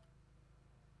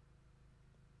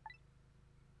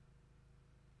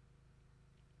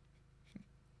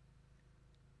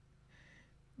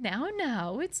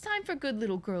 Now, it's time for good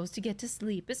little girls to get to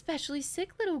sleep, especially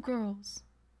sick little girls.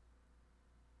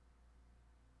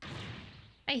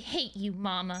 I hate you,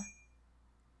 Mama.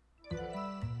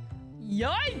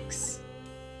 Yikes!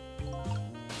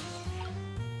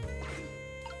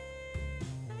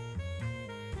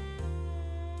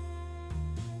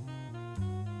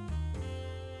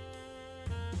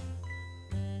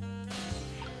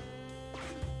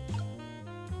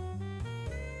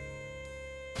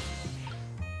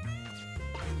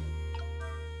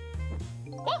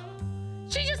 Oh!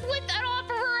 She just lit that off of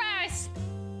her ass!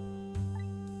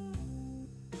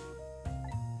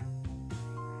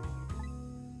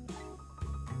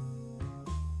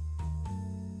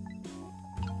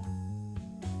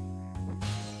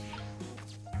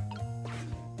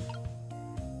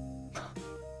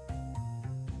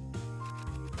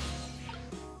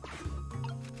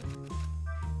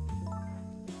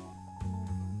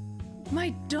 My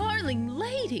darling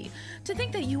lady! To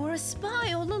think that you were a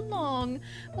spy all along!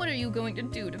 What are you going to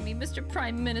do to me, Mr.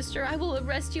 Prime Minister? I will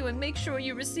arrest you and make sure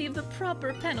you receive the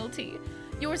proper penalty.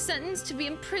 You're sentenced to be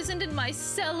imprisoned in my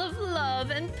cell of love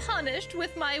and punished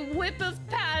with my whip of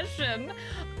passion.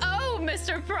 Oh,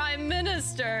 Mr. Prime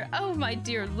Minister! Oh, my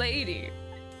dear lady!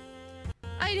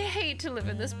 I'd hate to live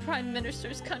in this Prime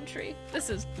Minister's country. This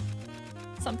is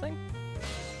something.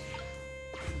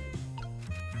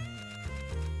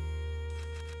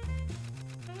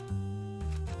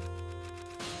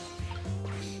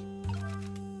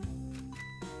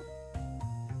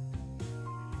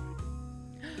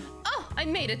 Oh, I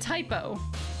made a typo.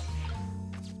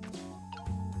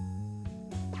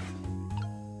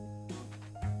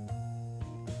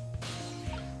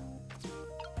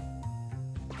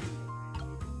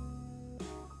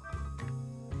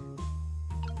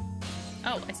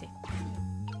 Oh, I see.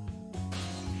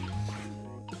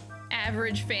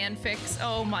 Average fanfics.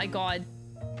 Oh my god.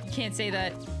 You can't say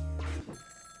that.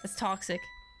 That's toxic.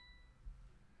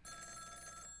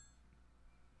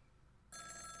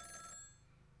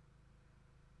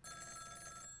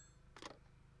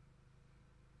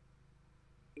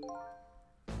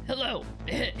 Hello.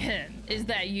 Is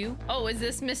that you? Oh, is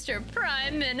this Mr.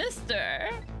 Prime Minister?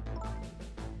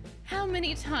 How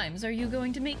many times are you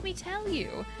going to make me tell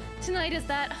you? Tonight is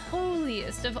that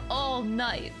holiest of all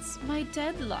nights, my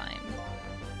deadline.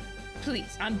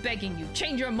 Please, I'm begging you,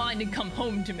 change your mind and come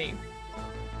home to me.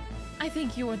 I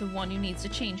think you're the one who needs to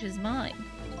change his mind.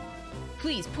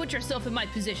 Please, put yourself in my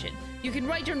position. You can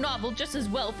write your novel just as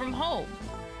well from home.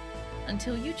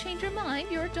 Until you change your mind,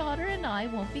 your daughter and I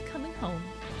won't be coming home.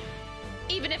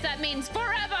 Even if that means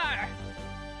forever!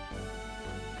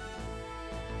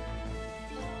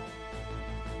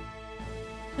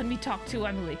 Let me talk to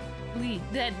Emily.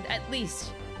 Then, at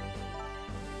least.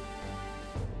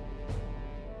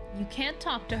 You can't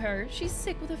talk to her. She's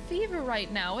sick with a fever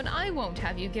right now, and I won't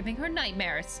have you giving her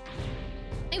nightmares.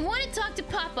 I want to talk to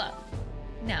Papa.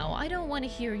 Now, I don't want to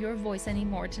hear your voice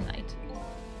anymore tonight.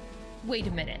 Wait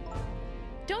a minute.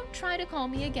 Don't try to call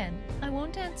me again. I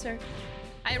won't answer.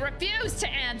 I refuse to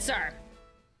answer!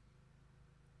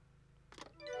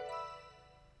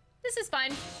 This is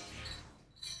fine.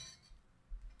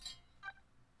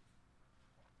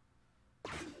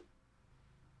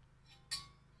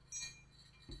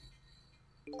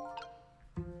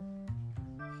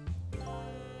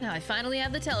 Now I finally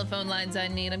have the telephone lines I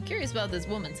need. I'm curious about this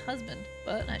woman's husband,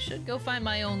 but I should go find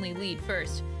my only lead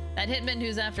first. That hitman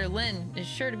who's after Lynn is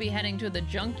sure to be heading to the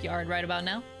junkyard right about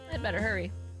now. I'd better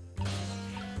hurry.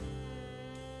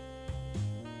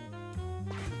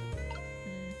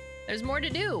 There's more to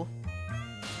do.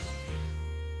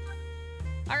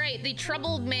 All right, the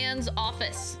troubled man's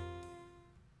office.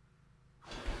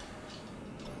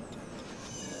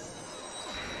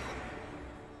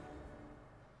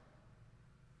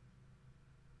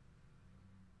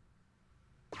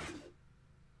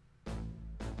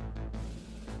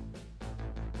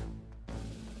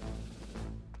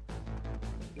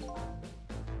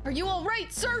 Are you all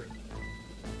right, sir?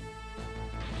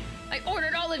 I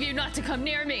ordered all of you not to come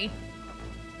near me.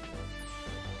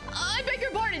 I beg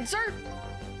your pardon, sir.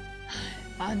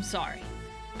 I'm sorry.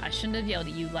 I shouldn't have yelled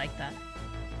at you like that.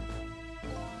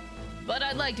 But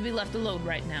I'd like to be left alone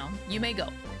right now. You may go.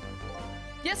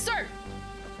 Yes, sir.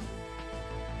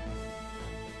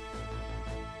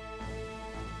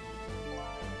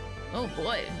 Oh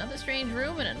boy, another strange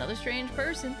room and another strange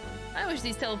person. I wish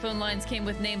these telephone lines came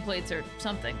with nameplates or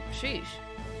something. Sheesh.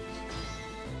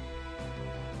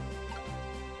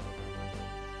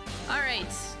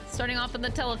 Alright, starting off on the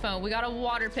telephone. We got a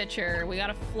water pitcher. We got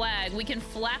a flag. We can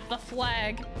flap the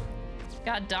flag.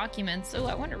 Got documents. Oh,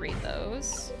 I want to read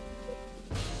those.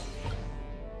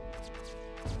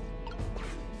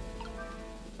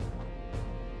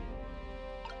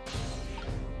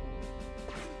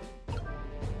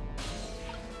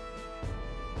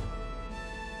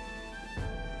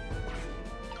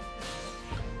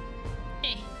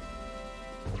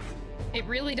 It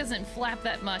really doesn't flap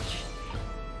that much.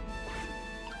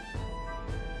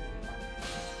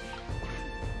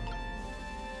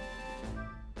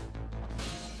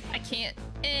 I can't.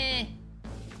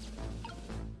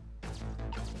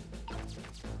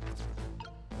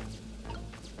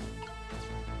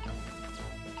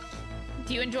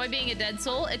 Do you enjoy being a dead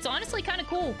soul? It's honestly kind of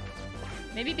cool.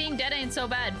 Maybe being dead ain't so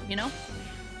bad, you know?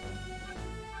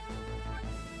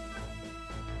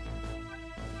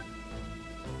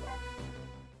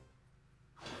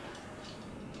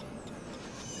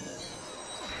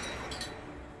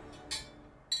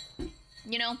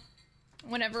 You know,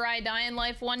 whenever I die in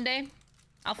life one day,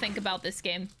 I'll think about this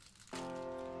game.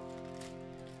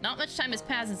 Not much time has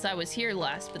passed since I was here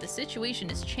last, but the situation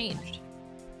has changed.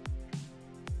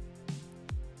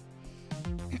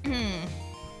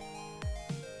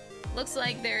 Looks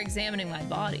like they're examining my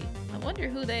body. I wonder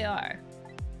who they are.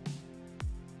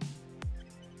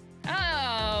 Oh,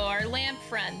 our lamp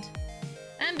friend.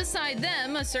 And beside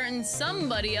them, a certain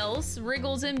somebody else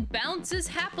wriggles and bounces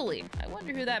happily. I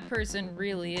wonder who that person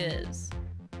really is.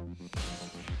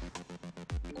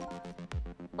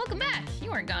 Welcome back.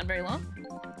 You weren't gone very long.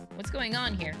 What's going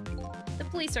on here? The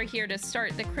police are here to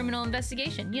start the criminal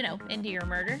investigation, you know, into your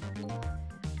murder.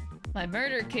 My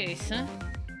murder case, huh?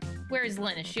 Where is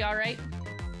Lynn? Is she all right?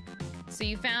 So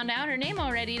you found out her name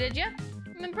already, did you?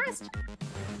 I'm impressed.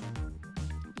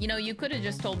 You know, you could have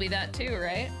just told me that too,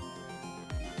 right?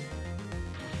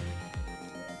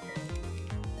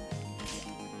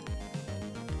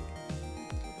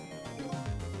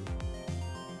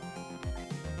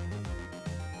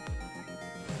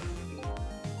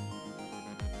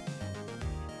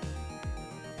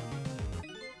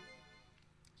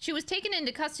 She was taken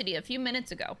into custody a few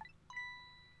minutes ago.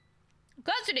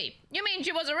 Custody? You mean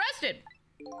she was arrested?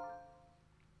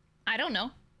 I don't know.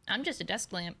 I'm just a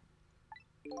desk lamp.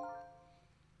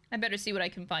 I better see what I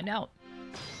can find out.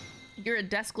 You're a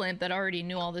desk lamp that already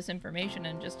knew all this information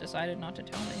and just decided not to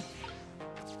tell me.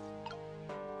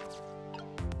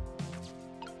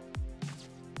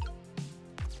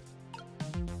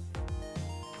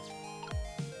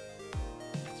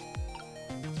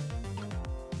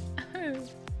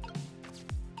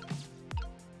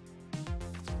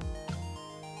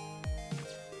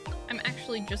 I'm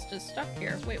actually just as stuck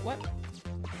here. Wait, what?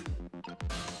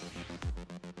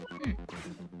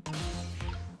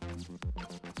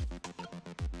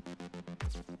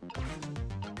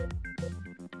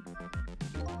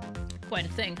 Quite a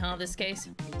thing, huh, this case?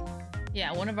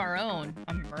 Yeah, one of our own.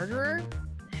 A murderer?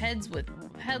 Heads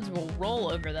will roll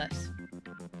over this.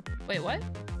 Wait, what?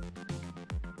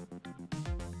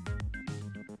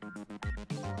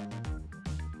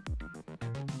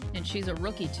 And she's a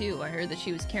rookie too. I heard that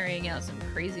she was carrying out some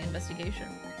crazy investigation.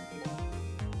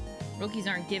 Rookies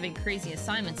aren't given crazy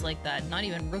assignments like that, not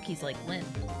even rookies like Lynn.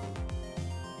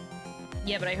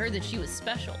 Yeah, but I heard that she was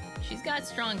special. She's got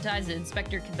strong ties to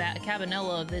Inspector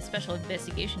Cabanello of the Special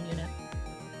Investigation Unit.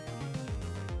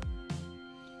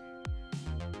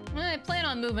 I plan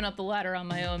on moving up the ladder on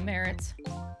my own merits.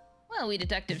 Well, we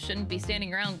detectives shouldn't be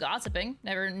standing around gossiping.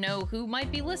 Never know who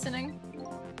might be listening.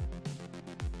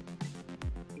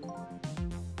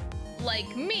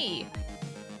 Like me.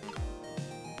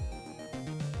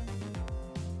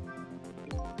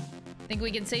 Think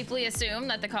we can safely assume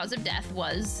that the cause of death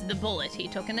was the bullet he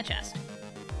took in the chest.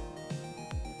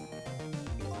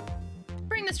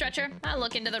 Bring the stretcher. I'll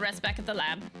look into the rest back at the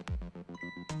lab.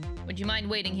 Would you mind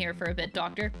waiting here for a bit,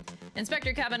 Doctor?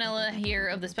 Inspector Cabanella here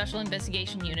of the Special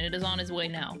Investigation Unit is on his way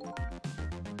now.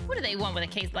 What do they want with a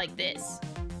case like this?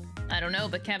 I don't know,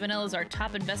 but Cabanella's our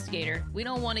top investigator. We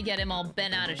don't want to get him all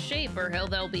bent out of shape or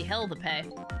there'll be hell to pay.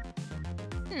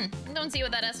 Don't see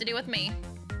what that has to do with me.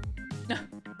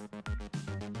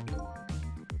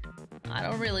 I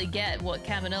don't really get what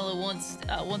Cabanella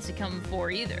wants to come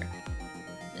for either.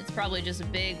 It's probably just a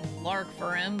big lark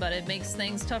for him, but it makes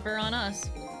things tougher on us.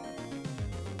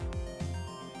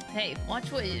 Hey,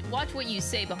 watch what you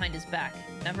say behind his back.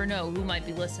 Never know who might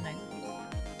be listening.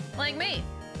 Like me.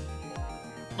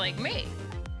 Like me.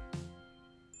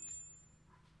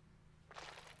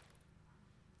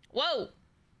 Whoa!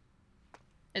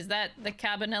 Is that the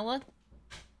Cabanella?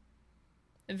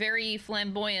 Very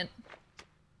flamboyant.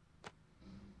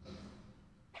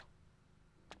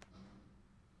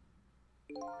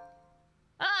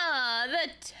 Ah, the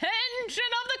tension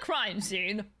of the crime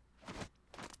scene.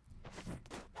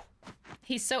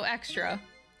 He's so extra.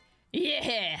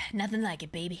 Yeah, nothing like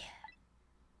it, baby.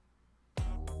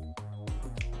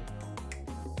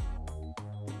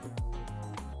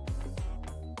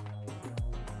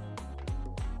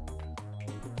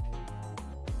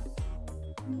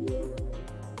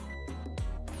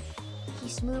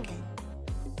 He's moving.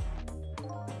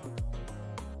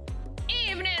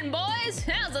 Evening, boys.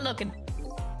 How's it looking?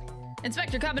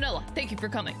 Inspector Cabanella, thank you for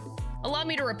coming. Allow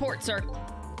me to report, sir.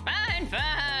 Fine,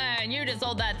 fine. You just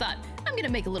hold that thought. I'm gonna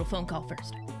make a little phone call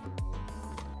first.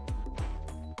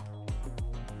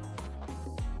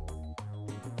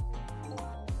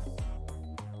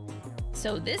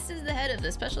 So this is the head of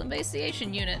the Special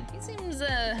Investigation Unit. He seems,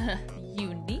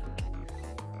 unique.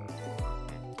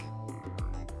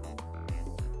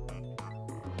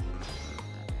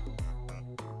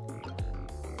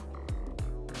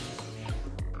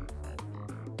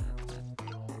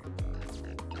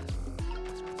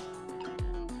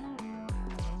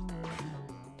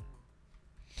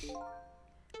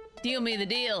 Deal me the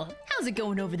deal. How's it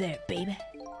going over there, baby?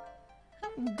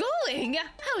 Going?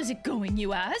 How is it going,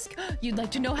 you ask? You'd like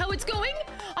to know how it's going?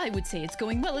 I would say it's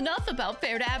going well enough, about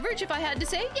fair to average, if I had to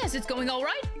say. Yes, it's going all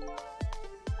right.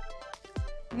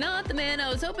 Not the man I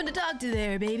was hoping to talk to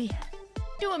there, baby.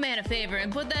 Do a man a favor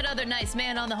and put that other nice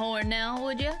man on the horn now,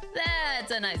 would you?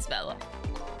 That's a nice fella.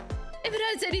 If it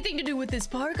has anything to do with this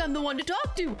park, I'm the one to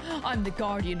talk to. I'm the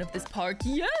guardian of this park,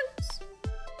 yes.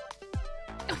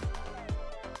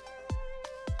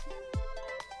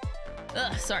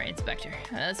 Ugh, sorry, Inspector.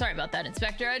 Sorry about that,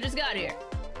 Inspector. I just got here.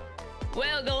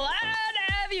 Well, glad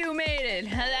to have you made it.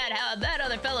 That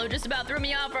other fellow just about threw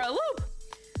me off for a loop.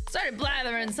 Started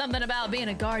blathering something about being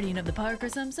a guardian of the park or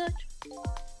some such.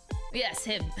 Yes,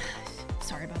 him.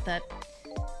 Sorry about that.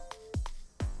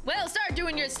 Well, start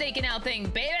doing your staking out thing,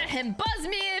 baby, and buzz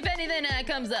me if anything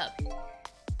comes up.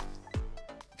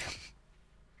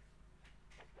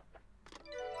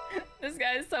 This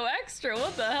guy's so extra.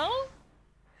 What the hell?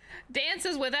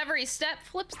 Dances with every step,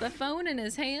 flips the phone in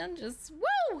his hand, just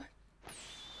woo!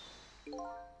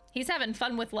 He's having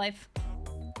fun with life.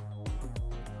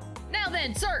 Now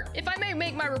then, sir, if I may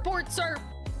make my report, sir.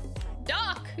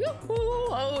 Doc!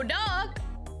 Oh, Doc!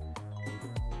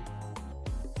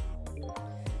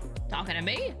 Talking to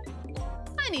me?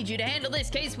 I need you to handle this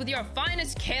case with your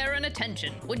finest care and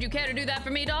attention. Would you care to do that for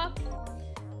me, Doc?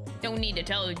 Don't need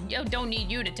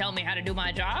you to tell me how to do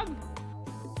my job.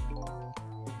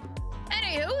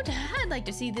 Anywho, I'd like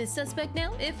to see this suspect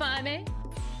now, if I may.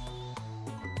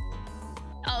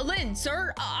 Lynn,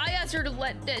 sir, I asked her to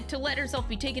let herself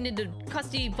be taken into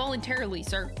custody voluntarily,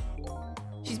 sir.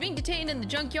 She's being detained in the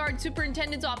junkyard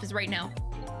superintendent's office right now.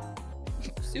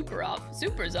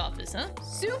 Super's office, huh?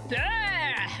 Super!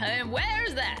 And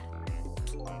where's that?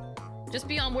 Just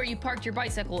beyond where you parked your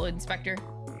bicycle, Inspector.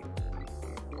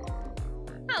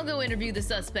 I'll go interview the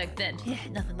suspect then. Yeah,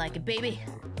 nothing like it, baby.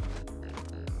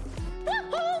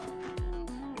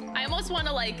 I almost want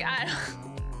to like,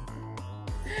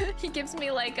 he gives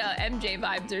me like MJ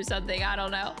vibes or something, I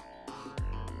don't know.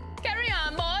 Carry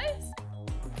on, boys.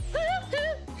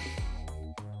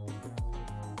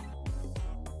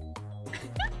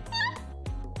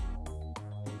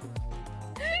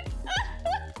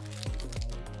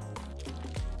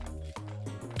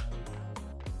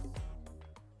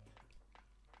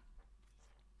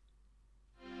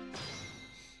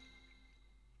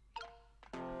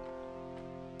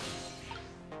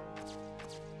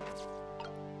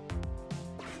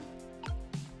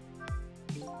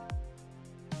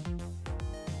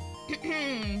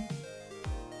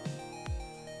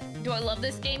 Do I love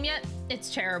this game yet?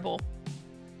 It's terrible.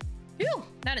 Phew,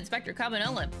 that Inspector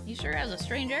Cabanela, he sure has a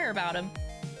strange air about him.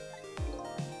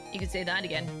 You could say that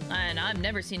again, and I've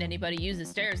never seen anybody use the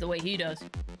stairs the way he does.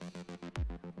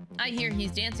 I hear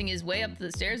he's dancing his way up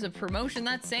the stairs of promotion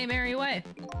that same airy way.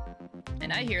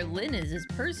 And I hear Lynn is his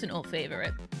personal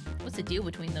favorite. What's the deal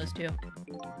between those two?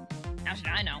 How should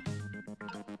I know?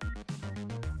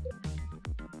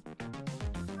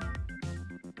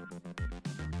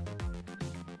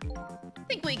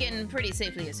 I think we can pretty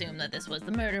safely assume that this was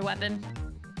the murder weapon.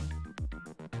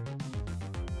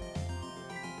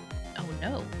 Oh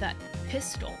no, that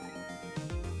pistol.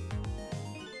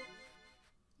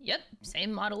 Yep,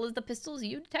 same model as the pistols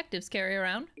you detectives carry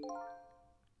around.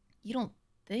 You don't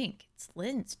think it's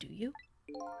Lynn's, do you?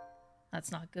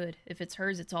 That's not good. If it's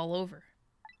hers, it's all over.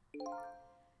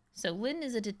 So Lynn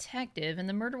is a detective, and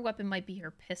the murder weapon might be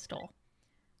her pistol.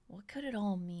 What could it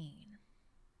all mean?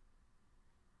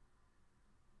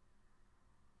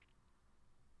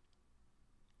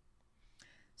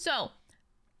 So,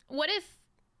 what if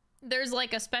there's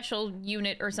like a special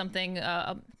unit or something,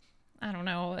 I don't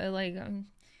know, like,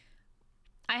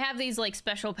 I have these like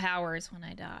special powers when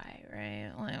I die,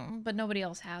 right? Like, but nobody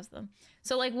else has them.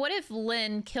 So like, what if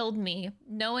Lynn killed me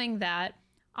knowing that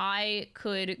I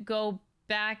could go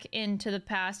back into the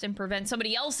past and prevent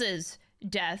somebody else's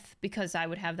death because I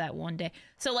would have that one day.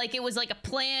 So like, it was like a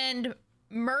planned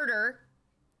murder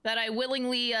that I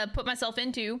willingly put myself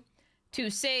into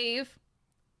to save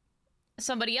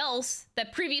somebody else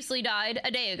that previously died a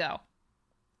day ago.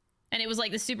 And it was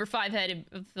like the super five-headed,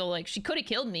 like, she could have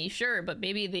killed me, sure, but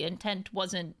maybe the intent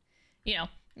wasn't, you know,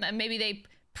 maybe they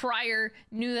prior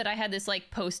knew that I had this like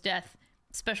post-death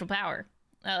special power.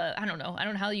 I don't know. I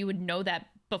don't know how you would know that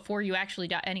before you actually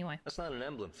die. Anyway. That's not an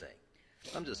emblem thing.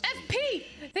 I'm just... FP!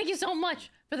 Thank you so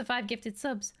much for the 5 gifted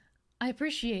subs. I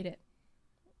appreciate it.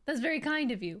 That's very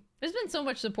kind of you. There's been so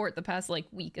much support the past, like,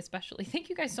 week especially. Thank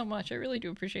you guys so much. I really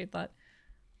do appreciate that.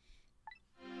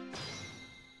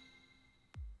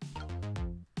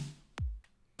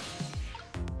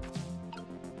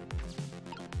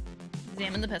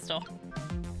 Examine the pistol.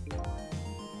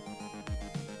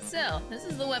 So, this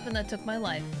is the weapon that took my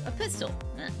life. A pistol.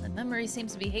 The memory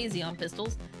seems to be hazy on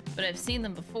pistols, but I've seen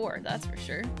them before, that's for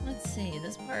sure. Let's see,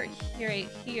 this part here, right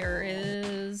here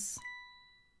is...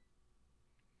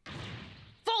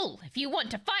 Fool! If you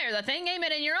want to fire the thing, aim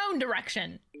it in your own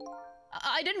direction!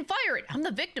 I didn't fire it, I'm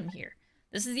the victim here.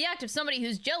 This is the act of somebody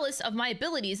who's jealous of my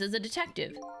abilities as a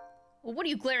detective. Well, what are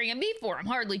you glaring at me for? I'm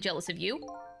hardly jealous of you.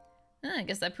 I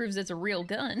guess that proves it's a real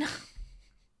gun.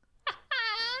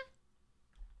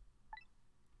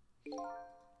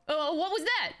 Oh, what was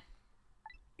that?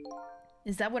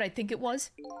 Is that what I think it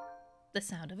was? The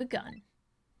sound of a gun.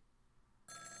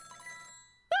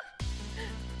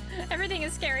 Everything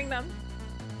is scaring them.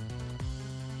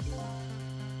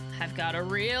 I've got a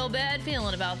real bad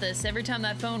feeling about this. Every time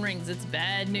that phone rings, it's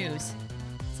bad news.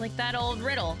 It's like that old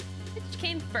riddle. Which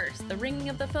came first, the ringing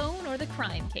of the phone or the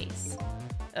crime case?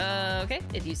 Okay,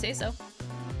 if you say so.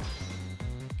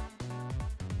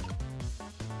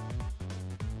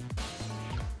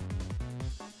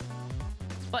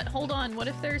 But hold on, what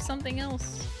if there's something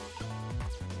else?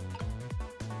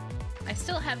 I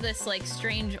still have this, like,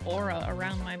 strange aura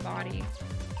around my body.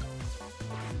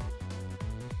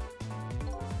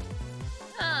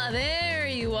 Ah, there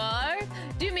you are.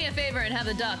 Do me a favor and have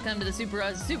the doc come to the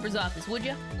super's office, would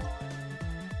you?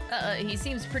 He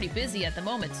seems pretty busy at the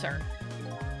moment, sir.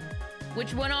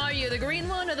 Which one are you, the green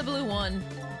one or the blue one?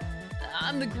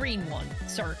 I'm the green one,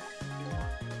 sir.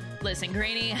 Listen,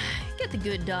 Greenie, get the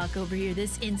good doc over here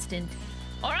this instant,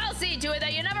 or I'll see to it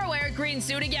that you never wear a green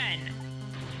suit again.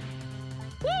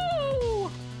 Woo!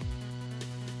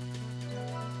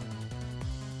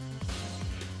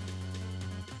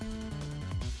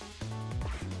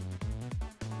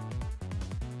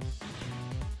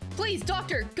 Please,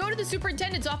 doctor, go to the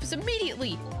superintendent's office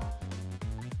immediately.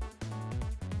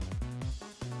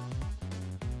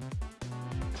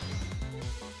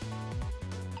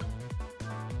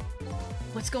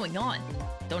 What's going on?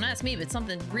 Don't ask me, but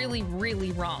something's really,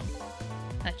 really wrong.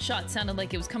 That shot sounded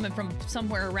like it was coming from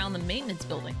somewhere around the maintenance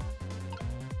building.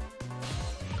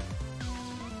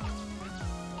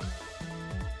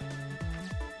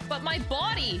 But my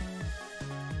body!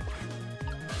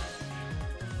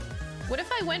 What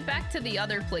if I went back to the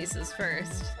other places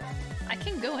first? I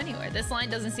can go anywhere. This line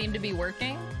doesn't seem to be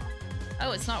working.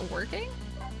 Oh, it's not working?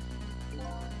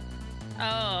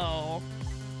 Oh.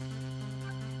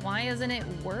 Why isn't it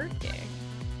working?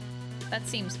 That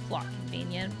seems plot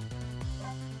convenient.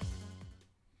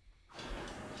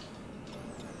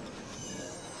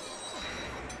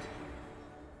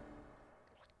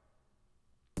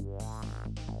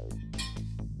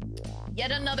 Yet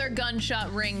another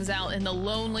gunshot rings out in the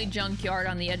lonely junkyard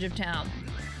on the edge of town.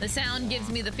 The sound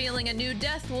gives me the feeling a new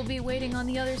death will be waiting on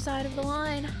the other side of the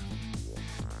line.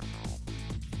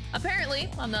 Apparently,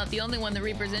 I'm not the only one the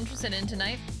Reaper's interested in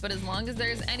tonight, but as long as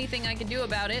there's anything I can do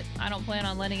about it, I don't plan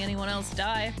on letting anyone else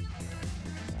die.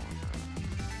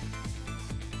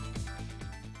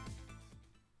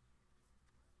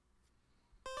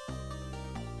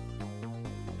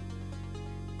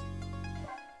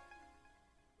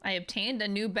 I obtained a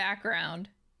new background.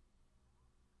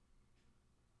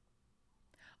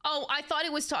 Oh, I thought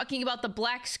it was talking about the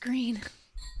black screen.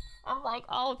 I'm like,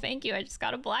 oh, thank you. I just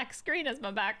got a black screen as my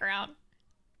background.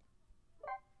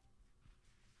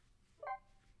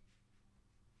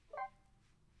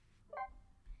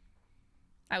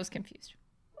 I was confused.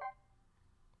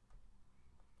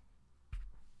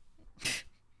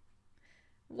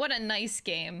 What a nice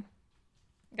game.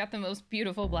 Got the most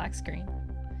beautiful black screen.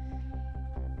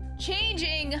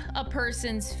 Changing a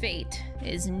person's fate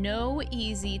is no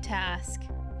easy task,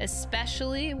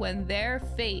 especially when their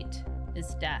fate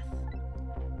is death.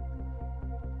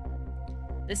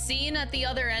 The scene at the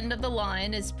other end of the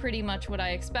line is pretty much what I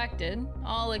expected,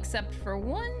 all except for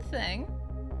one thing.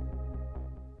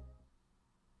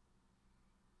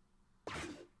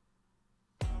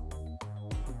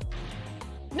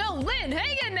 No, Lynn,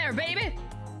 hang in there, baby!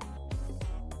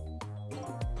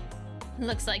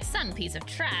 Looks like some piece of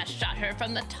trash shot her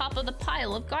from the top of the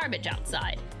pile of garbage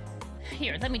outside.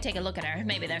 Here, let me take a look at her.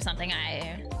 Maybe there's something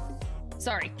I...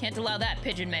 Sorry, can't allow that,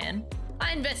 Pigeon Man.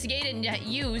 I investigate and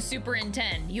you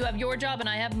superintend. You have your job and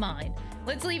I have mine.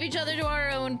 Let's leave each other to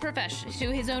our own profession, to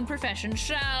his own profession,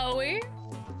 shall we?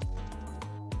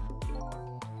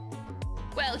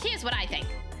 Well, here's what I think.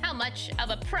 How much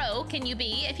of a pro can you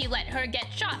be if you let her get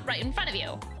shot right in front of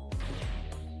you?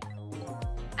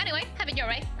 Anyway, have it your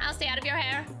way. I'll stay out of your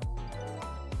hair.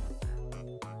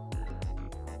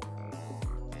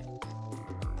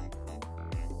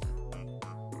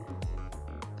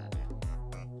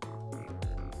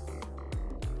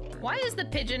 Why is the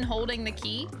pigeon holding the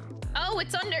key? Oh,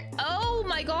 it's under... Oh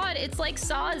my god, it's like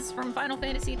Saz from Final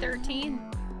Fantasy 13.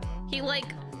 He, like,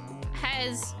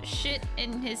 has shit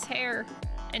in his hair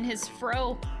and his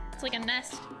fro. It's like a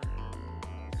nest.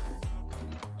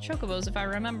 Chocobos, if I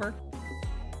remember.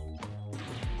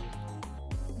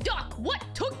 Doc, what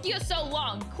took you so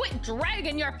long? Quit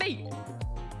dragging your feet!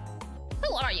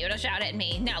 Who are you to shout at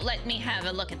me? Now let me have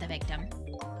a look at the victim.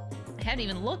 I haven't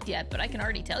even looked yet, but I can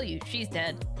already tell you she's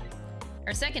dead.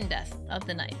 Her second death of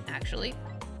the night, actually.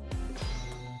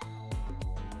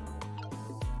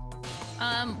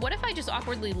 What if I just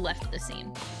awkwardly left the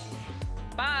scene?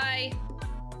 Bye!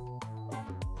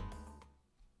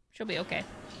 She'll be okay.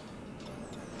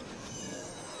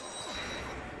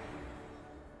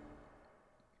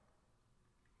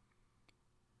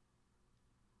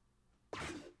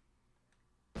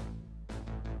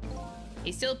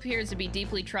 He still appears to be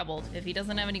deeply troubled. If he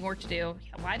doesn't have any work to do,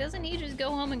 why doesn't he just go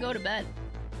home and go to bed?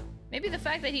 Maybe the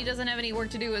fact that he doesn't have any work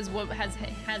to do is what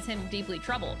has him deeply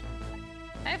troubled.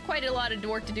 I have quite a lot of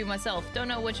work to do myself. Don't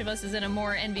know which of us is in a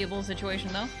more enviable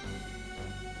situation, though.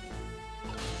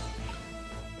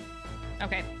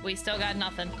 Okay, we still got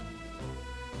nothing.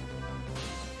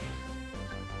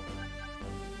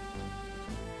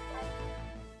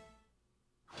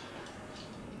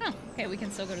 Oh, okay, we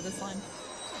can still go to this line.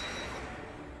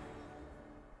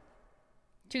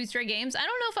 2 stray games. I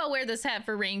don't know if I'll wear this hat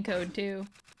for Rain Code, too.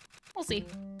 We'll see.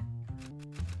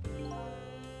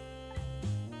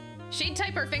 She'd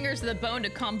type her fingers to the bone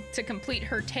to complete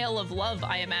her tale of love,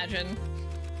 I imagine.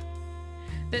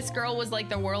 This girl was like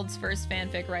the world's first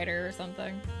fanfic writer or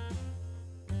something.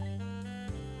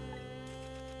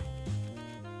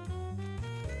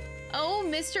 Oh,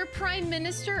 Mr. Prime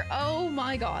Minister. Oh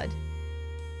my god.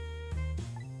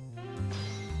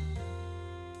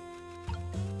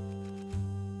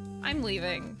 I'm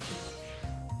leaving.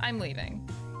 I'm leaving.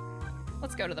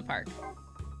 Let's go to the park.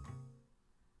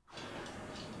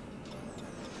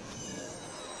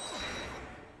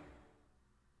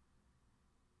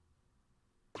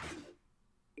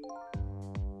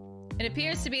 It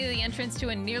appears to be the entrance to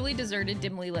a nearly deserted,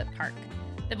 dimly lit park.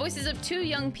 The voices of 2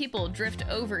 young people drift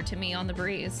over to me on the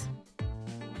breeze.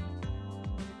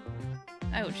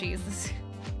 Oh, Jesus.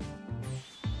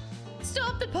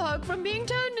 Stop the park from being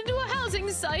turned into a housing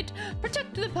site.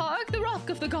 Protect the park, the rock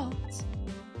of the gods.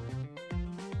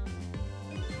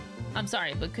 I'm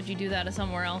sorry, but could you do that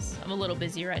somewhere else? I'm a little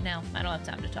busy right now. I don't have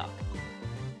time to talk.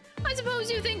 I suppose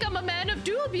you think I'm a man of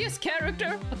dubious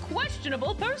character, a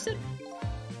questionable person.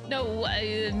 No, but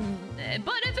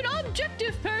if an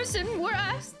objective person were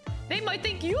asked, they might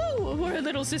think you were a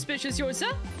little suspicious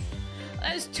yourself.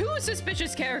 As 2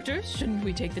 suspicious characters, shouldn't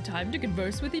we take the time to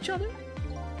converse with each other?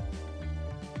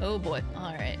 Oh boy,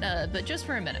 alright, but just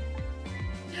for a minute.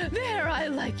 There, I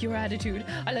like your attitude.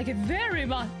 I like it very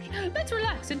much. Let's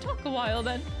relax and talk a while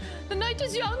then. The night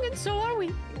is young and so are we.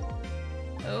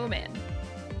 Oh man.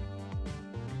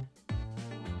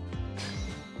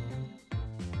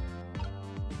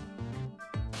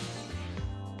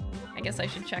 I guess I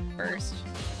should check first.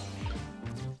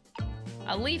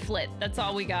 A leaflet, that's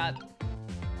all we got.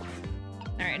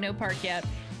 Alright, no park yet.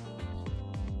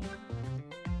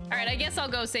 Alright, I guess I'll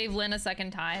go save Lynn a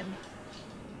second time.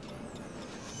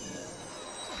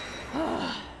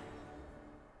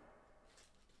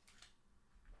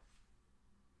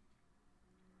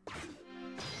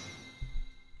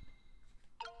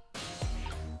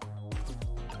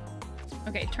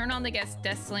 Okay, turn on the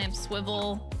desk lamp,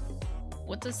 swivel.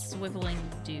 What does swiveling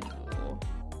do?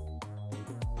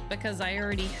 Because I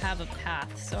already have a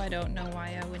path, so I don't know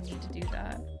why I would need to do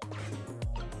that.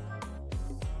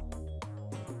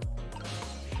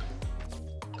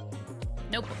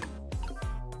 Notebook.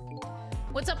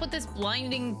 What's up with this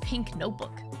blinding pink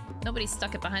notebook? Nobody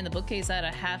stuck it behind the bookcase at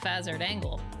a haphazard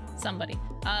angle. Somebody.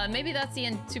 Maybe that's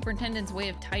the superintendent's way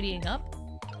of tidying up?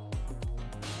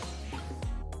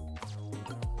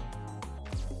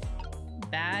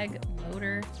 Bag,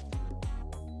 motor.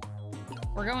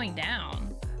 We're going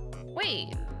down.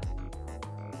 Wait.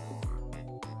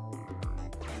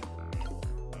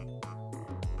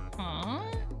 Huh?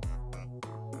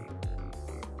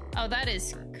 Oh, that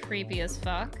is creepy as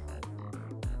fuck.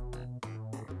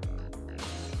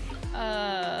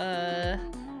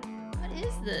 What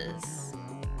is this?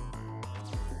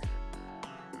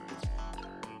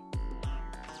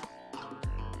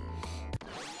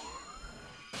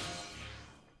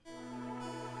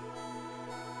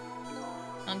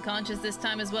 Unconscious this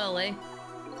time as well, eh?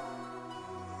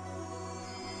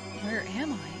 Where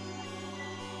am I?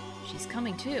 She's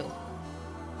coming too.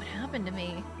 What happened to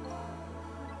me?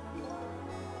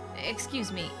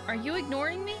 Excuse me, are you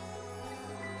ignoring me?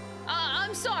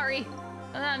 I'm sorry.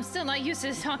 I'm still not used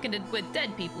to talking with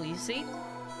dead people, you see.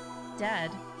 Dead?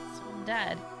 So I'm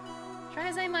dead. Try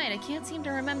as I might, I can't seem to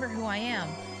remember who I am.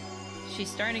 She's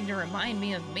starting to remind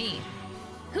me of me.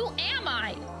 Who am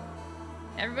I?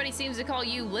 Everybody seems to call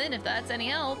you Lynn, if that's any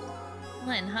help.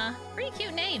 Lynn, huh? Pretty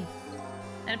cute name.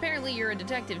 And apparently you're a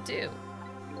detective, too.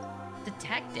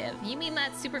 Detective? You mean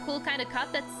that super cool kind of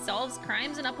cop that solves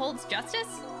crimes and upholds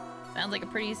justice? Sounds like a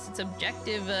pretty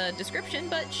subjective description,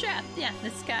 but sure, yeah,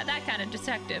 that kind of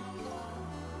detective.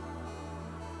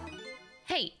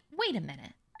 Hey, wait a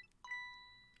minute.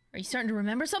 Are you starting to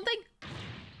remember something?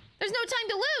 There's no time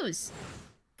to lose!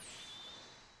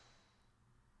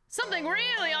 Something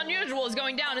really unusual is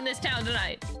going down in this town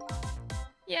tonight.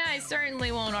 Yeah, I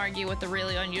certainly won't argue with the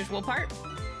really unusual part.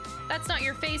 That's not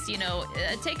your face, you know.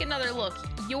 Take another look.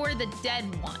 You're the dead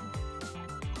one.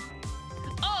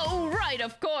 Oh, right,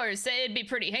 of course. It'd be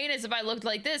pretty heinous if I looked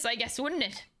like this, I guess, wouldn't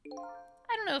it?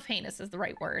 I don't know if heinous is the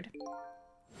right word.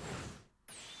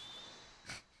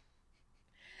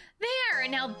 There,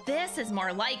 now this is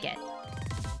more like it.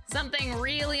 Something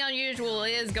really unusual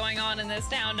is going on in this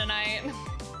town tonight.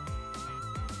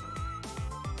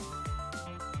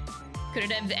 Could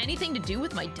it have anything to do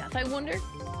with my death, I wonder?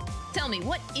 Tell me,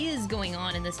 what is going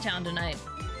on in this town tonight?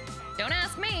 Don't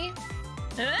ask me.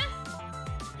 Huh?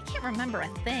 I can't remember a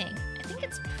thing. I think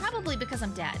it's probably because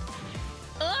I'm dead.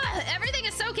 Ugh, everything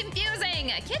is so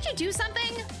confusing. Can't you do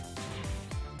something?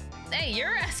 Hey,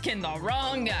 you're asking the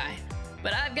wrong guy.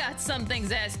 But I've got some things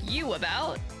to ask you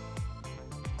about.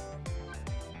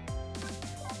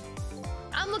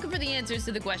 I'm looking for the answers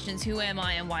to the questions, who am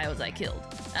I and why was I killed?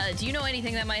 Do you know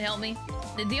anything that might help me?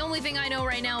 The only thing I know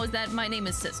right now is that my name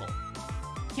is Sissel.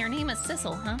 Your name is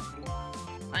Sissel, huh?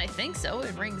 I think so.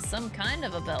 It rings some kind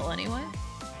of a bell anyway.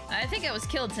 I think I was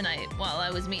killed tonight while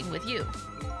I was meeting with you.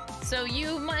 So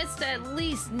you must at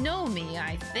least know me,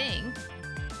 I think.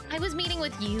 I was meeting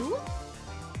with you?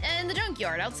 In the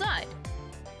junkyard outside.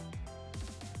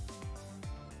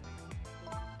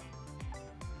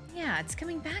 Yeah, it's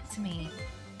coming back to me.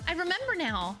 I remember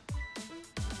now.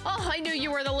 Oh, I knew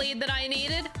you were the lead that I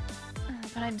needed.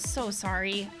 But I'm so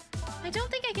sorry. I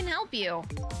don't think I can help you.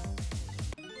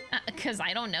 'Cause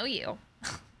I don't know you.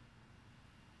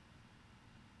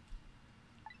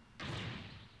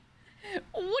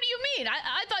 What do you mean?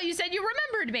 I thought you said you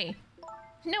remembered me.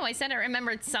 No, I said I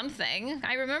remembered something.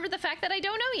 I remember the fact that I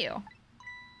don't know you.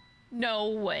 No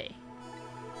way.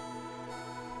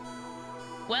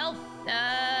 Well,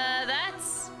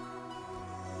 that's...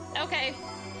 okay.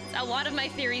 A lot of my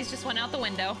theories just went out the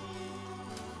window.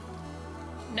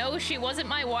 No, she wasn't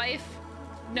my wife.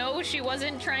 No, she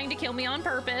wasn't trying to kill me on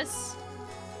purpose.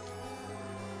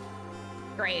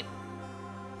 Great.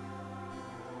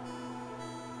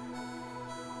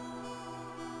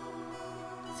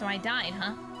 So I died,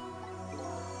 huh?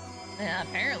 Yeah,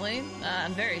 apparently.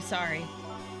 I'm very sorry.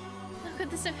 How could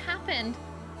this have happened?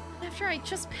 After I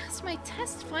just passed my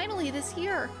test finally this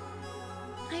year.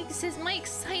 My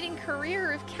exciting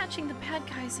career of catching the bad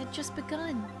guys had just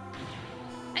begun.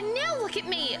 And now look at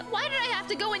me! Why did I have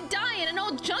to go and die in an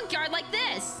old junkyard like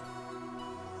this?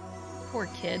 Poor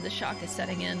kid, the shock is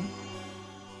setting in.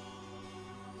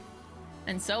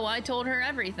 And so I told her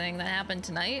everything that happened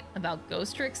tonight about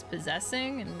ghost tricks,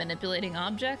 possessing, and manipulating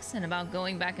objects, and about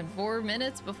going back in 4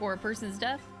 minutes before a person's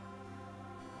death.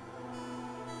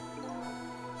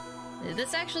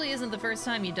 This actually isn't the first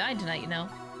time you died tonight, you know.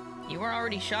 You were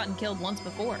already shot and killed once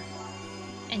before.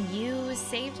 And you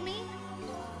saved me?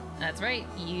 That's right,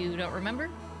 you don't remember?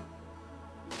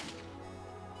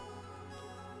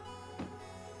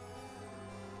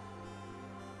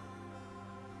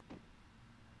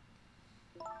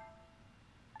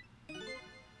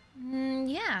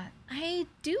 Yeah, I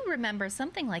do remember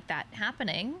something like that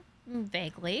happening,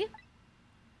 vaguely.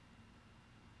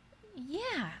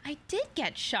 Yeah, I did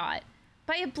get shot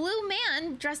by a blue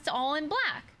man dressed all in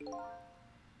black.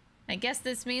 I guess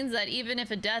this means that even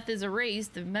if a death is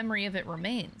erased, the memory of it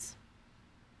remains.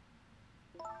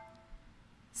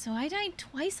 So I died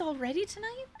twice already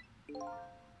tonight?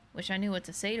 Wish I knew what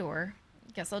to say to her.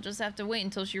 Guess I'll just have to wait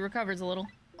until she recovers a little.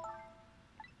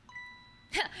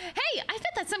 Hey, I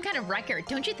bet that's some kind of record,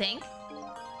 don't you think?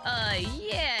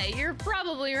 Yeah, you're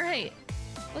probably right.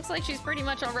 Looks like she's pretty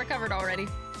much all recovered already.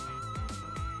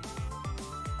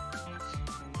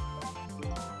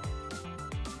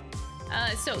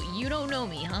 So you don't know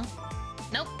me, huh?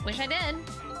 Nope, wish I did.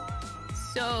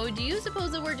 So, do you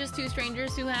suppose that we're just two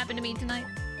strangers who happened to meet tonight?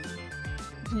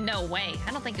 No way,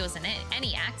 I don't think it was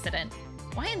any accident.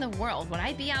 Why in the world would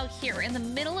I be out here in the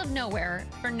middle of nowhere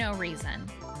for no reason?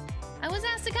 I was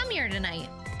asked to come here tonight.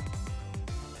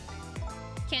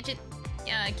 Can't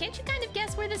Can't you kind of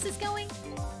guess where this is going?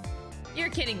 You're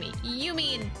kidding me. You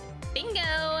mean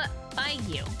bingo by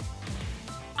you.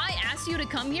 I asked you to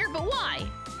come here, but why?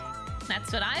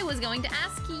 That's what I was going to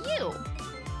ask you.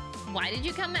 Why did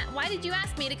you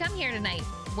ask me to come here tonight?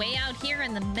 Way out here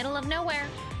in the middle of nowhere?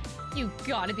 You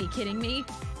gotta be kidding me.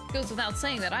 Goes without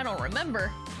saying that I don't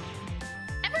remember.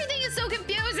 Everything is so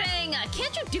confusing!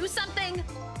 Can't you do something?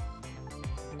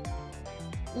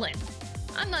 Lynn,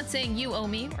 I'm not saying you owe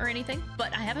me or anything,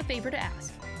 but I have a favor to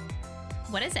ask.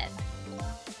 What is it?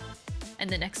 In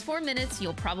the next 4 minutes,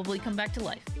 you'll probably come back to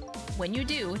life. When you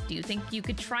do you think you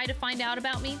could try to find out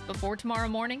about me before tomorrow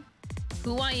morning?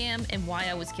 Who I am and why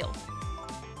I was killed.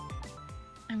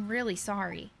 I'm really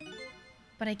sorry,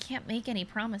 but I can't make any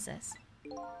promises.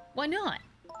 Why not?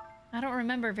 I don't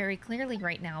remember very clearly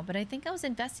right now, but I think I was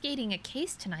investigating a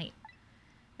case tonight.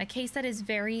 A case that is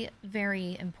very,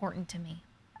 very important to me.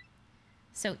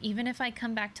 So even if I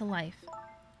come back to life,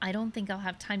 I don't think I'll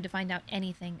have time to find out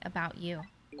anything about you.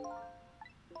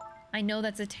 I know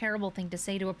that's a terrible thing to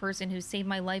say to a person who saved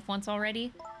my life once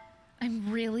already.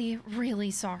 I'm really,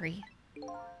 really sorry.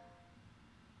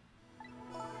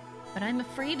 But I'm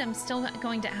afraid I'm still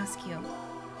going to ask you.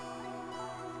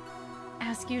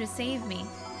 Ask you to save me.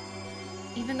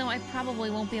 Even though I probably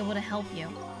won't be able to help you.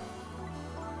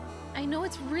 I know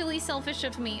it's really selfish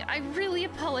of me. I really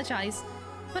apologize.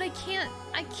 But I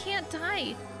can't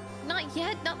die. Not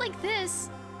yet, not like this.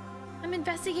 I'm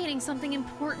investigating something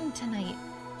important tonight.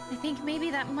 I think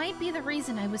maybe that might be the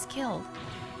reason I was killed.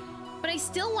 But I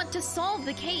still want to solve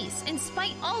the case, in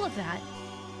spite all of that.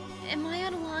 Am I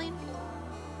out of line?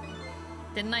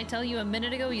 Didn't I tell you a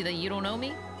minute ago that you don't owe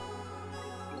me?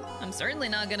 I'm certainly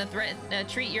not gonna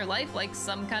treat your life like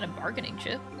some kind of bargaining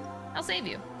chip. I'll save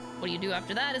you. What you do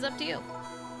after that is up to you.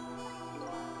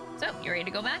 So, you ready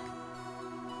to go back?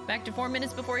 Back to 4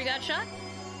 minutes before you got shot?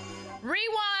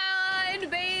 Rewind,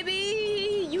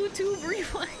 baby! YouTube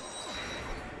rewind.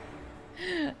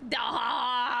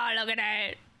 Oh, look at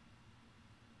it.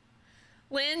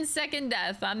 Lynn's second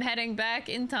death. I'm heading back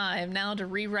in time now to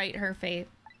rewrite her fate.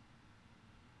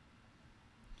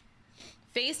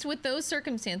 Faced with those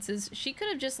circumstances, she could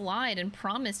have just lied and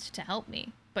promised to help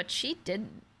me, but she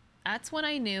didn't. That's when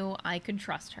I knew I could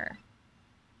trust her.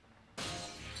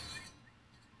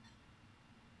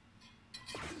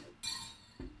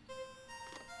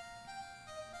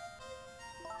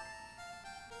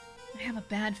 I have a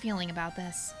bad feeling about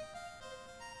this.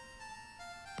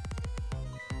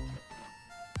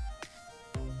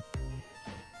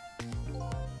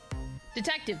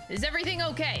 Detective, is everything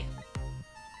okay?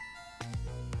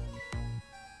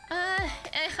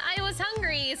 I was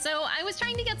hungry, so I was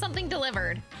trying to get something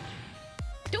delivered.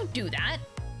 Don't do that.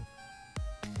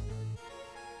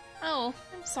 Oh,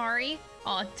 I'm sorry.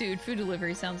 Aw, dude, food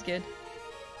delivery sounds good.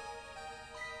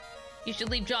 You should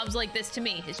leave jobs like this to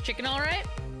me. Is chicken all right?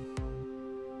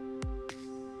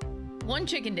 1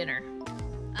 chicken dinner.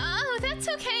 Oh, that's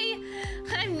okay.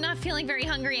 I'm not feeling very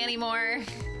hungry anymore.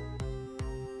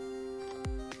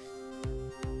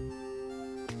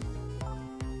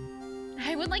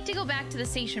 I would like to go back to the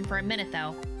station for a minute,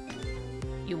 though.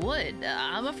 You would?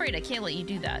 I'm afraid I can't let you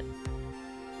do that.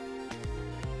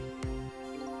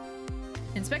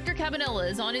 Inspector Cabanela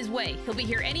is on his way. He'll be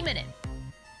here any minute.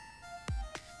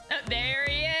 Oh, there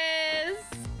he is!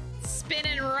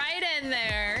 Spinning right in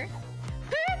there.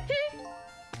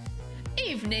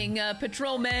 Evening,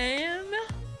 patrolman.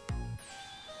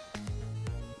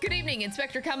 Good evening,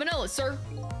 Inspector Cabanela, sir.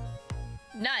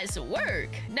 Nice work.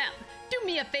 Now, do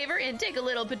me a favor and take a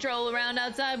little patrol around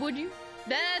outside, would you?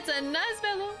 That's a nice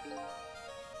fellow.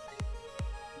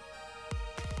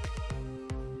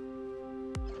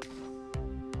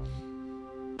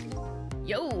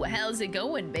 Yo, how's it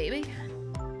going, baby?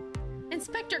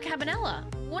 Inspector Cabanela,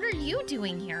 what are you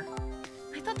doing here?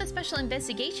 I thought the Special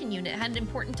Investigation Unit had an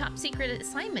important top-secret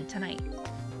assignment tonight.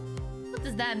 What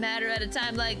does that matter at a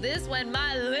time like this when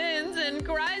my Lynn's in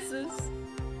crisis?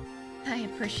 I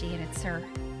appreciate it, sir.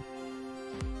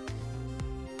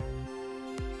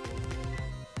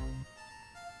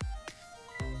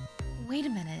 Wait a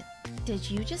minute. Did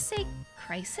you just say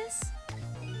crisis?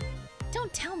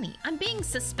 Don't tell me. I'm being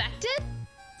suspected?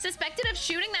 Suspected of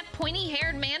shooting that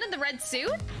pointy-haired man in the red suit?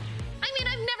 I mean,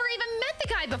 I've never even met the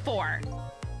guy before.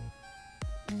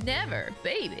 Never,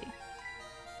 baby.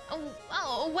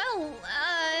 Well,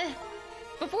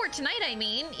 before tonight, I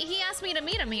mean, he asked me to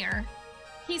meet him here.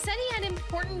 He said he had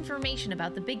important information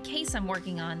about the big case I'm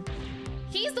working on.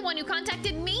 He's the one who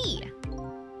contacted me.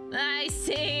 I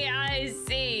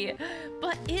see.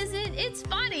 But it's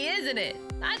funny, isn't it?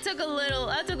 I took a look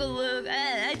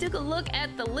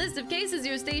at the list of cases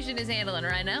your station is handling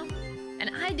right now. And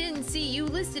I didn't see you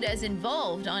listed as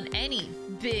involved on any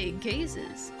big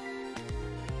cases.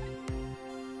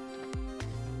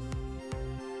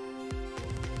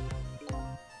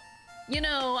 You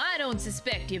know, I don't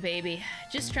suspect you, baby.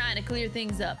 Just trying to clear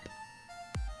things up.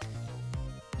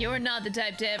 You're not the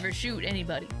type to ever shoot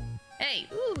anybody. Hey,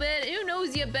 who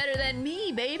knows you better than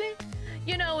me, baby?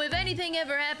 You know, if anything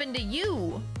ever happened to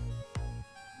you,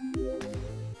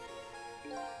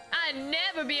 I'd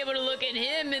never be able to look at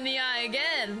him in the eye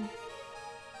again.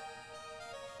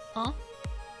 Huh?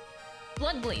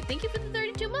 Bloodbleed, thank you for the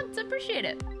 32 months. Appreciate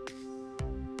it.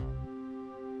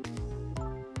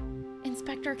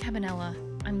 Inspector Cabanela,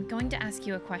 I'm going to ask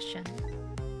you a question.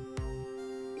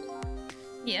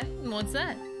 Yeah, what's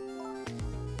that?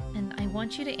 And I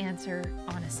want you to answer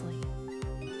honestly.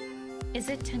 Is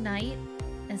it tonight?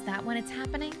 Is that when it's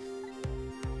happening?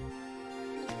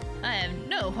 I have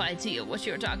no idea what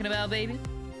you're talking about, baby.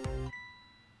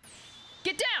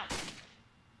 Get down!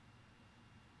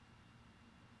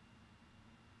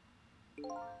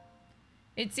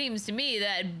 It seems to me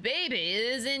that baby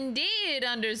is indeed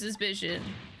under suspicion.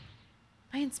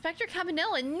 By Inspector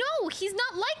Cabanela? No, he's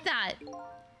not like that!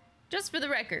 Just for the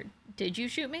record, did you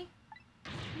shoot me?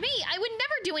 Me? I would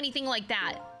never do anything like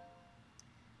that!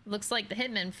 Looks like the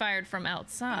hitman fired from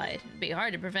outside. It'd be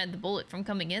hard to prevent the bullet from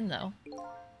coming in, though.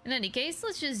 In any case,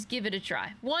 let's just give it a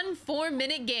try. 1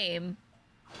 4-minute game.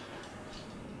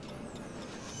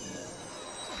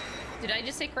 Did I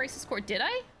just say Crisis Core? Did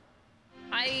I?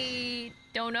 I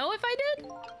don't know if I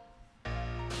did.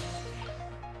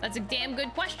 That's a damn good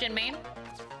question, man.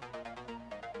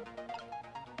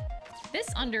 This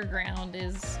underground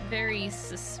is very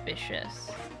suspicious.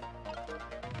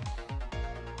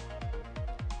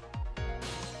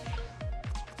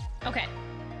 Okay.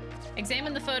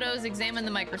 Examine the photos, examine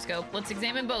the microscope. Let's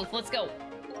examine both. Let's go.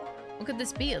 What could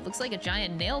this be? It looks like a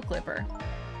giant nail clipper.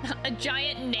 A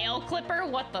giant nail clipper?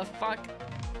 What the fuck?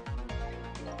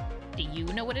 Do you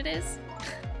know what it is?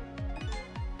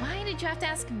 Why did you have to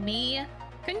ask me?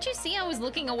 Couldn't you see I was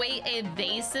looking away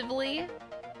evasively?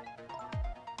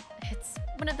 It's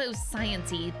one of those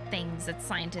science-y things that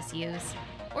scientists use.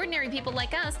 Ordinary people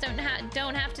like us don't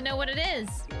have to know what it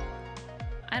is.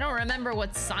 I don't remember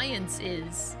what science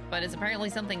is, but it's apparently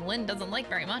something Lynn doesn't like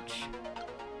very much.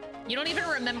 You don't even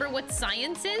remember what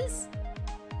science is?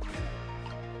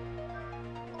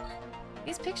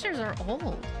 These pictures are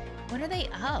old. What are they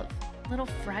of? Little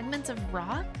fragments of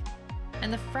rock?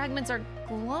 And the fragments are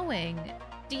glowing.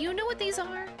 Do you know what these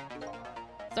are?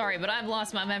 Sorry, but I've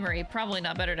lost my memory. Probably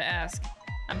not better to ask.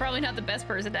 I'm probably not the best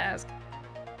person to ask.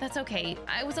 That's okay.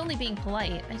 I was only being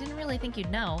polite. I didn't really think you'd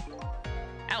know.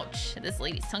 Ouch, this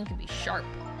lady's tongue can be sharp.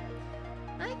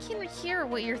 I can hear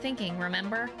what you're thinking,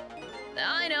 remember?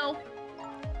 I know.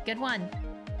 Good one.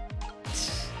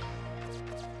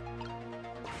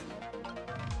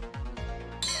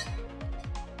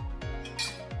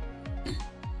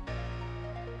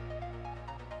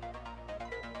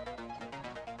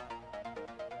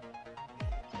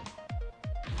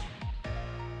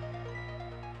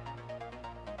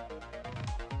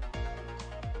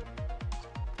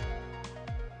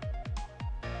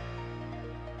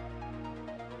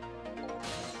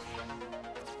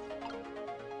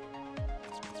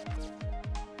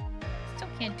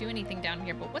 Can't do anything down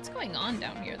here, but what's going on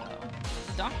down here though?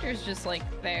 The doctor's just like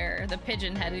there, the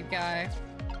pigeon-headed guy.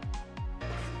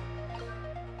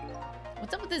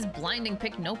 What's up with this blinding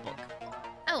pick notebook?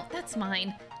 Oh, that's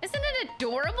mine. Isn't it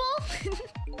adorable?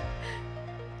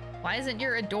 Why isn't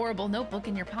your adorable notebook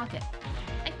in your pocket?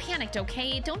 I panicked,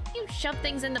 okay? Don't you shove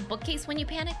things in the bookcase when you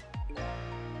panic?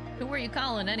 Who were you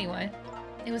calling anyway?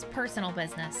 It was personal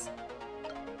business.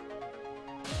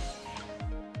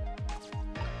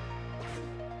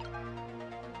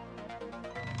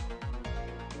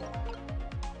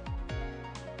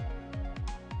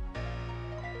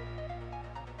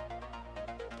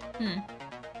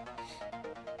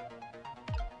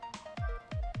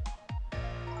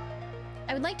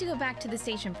 I would like to go back to the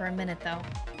station for a minute, though.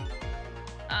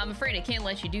 I'm afraid I can't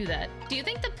let you do that. Do you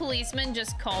think the policeman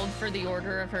just called for the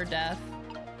order of her death?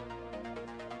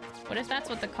 What if that's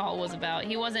what the call was about?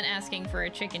 He wasn't asking for a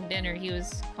chicken dinner. He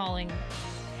was calling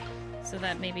so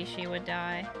that maybe she would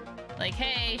die. Like,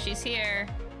 hey, she's here.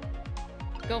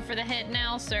 Go for the hit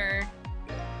now, sir.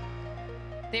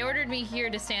 They ordered me here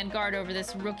to stand guard over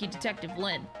this rookie detective,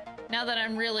 Lynn. Now that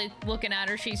I'm really looking at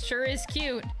her, she sure is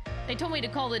cute. They told me to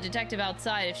call the detective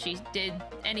outside if she did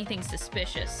anything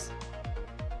suspicious.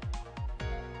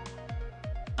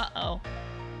 Uh-oh.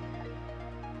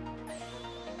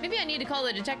 Maybe I need to call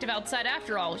the detective outside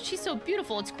after all. She's so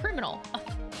beautiful, it's criminal.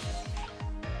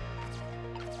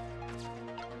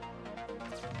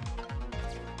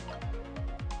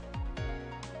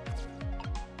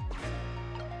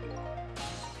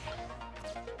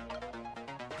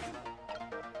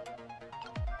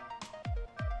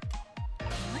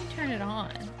 turn it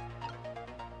on?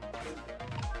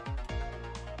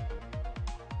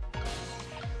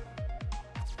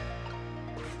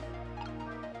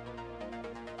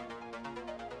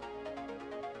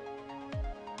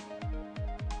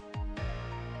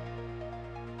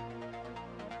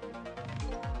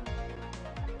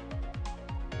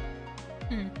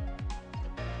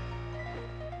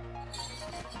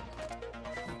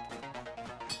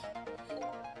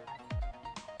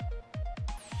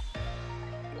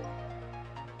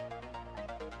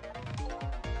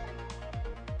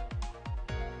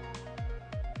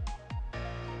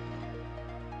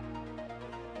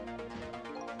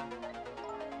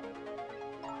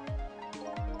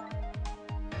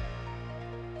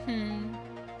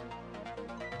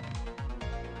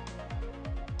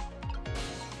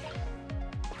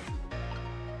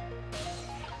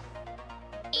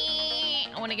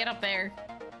 I want to get up there.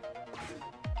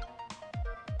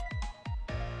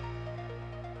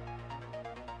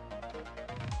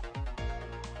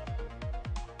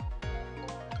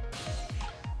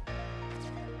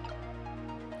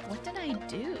 What did I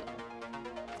do?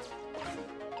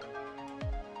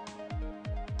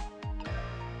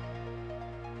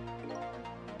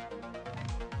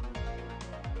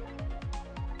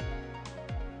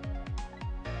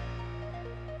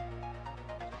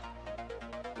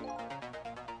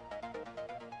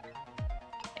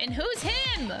 And who's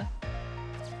him?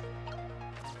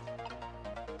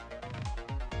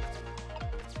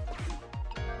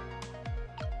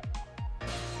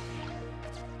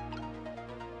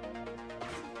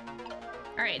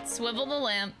 All right, swivel the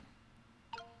lamp.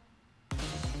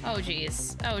 Oh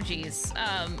geez. Oh geez.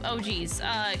 Oh geez.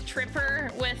 Trip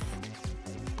her with.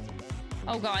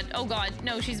 Oh god. Oh god.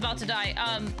 No, she's about to die.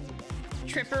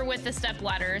 Trip her with the step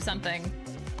ladder or something.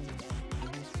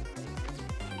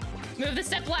 Move the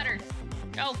step ladder.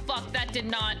 Oh fuck, that did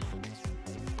not.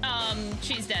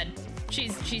 She's dead.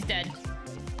 She's dead.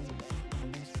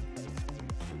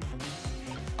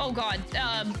 Oh god.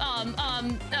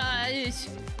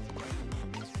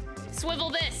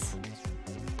 Swivel this.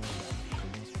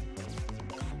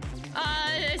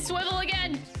 Swivel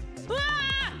again.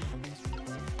 Ah!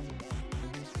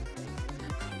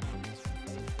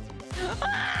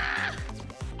 Ah!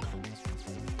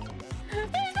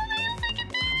 There's something I can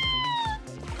do.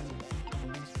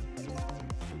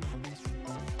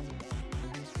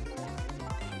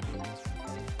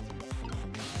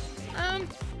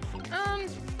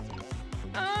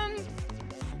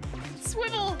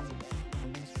 Swivel.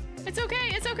 It's okay.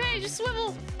 It's okay. Just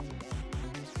swivel.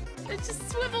 It's just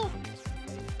swivel.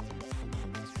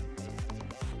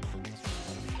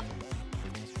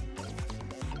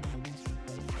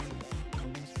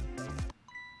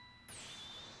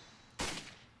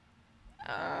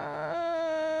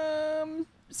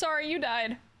 Sorry, you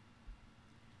died.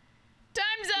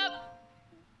 Time's up.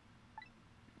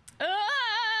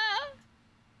 Ah!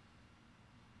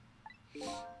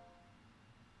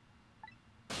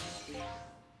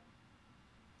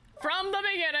 From the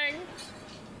beginning.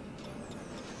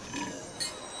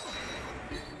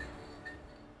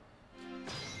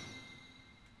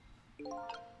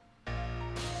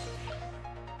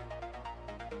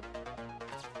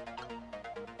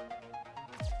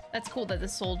 That's cool that the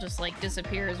soul just like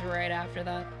disappears right after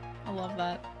that. I love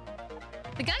that.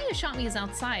 The guy who shot me is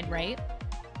outside, right?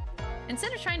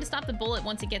 Instead of trying to stop the bullet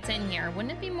once it gets in here,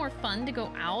 wouldn't it be more fun to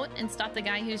go out and stop the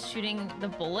guy who's shooting the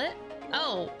bullet?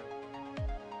 Oh.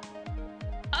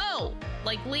 Oh,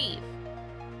 like leave.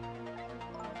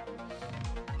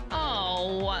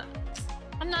 Oh,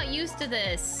 I'm not used to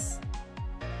this.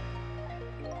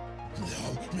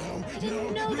 I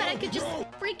didn't know that I could just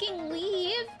freaking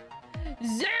leave.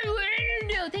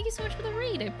 No, thank you so much for the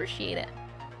read. I appreciate it.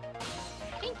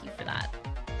 Thank you for that.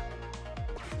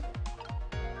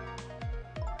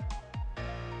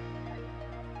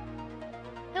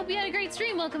 Hope you had a great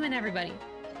stream. Welcome in, everybody.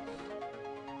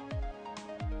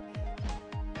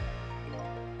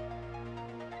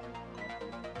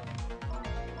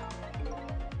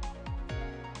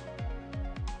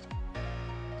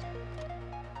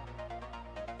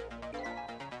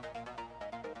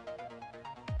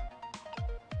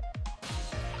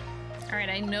 All right,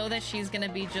 I know that she's gonna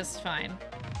be just fine.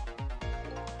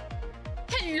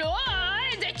 Hello,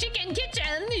 the chicken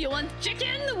kitchen. You want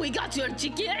chicken? We got your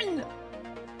chicken.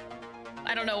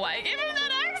 I don't know why I gave him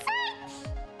that accent.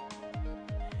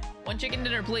 One chicken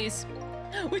dinner, please.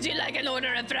 Would you like an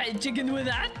order of fried chicken with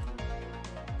that?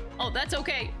 Oh, that's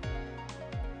okay.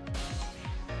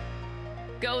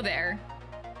 Go there.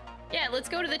 Yeah, let's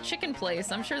go to the chicken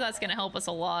place. I'm sure that's gonna help us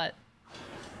a lot.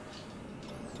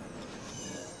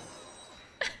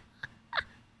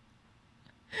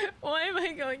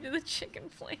 going to the chicken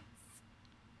place.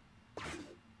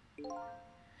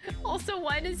 Also,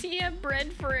 why does he have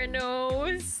bread for a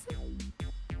nose?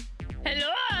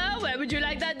 Hello, where would you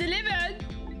like that delivered?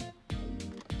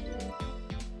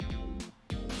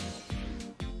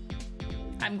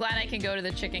 I'm glad I can go to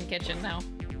the chicken kitchen now.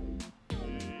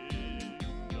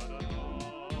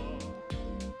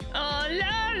 Oh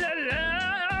la la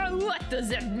la! What does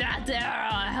it matter?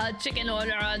 A chicken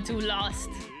order on 2 lost.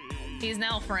 He's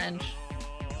now French.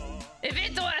 If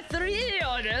it were 3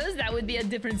 orders, that would be a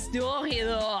different story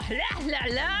though. La la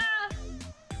la!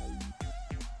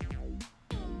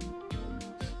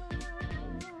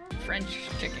 French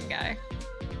chicken guy.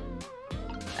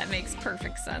 That makes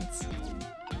perfect sense.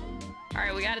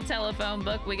 Alright, we got a telephone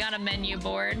book, we got a menu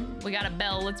board, we got a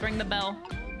bell. Let's ring the bell.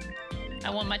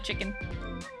 I want my chicken.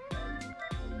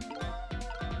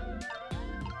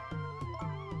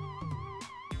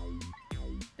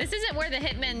 This isn't where the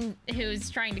hitman who's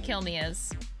trying to kill me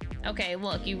is. Okay,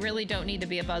 look, you really don't need to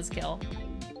be a buzzkill.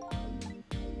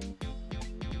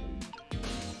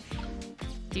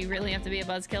 Do you really have to be a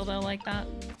buzzkill though like that?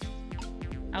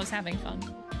 I was having fun.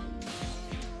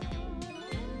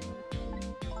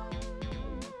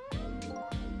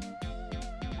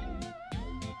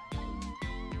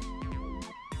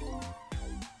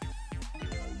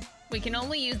 We can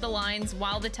only use the lines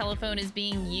while the telephone is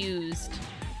being used.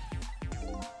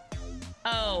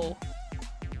 Oh.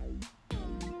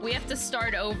 We have to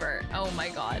start over. Oh my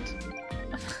god.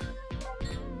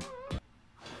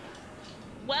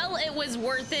 Well, it was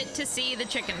worth it to see the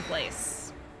chicken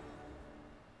place.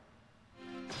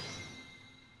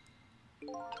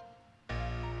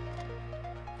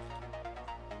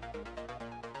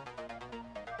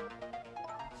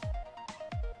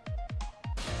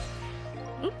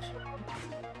 Oops.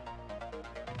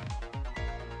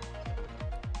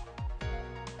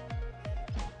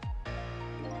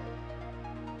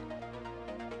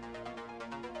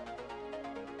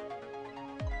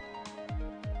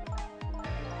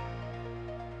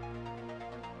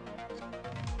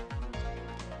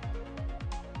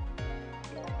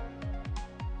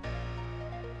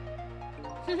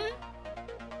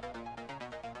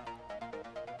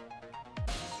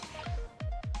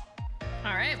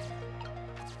 All right.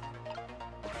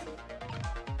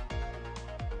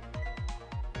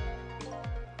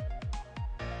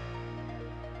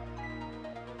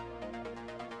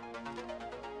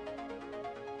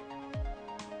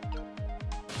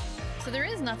 So there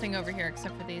is nothing over here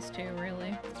except for these two,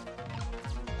 really.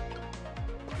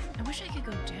 I wish I could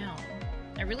go down.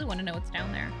 I really want to know what's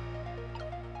down there.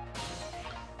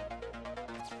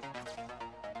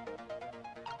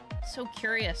 So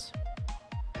curious.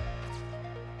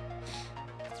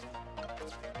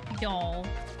 Y'all.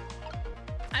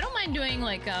 I don't mind doing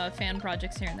like fan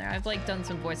projects here and there. I've like done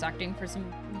some voice acting for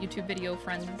some YouTube video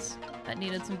friends that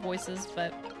needed some voices,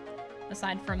 but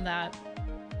aside from that,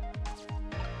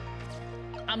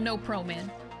 I'm no pro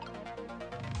man.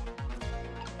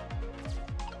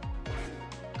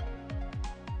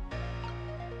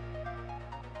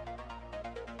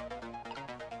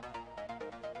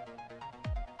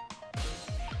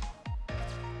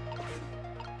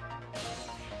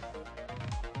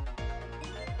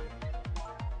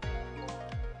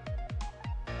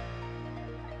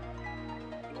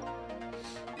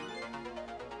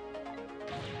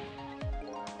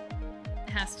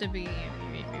 It has to be.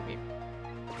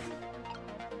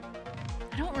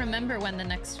 I don't remember when the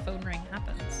next phone ring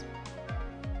happens.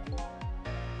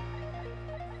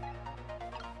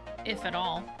 If at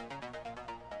all.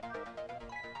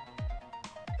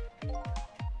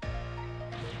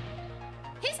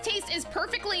 His taste is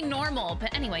perfectly normal,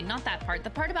 but anyway, not that part. The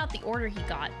part about the order he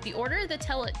got. The order to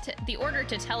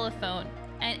telephone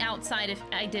and outside if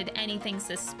I did anything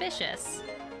suspicious.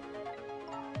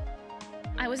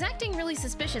 I was acting really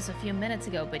suspicious a few minutes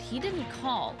ago, but he didn't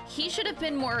call. He should have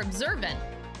been more observant.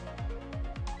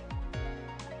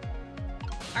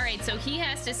 All right, so he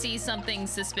has to see something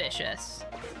suspicious.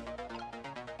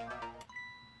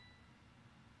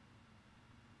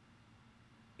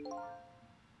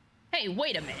 Hey,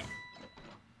 wait a minute.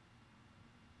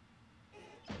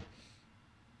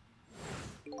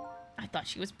 I thought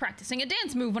she was practicing a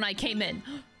dance move when I came in.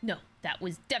 No, that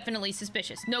was definitely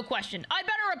suspicious. No question. I'd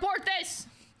better report this!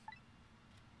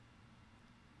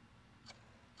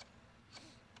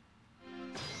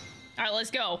 All right,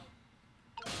 let's go.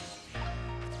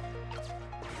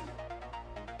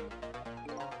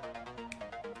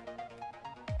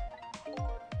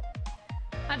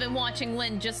 I've been watching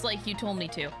Lynn just like you told me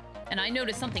to, and I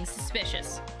noticed something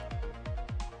suspicious.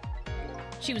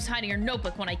 She was hiding her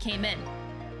notebook when I came in.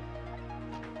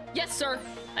 Yes, sir.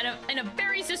 In a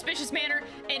very suspicious manner,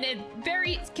 in a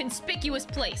very conspicuous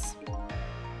place.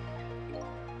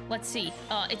 Let's see.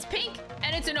 It's pink,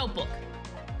 and it's a notebook.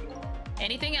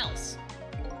 Anything else?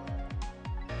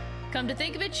 Come to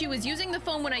think of it, she was using the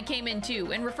phone when I came in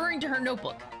too, and referring to her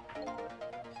notebook.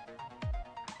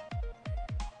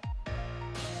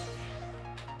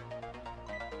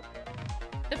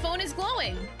 The phone is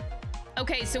glowing.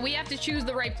 Okay, so we have to choose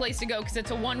the right place to go because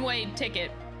it's a one-way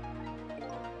ticket.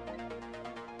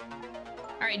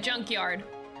 All right, junkyard.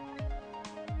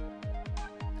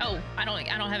 Oh, I don't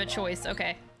have a choice.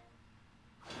 Okay.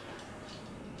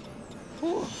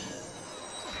 Whew.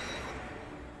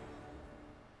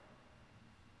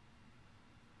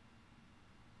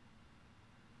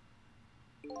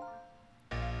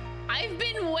 I've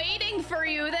been waiting for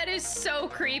you. That is so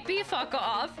creepy. Fuck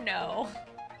off. No.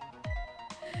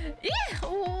 Yeah,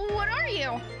 what are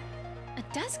you? A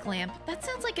desk lamp? That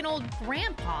sounds like an old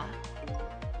grandpa.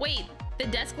 Wait, the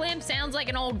desk lamp sounds like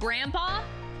an old grandpa?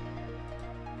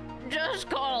 Just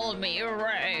call me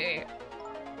Ray.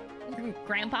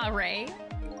 Grandpa Ray?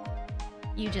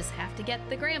 You just have to get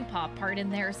the grandpa part in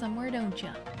there somewhere, don't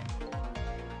you?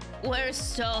 We're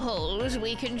souls.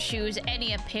 We can choose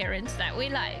any appearance that we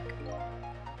like.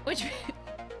 Which...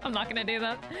 I'm not gonna do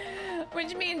that.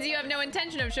 Which means you have no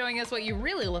intention of showing us what you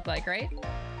really look like, right?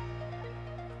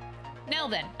 Now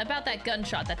then, about that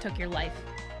gunshot that took your life.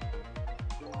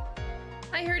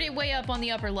 I heard it way up on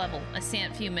the upper level a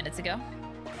few minutes ago.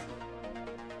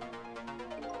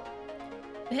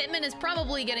 The hitman is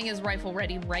probably getting his rifle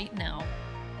ready right now.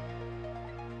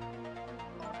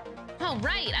 All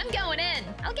right, I'm going in.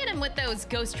 I'll get him with those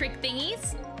ghost trick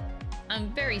thingies.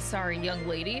 I'm very sorry, young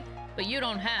lady, but you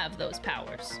don't have those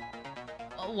powers.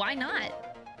 Why not?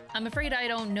 I'm afraid I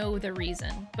don't know the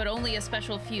reason, but only a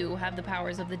special few have the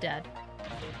powers of the dead.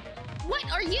 What?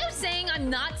 Are you saying I'm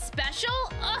not special?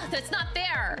 Ugh, that's not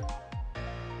fair.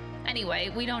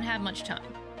 Anyway, we don't have much time.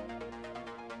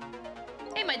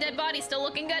 Hey, my dead body's still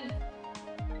looking good.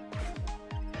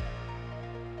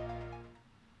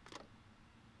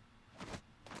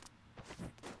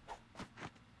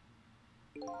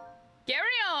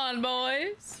 Carry on,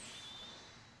 boys.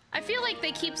 I feel like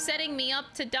they keep setting me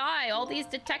up to die. All these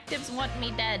detectives want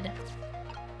me dead.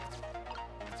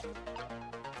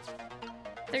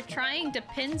 They're trying to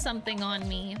pin something on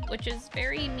me, which is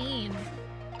very mean.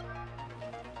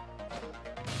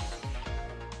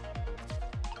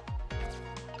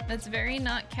 That's very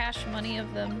not cash money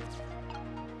of them.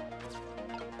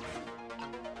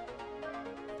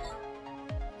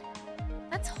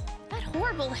 That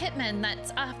horrible hitman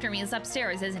that's after me is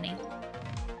upstairs, isn't he?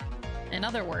 In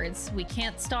other words, we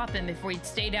can't stop him if we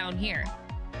stay down here.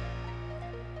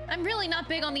 I'm really not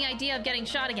big on the idea of getting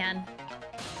shot again.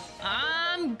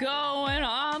 I'm going.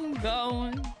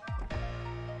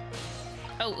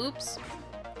 Oh, oops.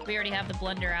 We already have the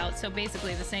blender out, so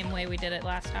basically the same way we did it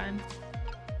last time.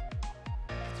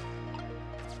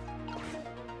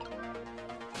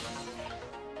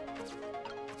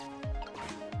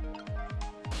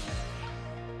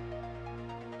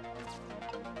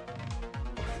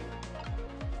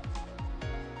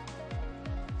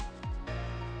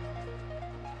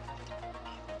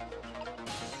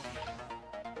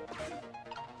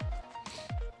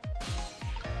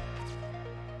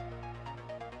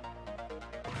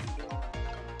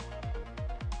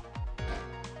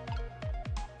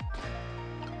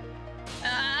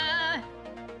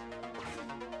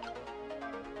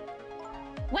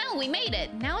 Well, we made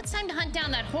it. Now it's time to hunt down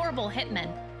that horrible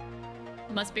hitman.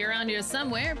 Must be around here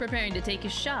somewhere, preparing to take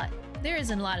his shot. There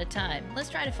isn't a lot of time. Let's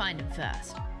try to find him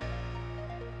fast.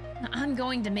 I'm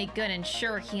going to make good and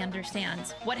sure he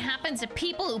understands what happens to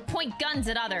people who point guns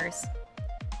at others.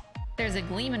 There's a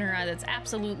gleam in her eye that's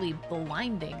absolutely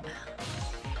blinding.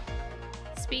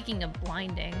 Speaking of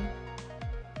blinding...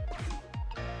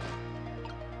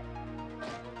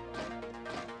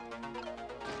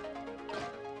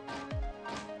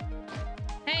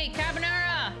 Hey,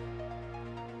 Cabanera!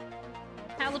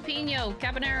 Jalapeno,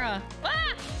 Cabanera.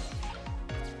 Ah!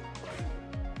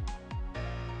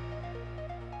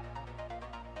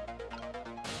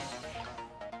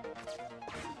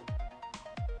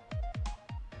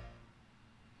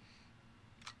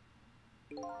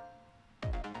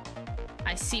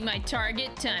 I see my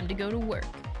target. Time to go to work.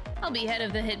 I'll be head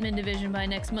of the Hitman division by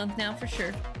next month now for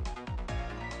sure.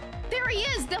 There he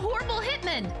is, the horrible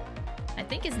hitman! I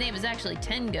think his name is actually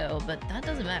Tengo, but that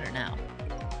doesn't matter now.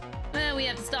 Well, we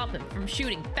have to stop him from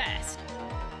shooting fast.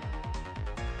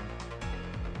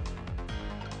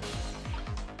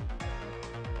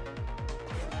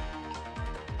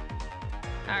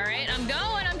 Alright, I'm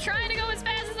going. I'm trying to go as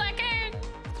fast as I can.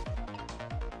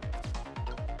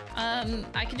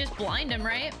 I could just blind him,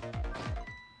 right?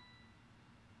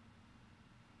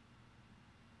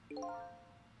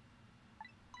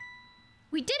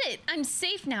 We did it! I'm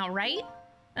safe now, right?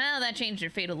 Well, that changed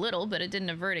your fate a little, but it didn't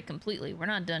avert it completely. We're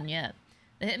not done yet.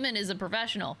 The Hitman is a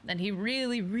professional, and he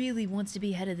really, really wants to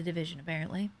be head of the division,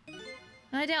 apparently.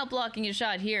 I doubt blocking a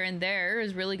shot here and there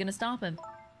is really gonna stop him.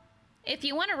 If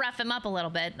you want to rough him up a little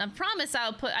bit, I promise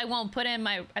I won't put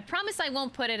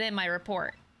it in my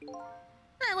report.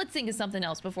 Let's think of something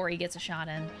else before he gets a shot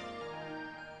in.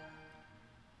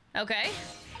 Okay.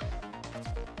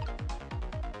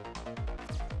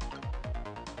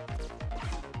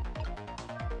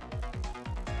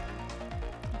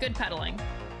 Good pedaling.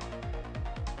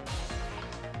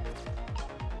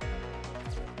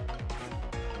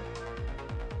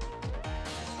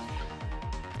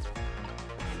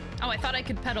 Oh, I thought I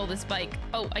could pedal this bike.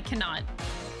 Oh, I cannot.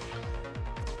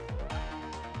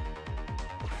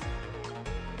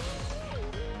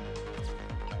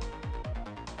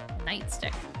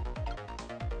 Nightstick.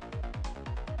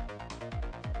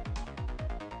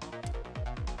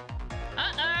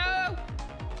 Uh-oh!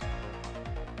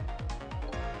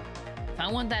 If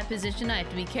I want that position, I have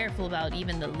to be careful about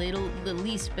even the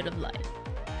least bit of light.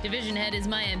 Division head is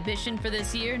my ambition for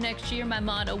this year. Next year, my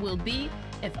motto will be,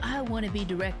 if I want to be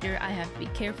director, I have to be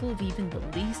careful of even the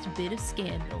least bit of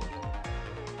scandal.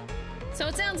 So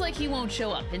it sounds like he won't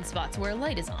show up in spots where a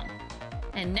light is on.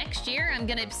 And next year, I'm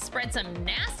gonna spread some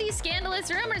nasty, scandalous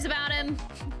rumors about him.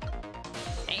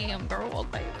 Damn, girl,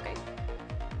 okay.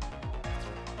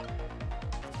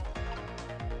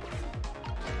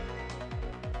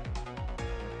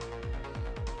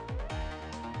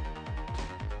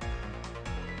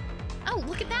 Oh,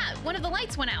 look at that! One of the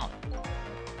lights went out.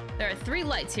 There are 3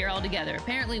 lights here altogether.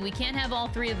 Apparently, we can't have all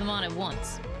 3 of them on at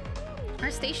once. Our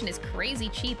station is crazy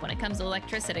cheap when it comes to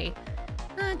electricity.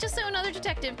 Just so another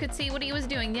detective could see what he was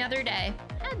doing the other day.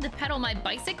 I had to pedal my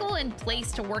bicycle in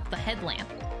place to work the headlamp.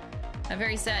 A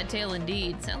very sad tale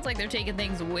indeed. Sounds like they're taking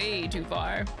things way too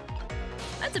far.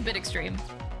 That's a bit extreme.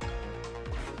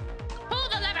 Pull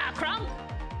the lever, Crump!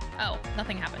 Oh,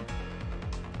 nothing happened.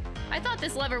 I thought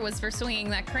this lever was for swinging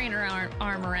that crane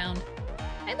arm around.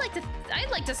 I'd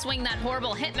like to swing that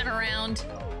horrible Hitman around.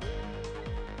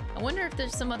 I wonder if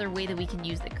there's some other way that we can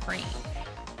use the crane.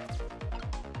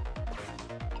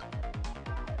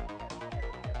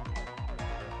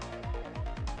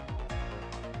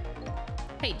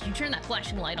 Hey, did you turn that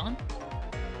flashing light on?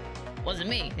 Wasn't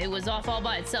me. It was off all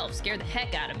by itself. Scared the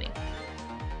heck out of me.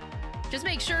 Just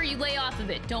make sure you lay off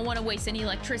of it. Don't want to waste any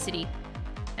electricity.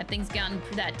 Have things gotten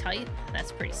that tight?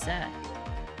 That's pretty sad.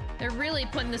 They're really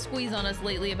putting the squeeze on us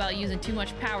lately about using too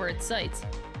much power at sites.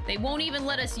 They won't even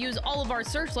let us use all of our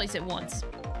searchlights at once.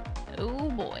 Oh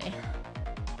boy.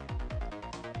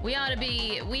 We ought to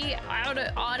be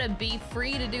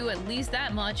free to do at least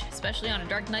that much, especially on a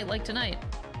dark night like tonight.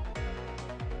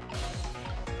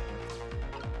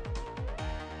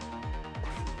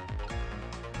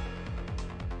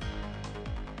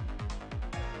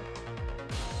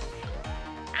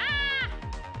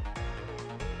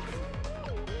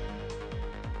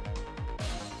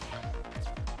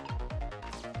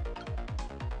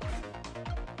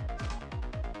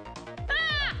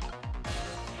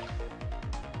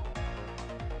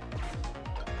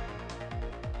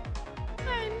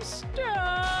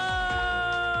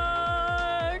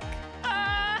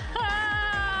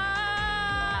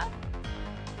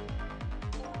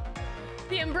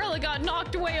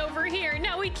 Knocked way over here.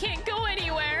 Now we can't go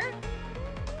anywhere.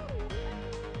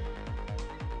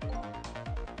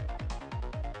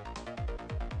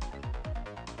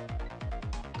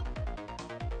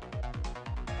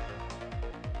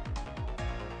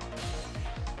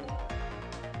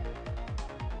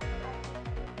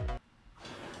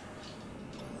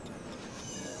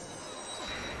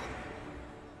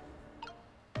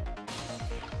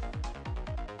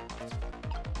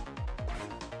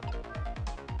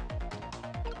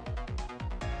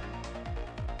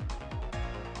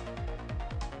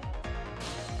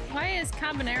 Why is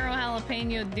Habanero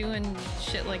Jalapeno doing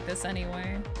shit like this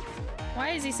anyway?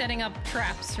 Why is he setting up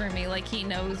traps for me like he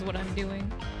knows what I'm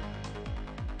doing?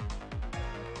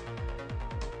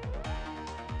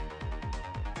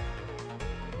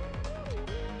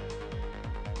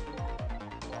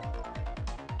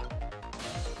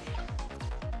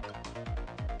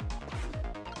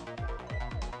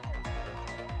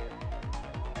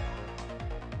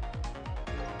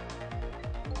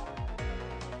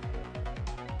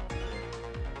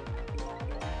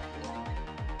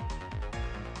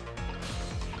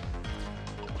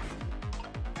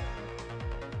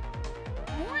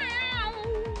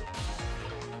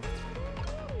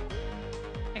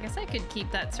 could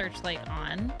keep that searchlight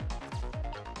on.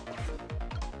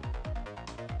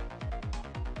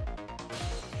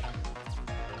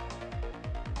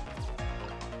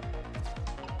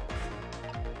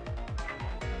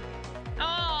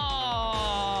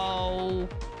 Oh!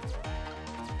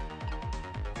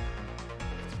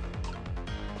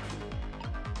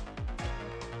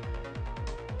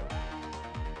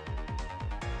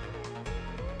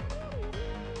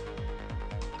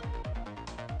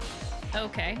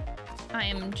 Okay. I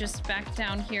am just back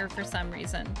down here for some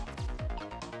reason.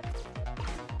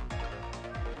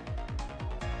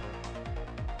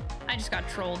 I just got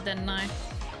trolled, didn't I?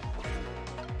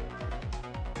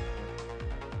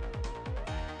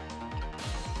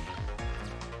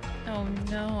 Oh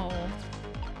no.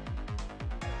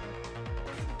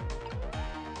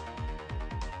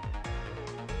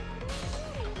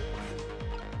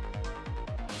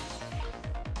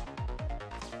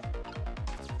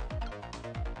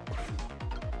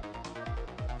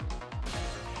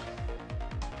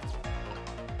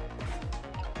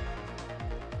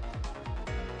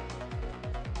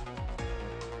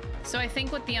 So I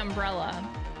think with the umbrella,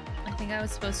 I think I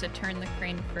was supposed to turn the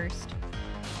crane first.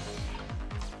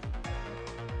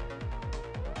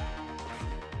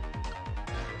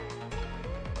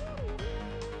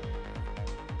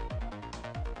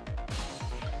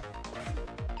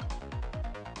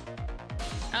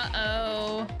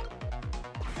 Uh-oh.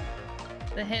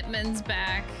 The hitman's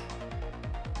back.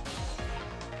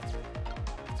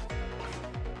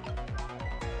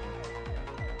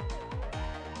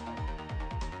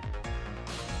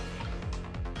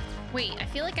 Wait, I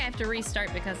feel like I have to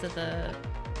restart because of the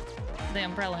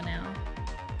umbrella now.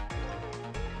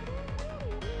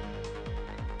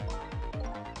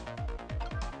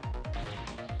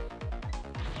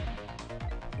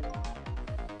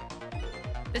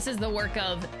 This is the work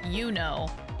of you-know.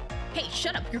 Hey,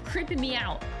 shut up, you're creeping me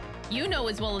out. You know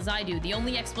as well as I do, the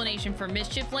only explanation for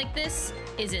mischief like this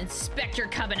is Inspector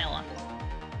Cabanela.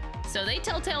 So they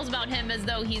tell tales about him as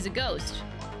though he's a ghost.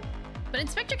 But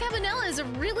Inspector Cabanela is a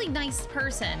really nice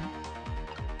person.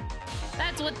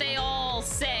 That's what they all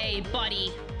say,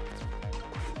 buddy.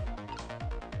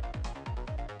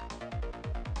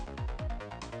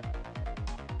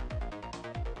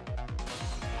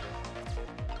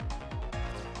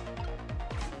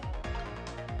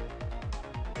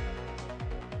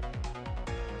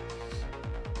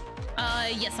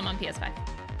 Yes, I'm on PS5.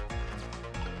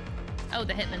 Oh,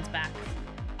 the hitman's back.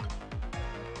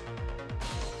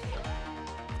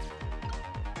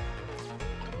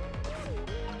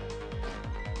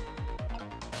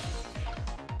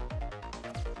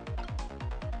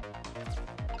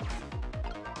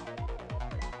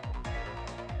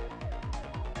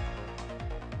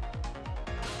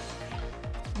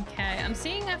 Okay, I'm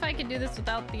seeing if I can do this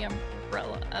without the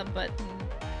umbrella, but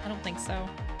I don't think so.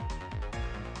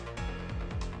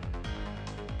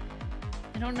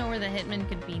 I don't know where the hitman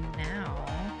could be now.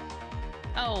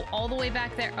 Oh, all the way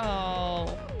back there.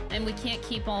 Oh, and we can't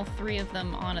keep all three of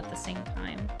them on at the same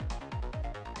time.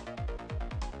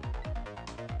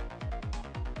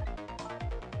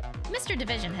 Mr.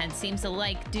 Division Head seems to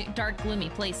like dark,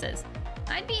 gloomy places.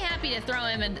 I'd be happy to throw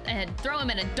him in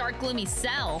a dark, gloomy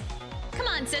cell. Come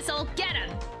on, Sissel, get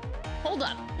him! Hold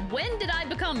up, when did I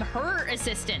become her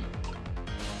assistant?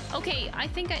 Okay, I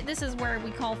think this is where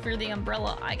we call for the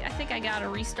umbrella. I think I gotta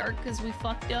restart because we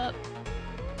fucked up.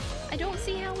 I don't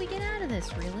see how we get out of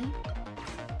this, really.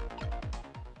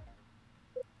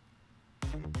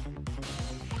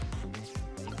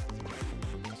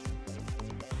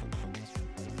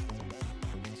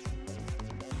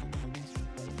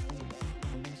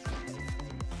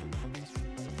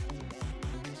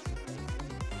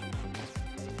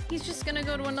 He's just gonna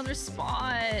go to another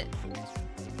spot.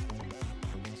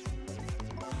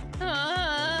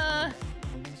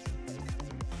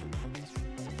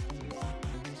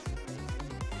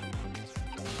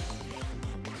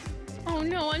 Oh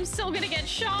no, I'm still gonna get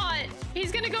shot.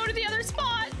 He's gonna go to the other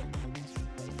spot.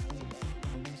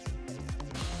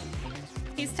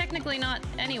 He's technically not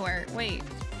anywhere. Wait.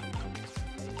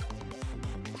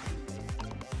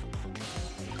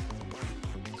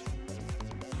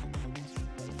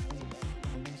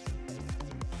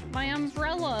 My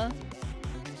umbrella.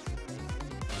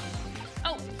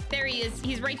 Oh, there he is.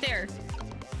 He's right there.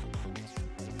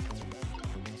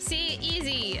 See,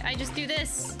 easy. I just do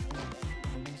this.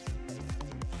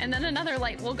 And then another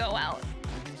light will go out.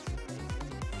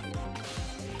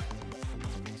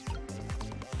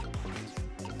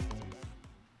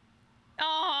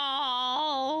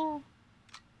 Oh.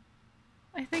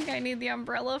 I think I need the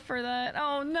umbrella for that.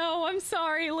 Oh no, I'm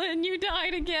sorry, Lynn. You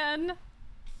died again.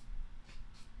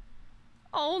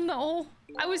 Oh no,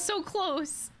 I was so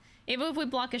close. Even if we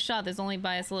block a shot, this only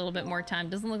buys us a little bit more time.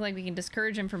 Doesn't look like we can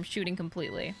discourage him from shooting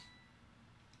completely.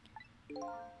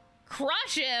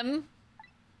 Crush him?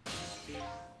 It's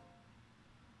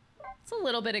a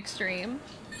little bit extreme.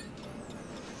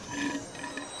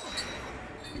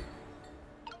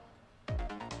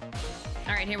 All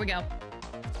right, here we go.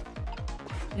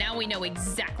 Now we know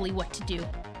exactly what to do.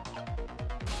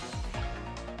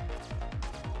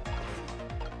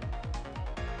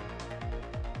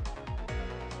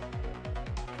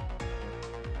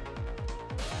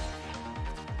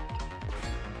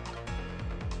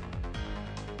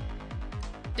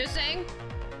 Just saying,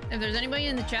 if there's anybody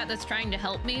in the chat that's trying to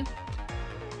help me,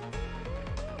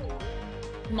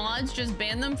 mods, just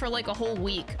ban them for like a whole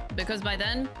week, because by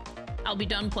then, I'll be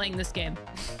done playing this game.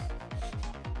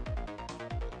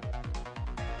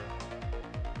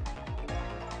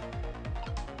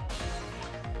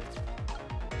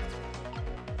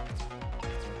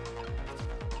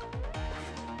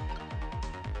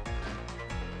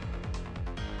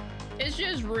 It's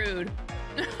just rude.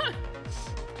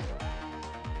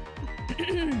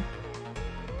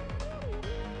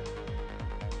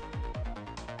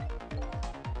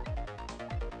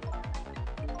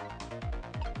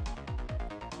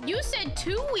 You said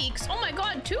 2 weeks. Oh my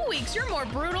god, 2 weeks. You're more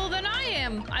brutal than I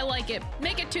am. I like it.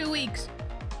 Make it 2 weeks.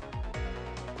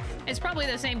 It's probably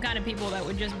the same kind of people that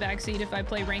would just backseat if I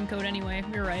play Raincoat anyway.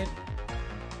 You're right.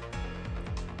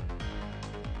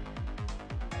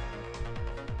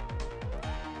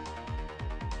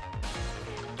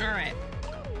 All right.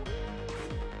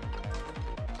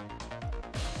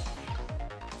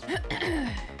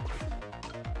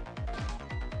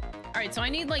 All right, so I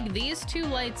need like these 2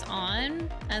 lights on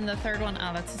and the third one.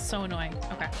 Oh, that's so annoying.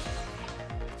 Okay.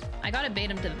 I gotta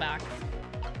bait him to the back.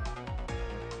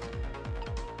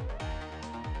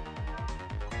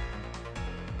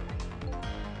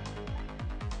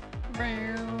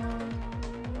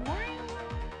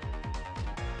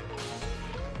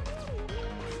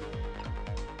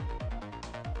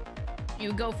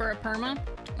 You go for a perma?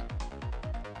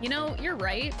 You know, you're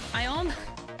right.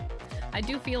 I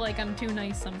do feel like I'm too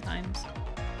nice sometimes.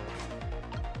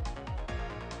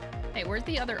 Hey, where's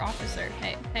the other officer?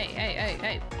 Hey, hey, hey, hey,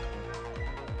 hey.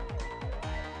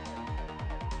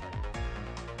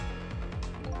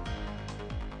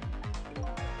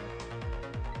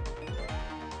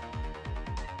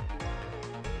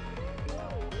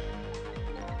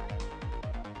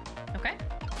 Okay.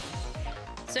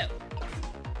 So.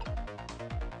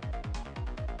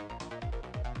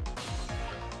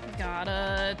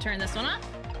 Gotta turn this one off.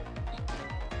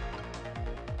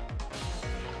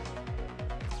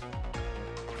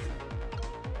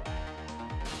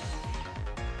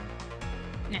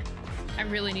 Nah, I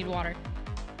really need water.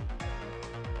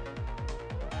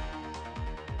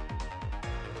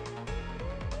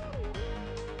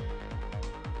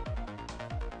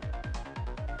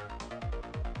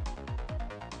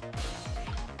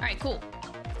 All right, cool.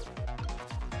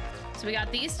 So we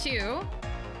got these 2.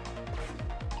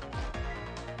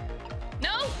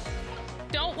 No!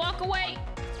 Don't walk away!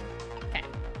 Okay.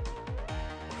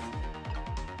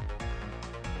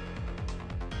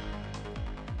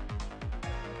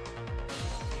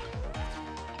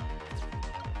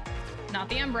 Not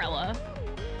the umbrella.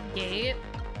 Gate.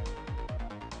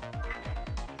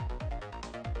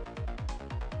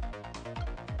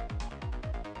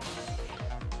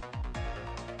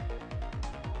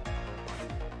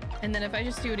 And then if I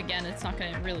just do it again, it's not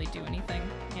gonna really do anything.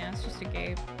 Yeah, it's just a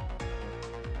gate.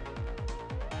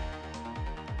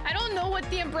 I don't know what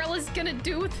the umbrella's gonna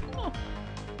do with them.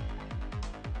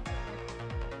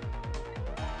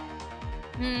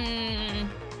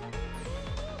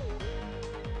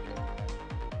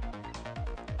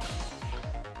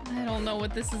 I don't know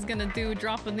what this is gonna do,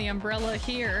 dropping the umbrella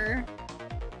here.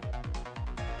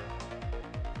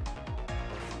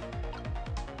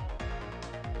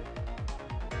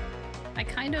 I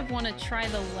kind of want to try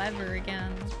the lever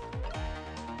again.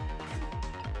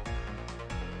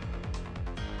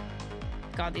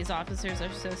 God, these officers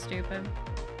are so stupid.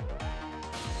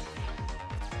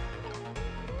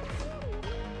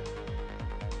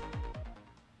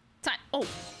 Time. Oh.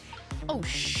 Oh,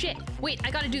 shit. Wait, I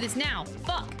gotta do this now.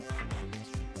 Fuck.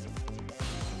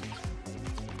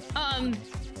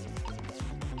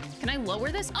 Can I lower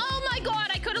this? Oh my god,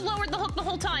 I could have lowered the hook the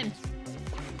whole time.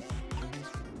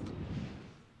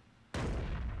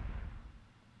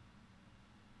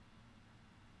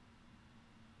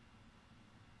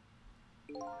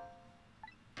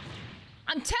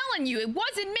 I'm telling you, it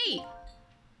wasn't me!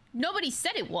 Nobody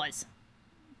said it was.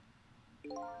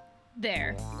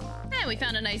 There. And we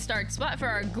found a nice dark spot for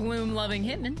our gloom-loving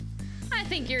hitman. I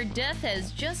think your death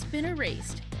has just been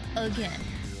erased. Again.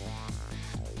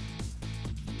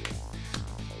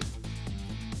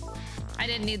 I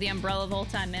didn't need the umbrella the whole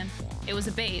time, man. It was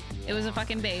a bait. It was a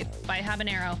fucking bait by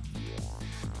Habanero.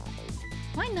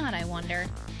 Why not, I wonder?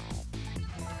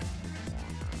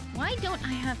 Why don't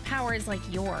I have powers like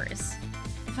yours?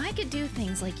 If I could do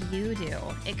things like you do,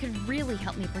 it could really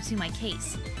help me pursue my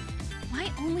case.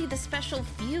 Why only the special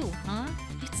few, huh?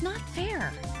 It's not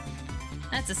fair.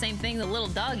 That's the same thing the little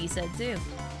doggy said, too.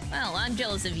 Well, I'm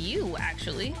jealous of you,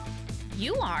 actually.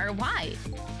 You are? Why?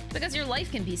 Because your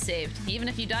life can be saved, even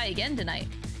if you die again tonight.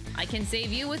 I can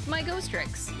save you with my ghost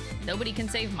tricks. Nobody can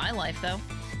save my life, though.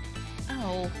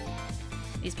 Oh.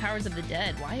 These powers of the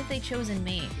dead, why have they chosen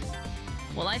me?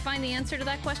 Will I find the answer to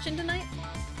that question tonight?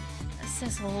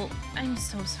 Cecil, I'm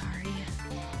so sorry.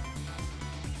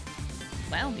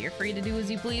 Well, you're free to do as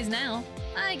you please now.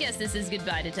 I guess this is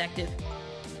goodbye, detective.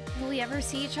 Will we ever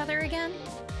see each other again?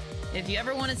 If you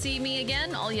ever want to see me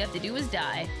again, all you have to do is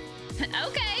die.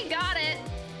 Okay, got it.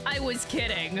 I was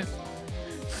kidding.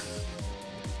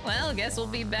 Well, guess we'll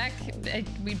be back.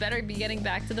 We better be getting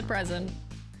back to the present.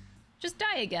 Just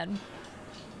die again.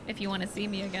 If you want to see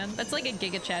me again. That's like a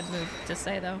Giga Chad move to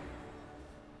say, though.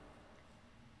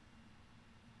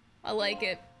 I like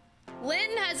it.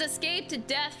 Lynn has escaped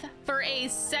death for a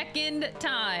second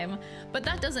time, but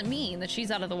that doesn't mean that she's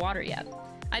out of the water yet.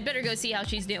 I'd better go see how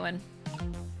she's doing.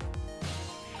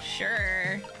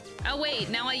 Sure. Oh wait,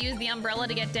 now I use the umbrella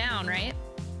to get down, right?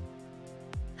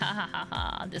 Ha ha ha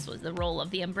ha, this was the role of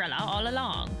the umbrella all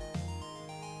along.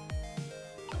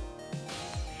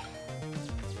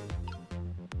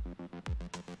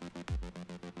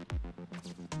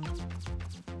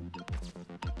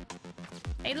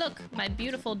 Hey look, my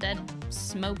beautiful dead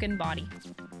smoking body.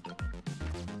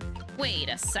 Wait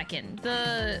a second,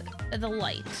 the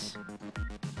light.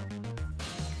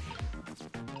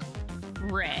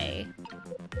 Ray.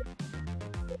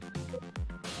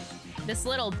 This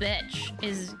little bitch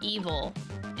is evil,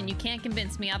 and you can't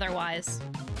convince me otherwise.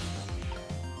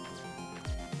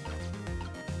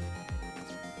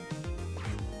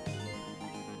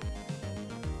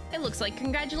 It looks like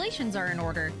congratulations are in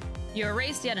order. You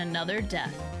erased yet another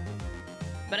death.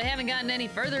 But I haven't gotten any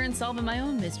further in solving my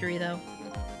own mystery, though.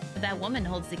 But that woman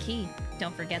holds the key.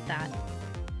 Don't forget that.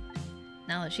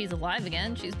 Now that she's alive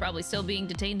again, she's probably still being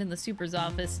detained in the super's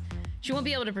office. She won't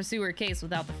be able to pursue her case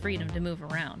without the freedom to move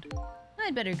around.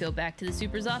 I'd better go back to the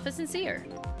super's office and see her.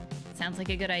 Sounds like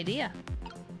a good idea.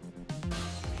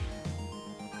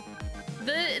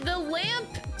 The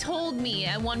lamp told me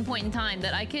at one point in time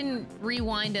that I can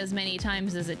rewind as many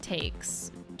times as it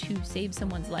takes to save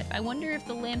someone's life. I wonder if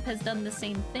the lamp has done the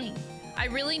same thing. I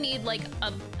really need like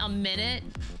a minute.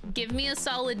 Give me a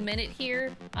solid minute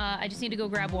here. I just need to go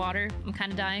grab water. I'm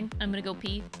kind of dying. I'm gonna go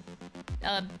pee.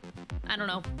 I don't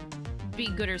know. Be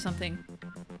good or something.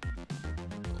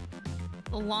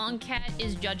 The long cat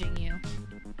is judging you.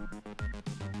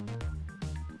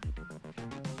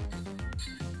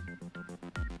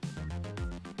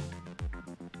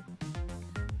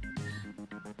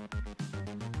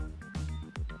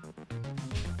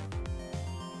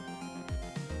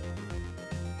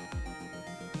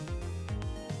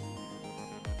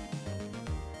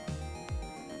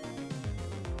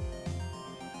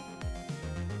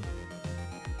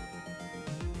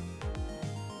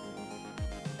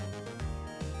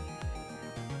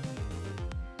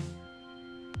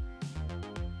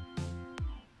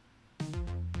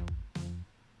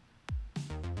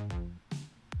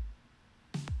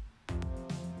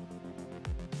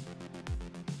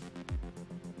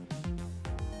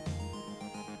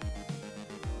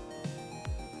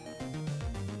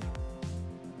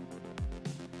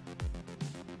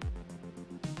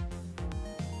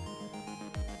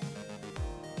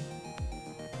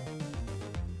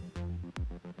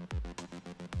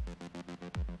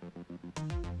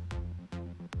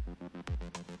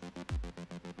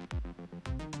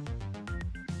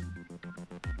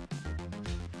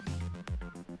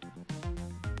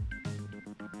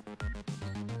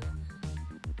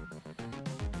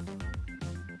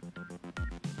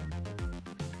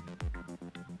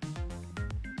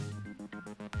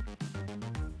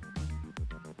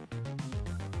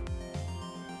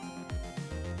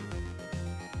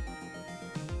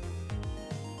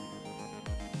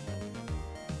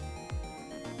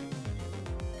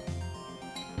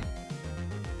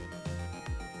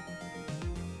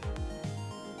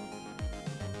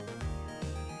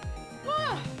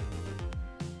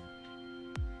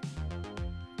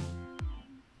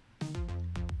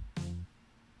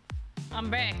 I'm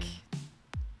back.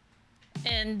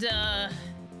 And,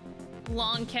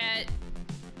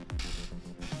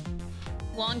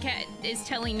 Longcat is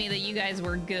telling me that you guys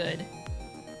were good.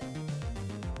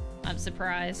 I'm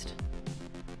surprised.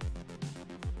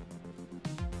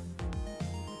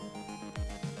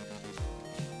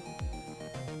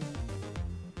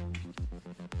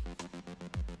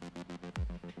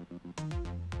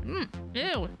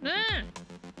 Ew.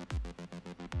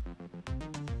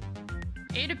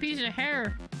 Ate a piece of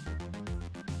hair.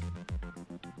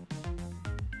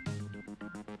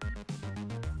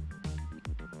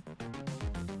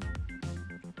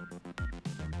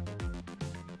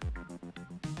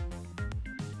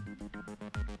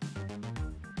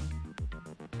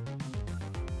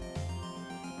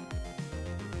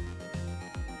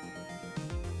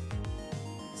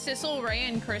 Sissel, Ray,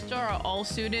 and Krista are all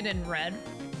suited in red.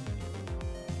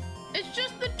 It's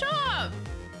just the top!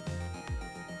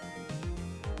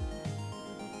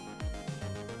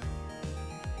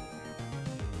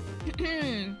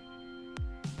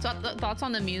 Thoughts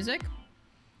on the music?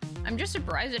 I'm just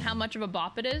surprised at how much of a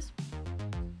bop it is.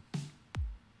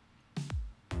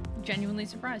 Genuinely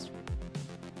surprised.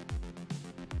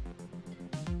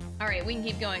 Alright, we can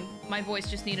keep going. My voice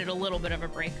just needed a little bit of a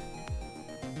break.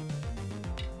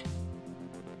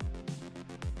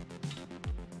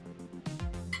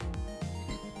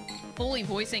 Fully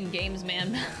voicing games,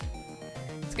 man.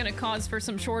 It's gonna cause for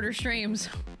some shorter streams.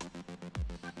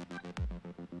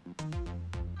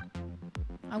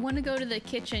 I want to go to the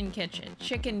chicken kitchen.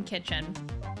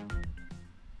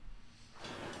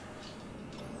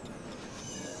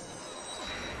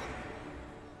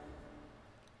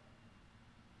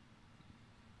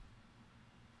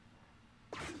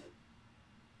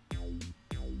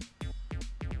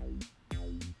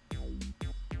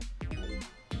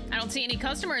 I don't see any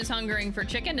customers hungering for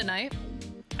chicken tonight.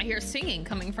 I hear singing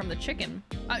coming from the chicken.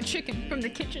 Chicken from the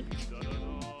kitchen.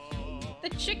 The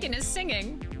chicken is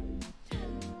singing.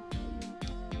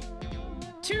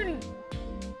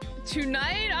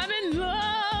 Tonight I'm in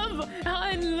love.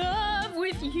 I'm in love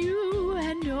with you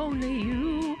and only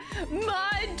you.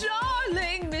 My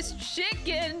darling Miss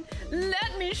Chicken,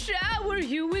 let me shower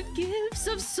you with gifts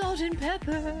of salt and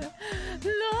pepper.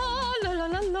 La la la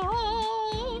la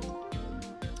la.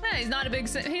 Hey, he's not a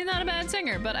bad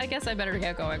singer, but I guess I better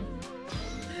get going.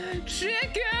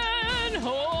 Chicken,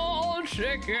 oh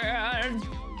chicken.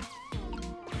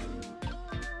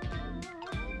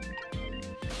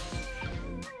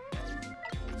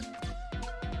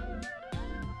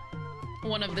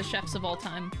 One of the chefs of all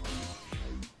time.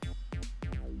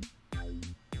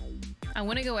 I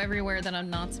want to go everywhere that I'm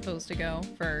not supposed to go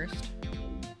first.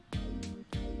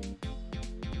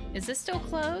 Is this still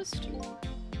closed?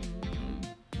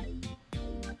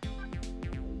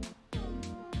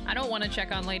 I don't want to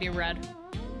check on Lady Red.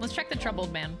 Let's check the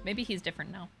Troubled Man. Maybe he's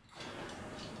different now.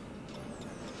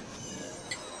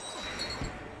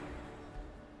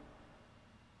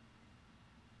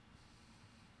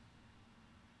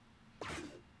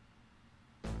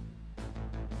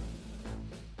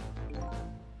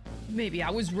 Maybe I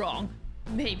was wrong.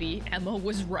 Maybe Emma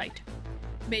was right.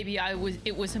 Maybe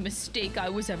it was a mistake I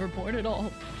was ever born at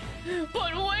all.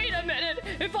 But wait a minute!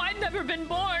 If I'd never been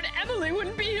born, Emily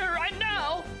wouldn't be here right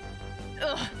now!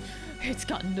 Ugh, it's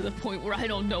gotten to the point where I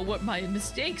don't know what my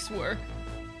mistakes were.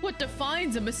 What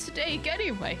defines a mistake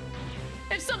anyway?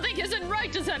 If something isn't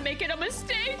right, does that make it a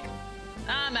mistake?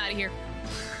 I'm out of here.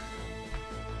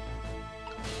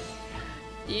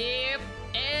 Yep,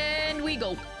 and we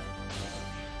go.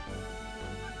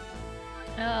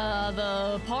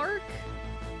 The park?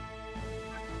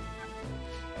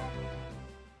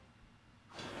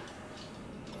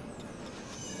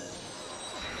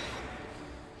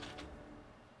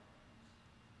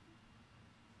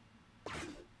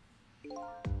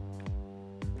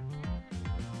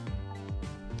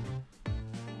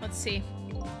 Let's see.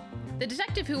 The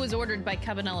detective who was ordered by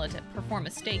Cabanella to perform a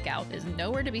stakeout is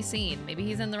nowhere to be seen. Maybe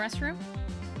he's in the restroom?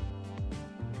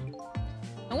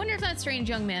 I wonder if that strange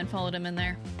young man followed him in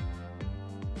there.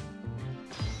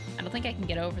 I don't think I can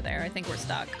get over there. I think we're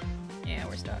stuck. Yeah,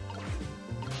 we're stuck.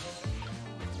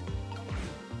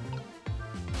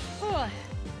 Oh.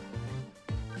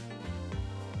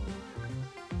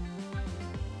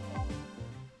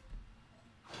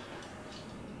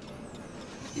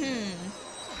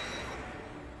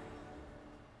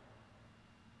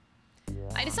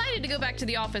 I decided to go back to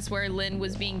the office where Lynn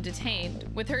was being detained.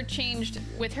 With her changed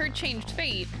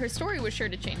fate, her story was sure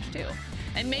to change too.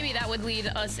 And maybe that would lead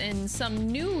us in some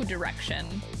new direction.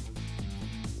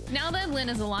 Now that Lynn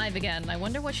is alive again, I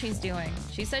wonder what she's doing.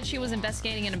 She said she was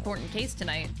investigating an important case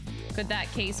tonight. Could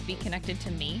that case be connected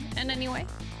to me in any way?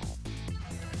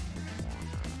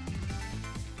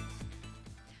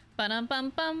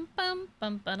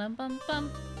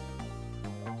 Ba-dum-bum-bum-bum-bum-ba-dum-bum-bum.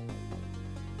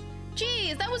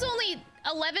 Geez, that was only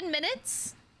 11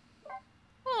 minutes?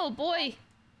 Oh boy.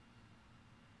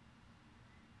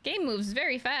 Game moves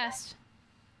very fast.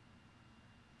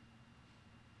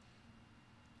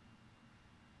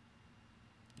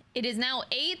 It is now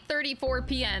 8:34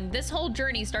 p.m. This whole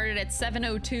journey started at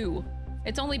 7:02.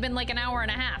 It's only been like an hour and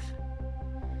a half.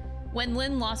 When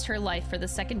Lynn lost her life for the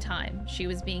second time, she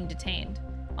was being detained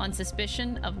on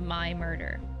suspicion of my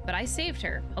murder. But I saved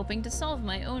her, hoping to solve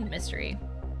my own mystery.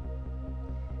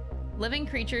 Living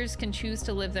creatures can choose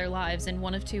to live their lives in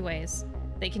one of two ways.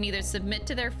 They can either submit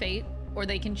to their fate, or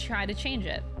they can try to change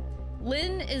it.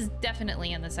 Lynn is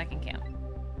definitely in the second camp.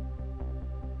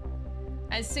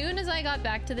 As soon as I got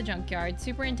back to the junkyard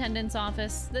superintendent's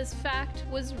office, this fact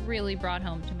was really brought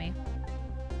home to me.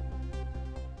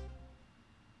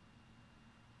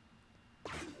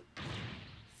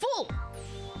 Fool!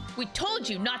 We told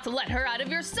you not to let her out of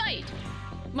your sight!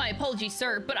 My apologies,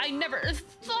 sir, but I never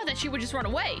thought that she would just run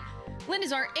away. Lynn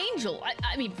is our angel.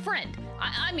 I mean, friend.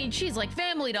 I mean, she's like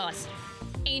family to us.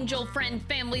 Angel, friend,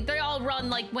 family, they all run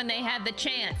like when they have the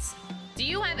chance. Do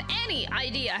you have any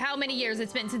idea how many years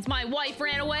it's been since my wife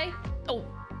ran away? Oh.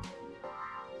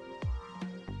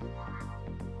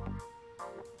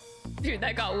 Dude,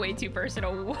 that got way too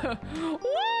personal. Woo!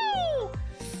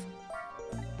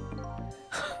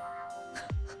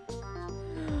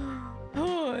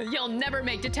 You'll never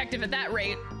make detective at that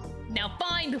rate. Now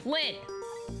find Lynn.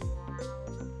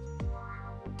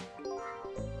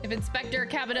 If Inspector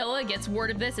Cabanilla gets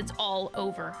word of this, it's all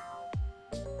over.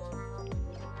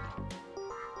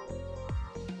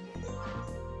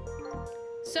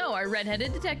 So, our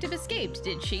redheaded detective escaped,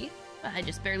 did she? I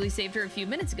just barely saved her a few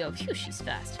minutes ago. Phew, she's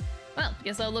fast. Well,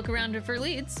 guess I'll look around her for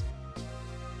leads.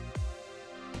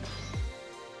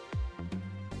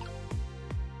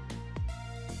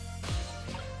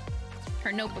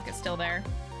 Her notebook is still there.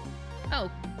 Oh,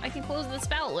 I can close the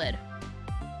spout lid.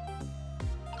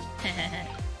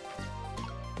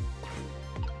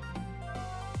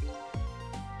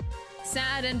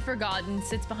 Sad and forgotten,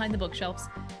 sits behind the bookshelves.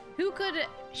 Who could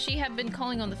she have been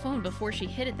calling on the phone before she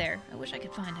hid it there? I wish I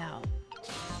could find out.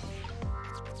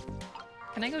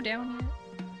 Can I go down here?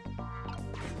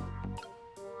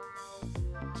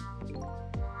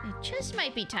 It just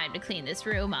might be time to clean this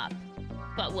room up.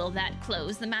 But will that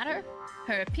close the matter?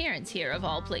 Her appearance here of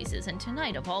all places and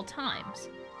tonight of all times.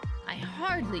 I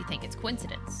hardly think it's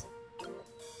coincidence.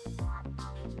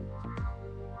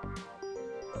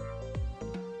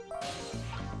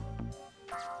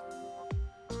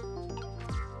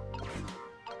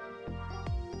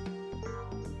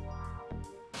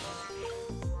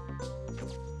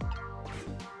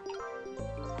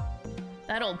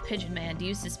 That old pigeon man, do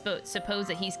you suppose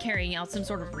that he's carrying out some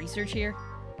sort of research here?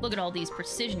 Look at all these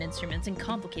precision instruments and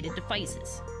complicated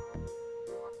devices.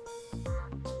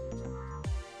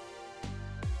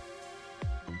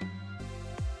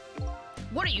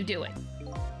 What are you doing?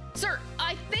 Sir,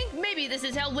 I think maybe this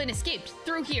is how Lynn escaped,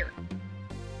 through here.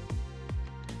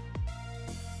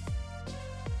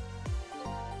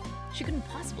 She couldn't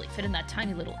possibly fit in that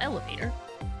tiny little elevator.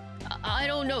 I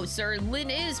don't know, sir. Lynn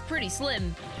is pretty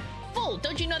slim. Fool,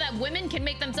 don't you know that women can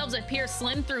make themselves appear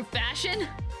slim through fashion?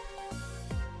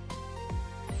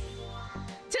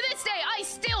 To this day, I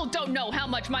still don't know how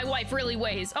much my wife really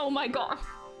weighs. Oh my god.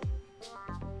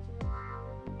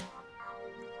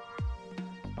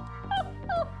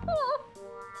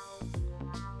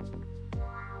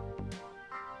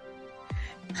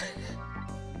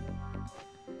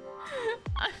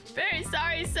 I'm very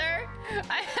sorry, sir.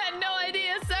 I had no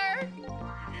idea, sir.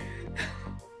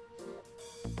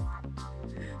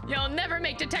 You'll never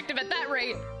make detective at that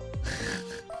rate.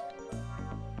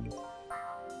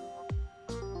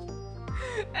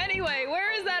 Anyway,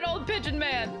 where is that old pigeon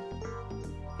man?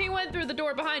 He went through the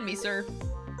door behind me, sir.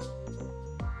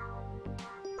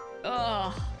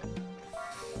 Ugh.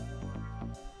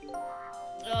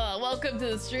 Welcome to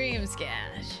the stream,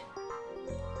 Skash.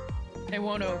 It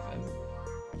won't open.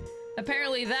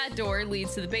 Apparently that door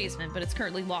leads to the basement, but it's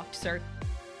currently locked, sir.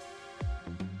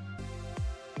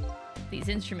 These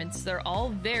instruments, they're all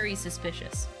very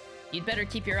suspicious. You'd better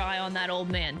keep your eye on that old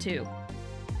man, too.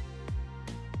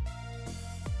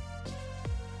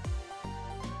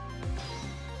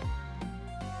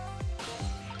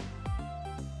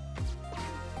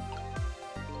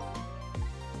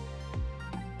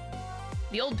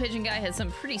 The old pigeon guy has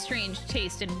some pretty strange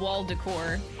taste in wall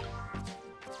decor.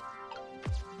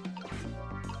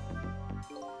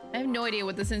 I have no idea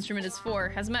what this instrument is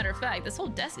for. As a matter of fact, this whole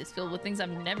desk is filled with things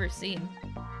I've never seen.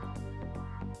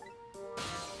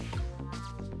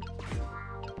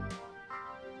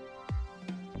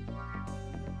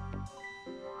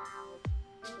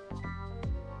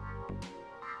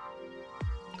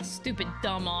 Stupid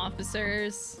dumb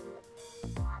officers.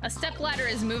 A stepladder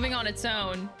is moving on its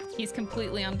own. He's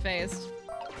completely unfazed.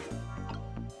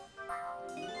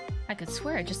 I could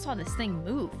swear I just saw this thing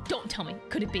move. Don't tell me.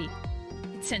 Could it be?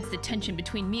 It sensed the tension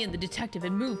between me and the detective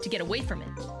and moved to get away from it.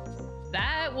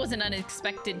 That was an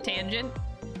unexpected tangent.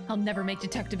 I'll never make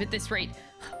detective at this rate.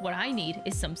 What I need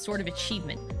is some sort of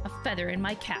achievement, a feather in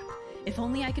my cap. If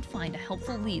only I could find a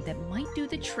helpful lead that might do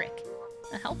the trick.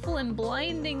 A helpful and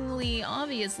blindingly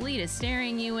obvious lead is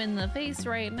staring you in the face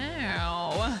right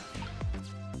now.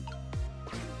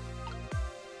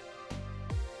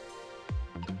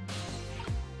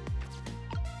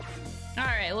 All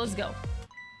right, let's go.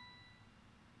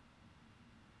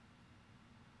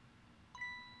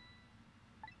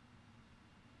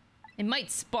 It might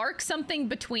spark something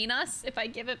between us if I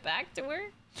give it back to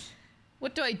her.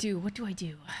 What do I do? What do I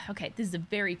do? Okay, this is a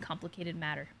very complicated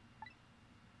matter.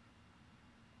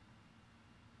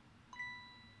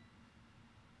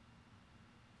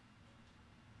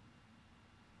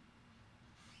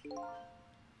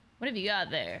 What have you got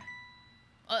there?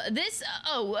 This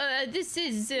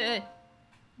is,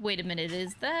 wait a minute,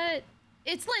 is that...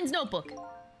 It's Lynn's notebook.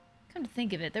 Come to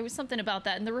think of it, there was something about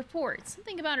that in the report.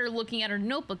 Something about her looking at her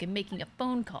notebook and making a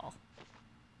phone call.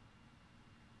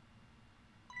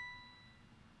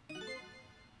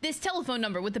 This telephone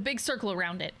number with the big circle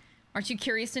around it. Aren't you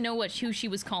curious to know who she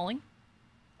was calling?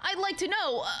 I'd like to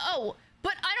know. Oh,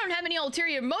 but I don't have any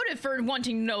ulterior motive for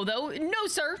wanting to know, though. No,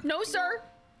 sir. No, sir.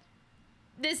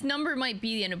 This number might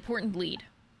be an important lead.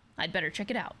 I'd better check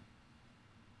it out.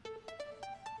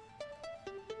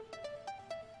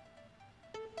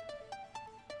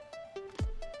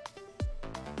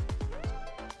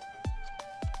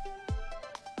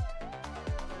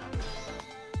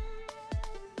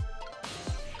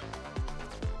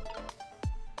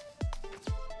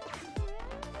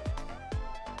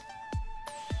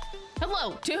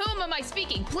 Hello, to whom am I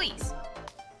speaking, please?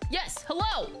 Yes,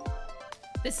 hello.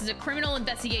 This is a criminal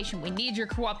investigation. We need your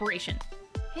cooperation.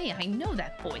 Hey, I know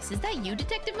that voice. Is that you,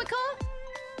 Detective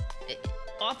McCall?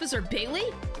 Officer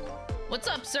Bailey? What's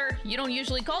up, sir? You don't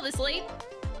usually call this late.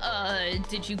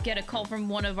 Did you get a call from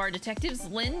one of our detectives,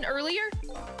 Lynn, earlier?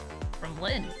 From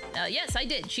Lynn? Yes, I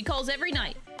did. She calls every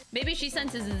night. Maybe she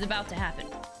senses it's about to happen.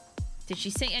 Did she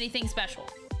say anything special?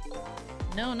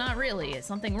 No, not really. Is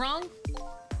something wrong?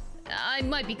 I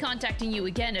might be contacting you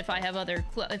again if I have other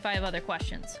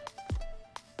questions.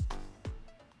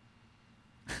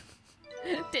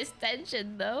 This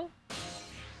tension, though.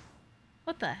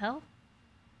 What the hell?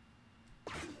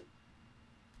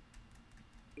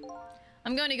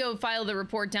 I'm going to go file the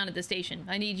report down at the station.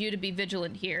 I need you to be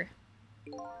vigilant here.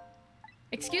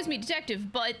 Excuse me,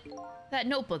 detective, but that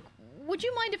notebook, would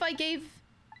you mind if I gave...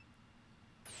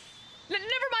 Never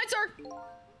mind, sir!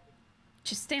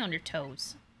 Just stay on your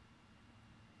toes.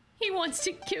 He wants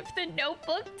to give the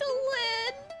notebook to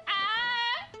Lynn.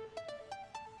 Ah!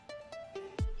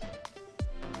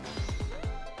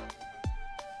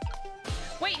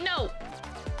 Wait, no!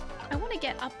 I want to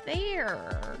get up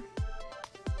there.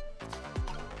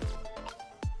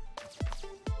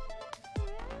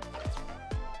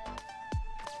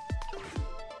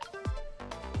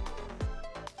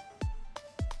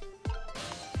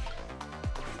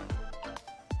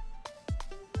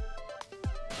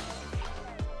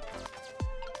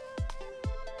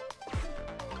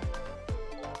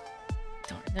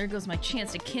 There goes my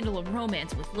chance to kindle a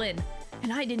romance with Lynn.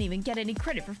 And I didn't even get any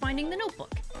credit for finding the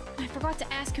notebook. And I forgot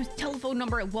to ask whose telephone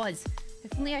number it was.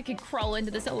 If only I could crawl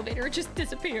into this elevator and just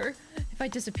disappear. If I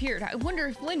disappeared, I wonder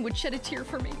if Lynn would shed a tear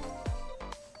for me.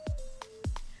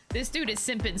 This dude is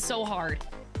simping so hard.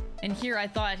 And here I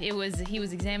thought he was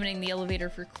examining the elevator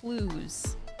for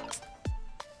clues.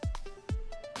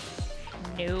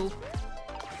 Nope.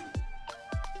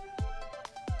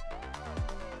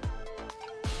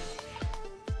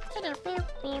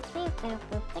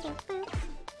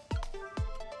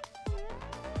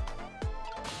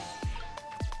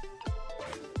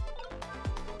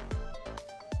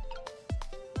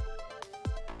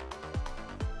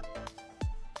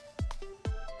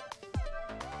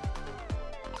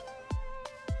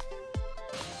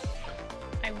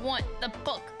 I want the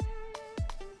book.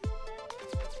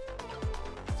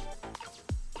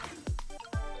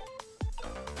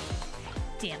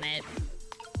 Damn it.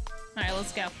 All right,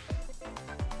 let's go.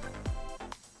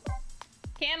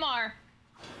 Kamar.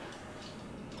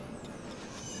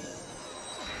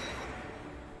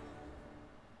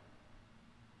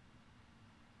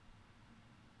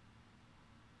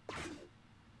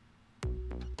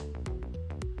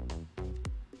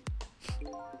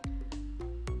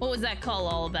 What was that call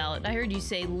all about? I heard you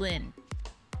say Lynn.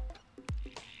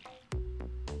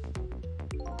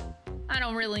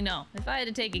 don't really know. If I had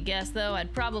to take a guess, though,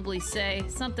 I'd probably say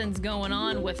something's going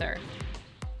on with her.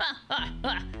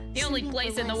 The only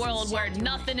place in the world where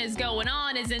nothing is going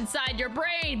on is inside your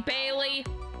brain, Bailey.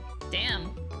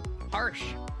 Damn. Harsh.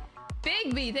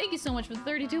 Big B, thank you so much for the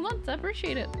 32 months. I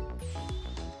appreciate it.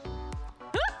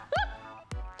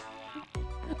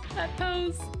 That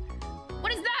pose.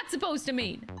 What is that supposed to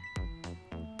mean?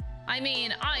 I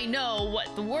mean, I know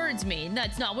what the words mean.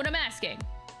 That's not what I'm asking.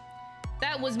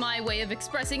 That was my way of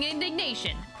expressing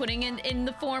indignation, putting it in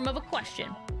the form of a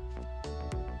question.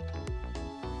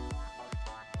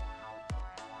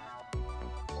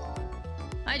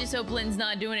 I just hope Lynn's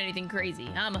not doing anything crazy.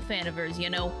 I'm a fan of hers,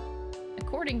 you know.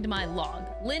 According to my log,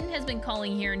 Lynn has been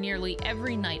calling here nearly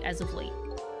every night as of late.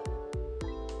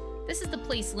 This is the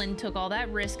place Lynn took all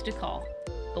that risk to call.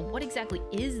 But what exactly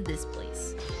is this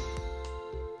place?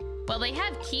 Well, they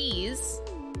have keys.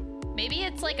 Maybe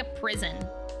it's like a prison.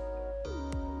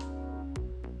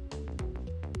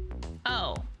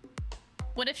 Oh.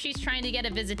 What if she's trying to get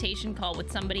a visitation call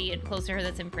with somebody close to her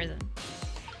that's in prison?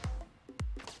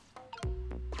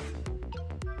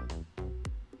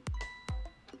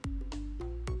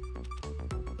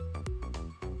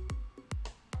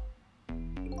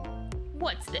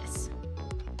 What's this?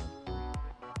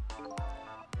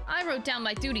 I wrote down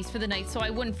my duties for the night so I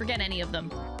wouldn't forget any of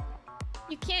them.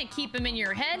 You can't keep them in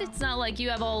your head. It's not like you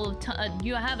have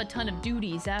you have a ton of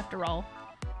duties after all.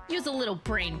 Use a little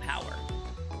brain power.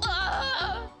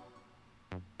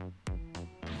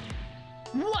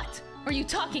 What are you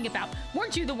talking about?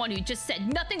 Weren't you the one who just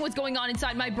said nothing was going on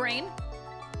inside my brain?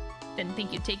 Didn't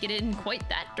think you'd take it in quite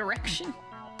that direction.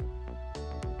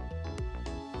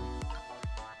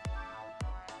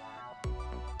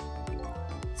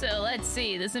 So let's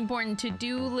see this important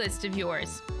to-do list of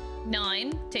yours.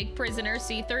 9. Take prisoner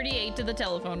C38 to the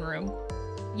telephone room.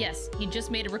 Yes, he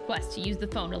just made a request to use the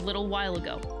phone a little while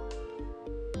ago.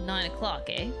 9 o'clock,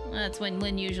 eh? That's when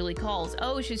Lynn usually calls.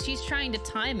 Oh, she's trying to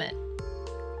time it.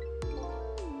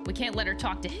 We can't let her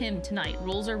talk to him tonight.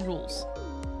 Rules are rules.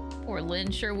 Poor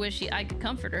Lynn, sure wish I could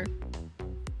comfort her.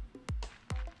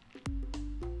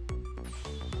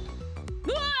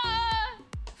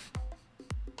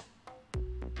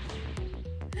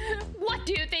 What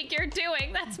do you think you're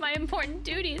doing? That's my important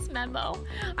duties memo.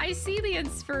 I see the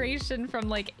inspiration from,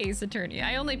 like, Ace Attorney.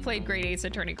 I only played Great Ace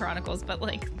Attorney Chronicles, but,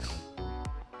 like...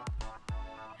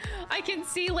 I can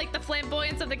see, like, the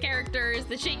flamboyance of the characters,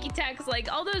 the shaky text,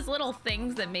 like, all those little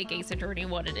things that make Ace Attorney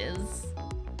what it is.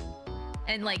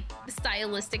 And, like,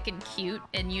 stylistic and cute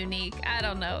and unique. I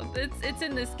don't know. It's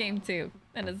in this game, too.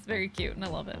 And it's very cute, and I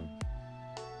love it.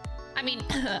 I mean,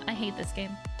 I hate this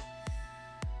game.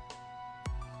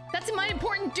 That's in my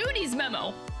important duties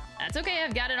memo. That's okay,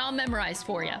 I've got it all memorized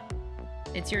for you.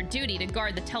 It's your duty to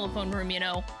guard the telephone room, you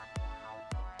know.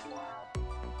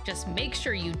 Just make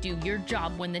sure you do your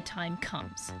job when the time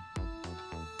comes.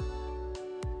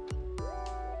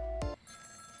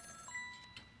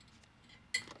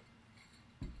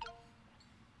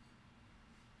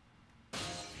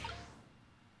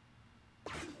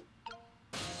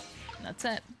 That's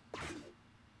it.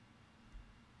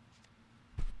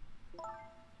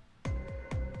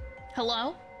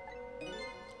 Hello?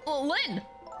 Oh, Lynn!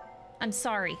 I'm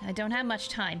sorry, I don't have much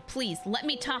time. Please, let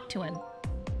me talk to him.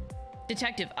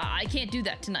 Detective, I can't do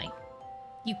that tonight.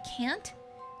 You can't?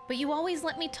 But you always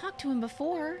let me talk to him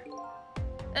before.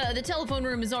 The telephone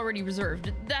room is already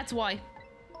reserved. That's why.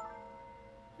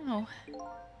 Oh.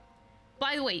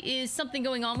 By the way, is something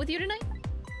going on with you tonight?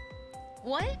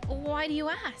 What? Why do you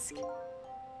ask?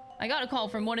 I got a call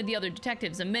from one of the other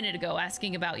detectives a minute ago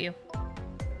asking about you.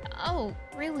 Oh,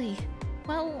 really?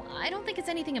 Well, I don't think it's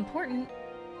anything important.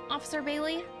 Officer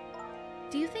Bailey,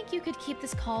 do you think you could keep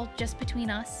this call just between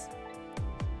us?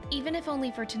 Even if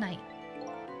only for tonight.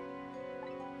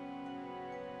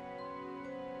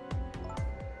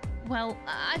 Well,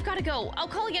 I've got to go. I'll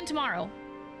call again tomorrow.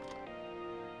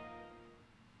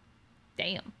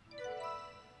 Damn.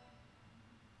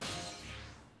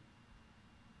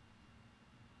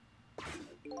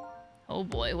 Oh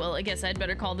boy, well, I guess I'd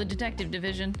better call the detective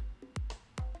division.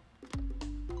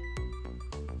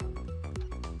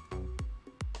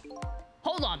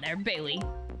 Hold on there, Bailey.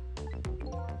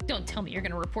 Don't tell me you're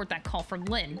gonna report that call from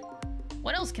Lynn.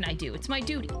 What else can I do? It's my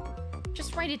duty.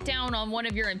 Just write it down on one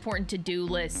of your important to-do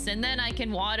lists, and then I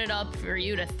can wad it up for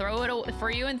you to throw it for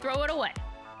you and throw it away.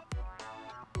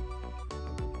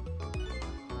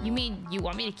 You mean you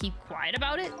want me to keep quiet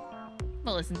about it?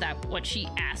 Well, isn't that what she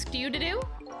asked you to do?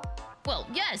 Well,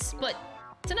 yes, but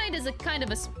tonight is a kind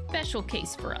of a special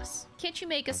case for us. Can't you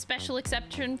make a special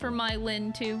exception for my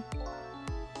Lynn, too?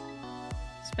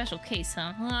 Special case,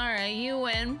 huh? Alright, you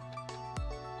win.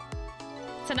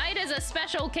 Tonight is a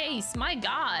special case. My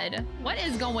God, what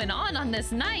is going on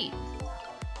this night?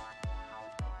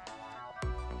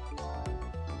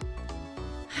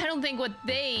 I don't think what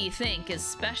they think is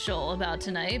special about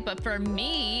tonight, but for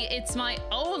me, it's my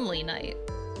only night.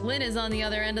 Lynn is on the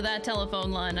other end of that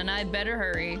telephone line, and I'd better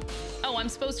hurry. Oh, I'm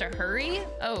supposed to hurry?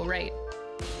 Oh, right.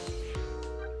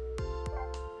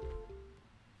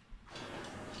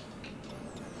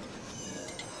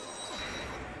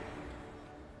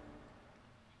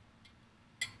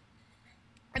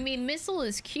 I mean, Missile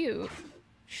is cute.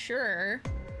 Sure.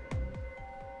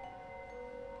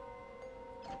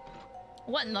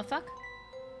 What in the fuck?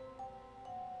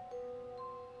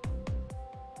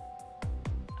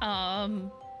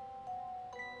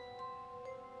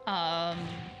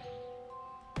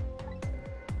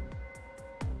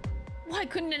 Why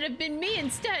couldn't it have been me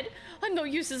instead? I'm no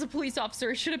use as a police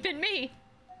officer. It should have been me.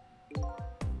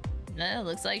 Well,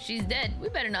 looks like she's dead. We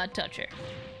better not touch her.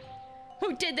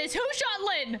 Who did this? Who shot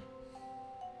Lynn?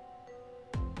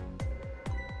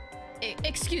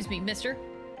 Excuse me, mister.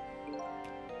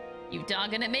 You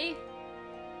dogging at me?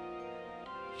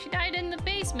 She died in the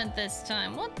basement this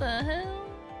time. What the hell?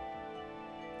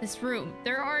 This room.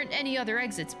 There aren't any other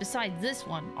exits besides this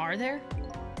one, are there?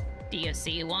 Do you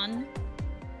see one?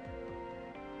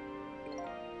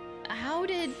 How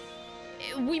did...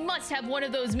 We must have one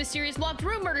of those mysterious locked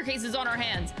room murder cases on our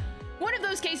hands. One of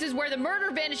those cases where the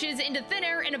murder vanishes into thin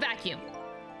air in a vacuum.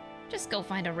 Just go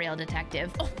find a real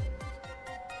detective. Oh.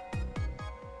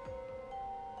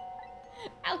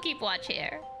 I'll keep watch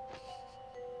here.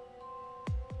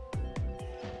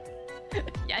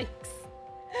 Yikes.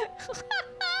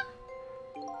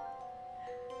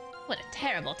 What a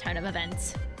terrible turn of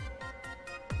events.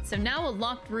 So now a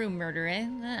locked room murder, eh?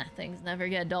 Things never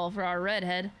get dull for our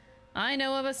redhead. I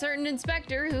know of a certain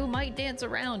inspector who might dance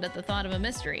around at the thought of a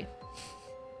mystery.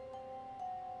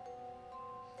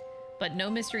 But no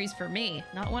mysteries for me,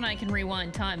 not when I can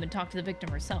rewind time and talk to the victim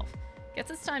herself.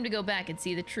 Guess it's time to go back and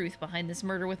see the truth behind this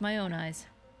murder with my own eyes.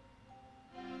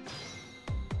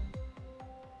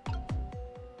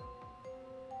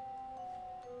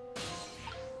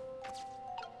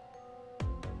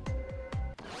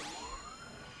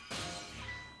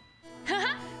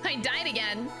 Haha, I died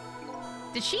again.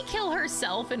 Did she kill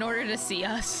herself in order to see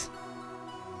us?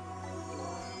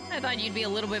 I thought you'd be a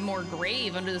little bit more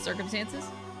grave under the circumstances.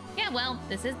 Yeah, well,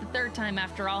 this is the third time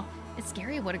after all. It's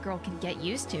scary what a girl can get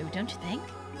used to, don't you think?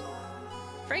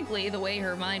 Frankly, the way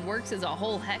her mind works is a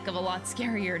whole heck of a lot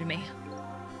scarier to me.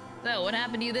 So, what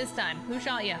happened to you this time? Who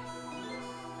shot you?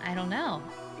 I don't know.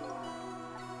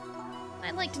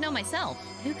 I'd like to know myself.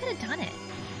 Who could have done it?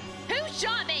 Who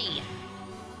shot me?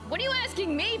 What are you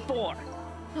asking me for?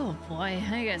 Oh boy,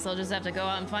 I guess I'll just have to go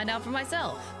out and find out for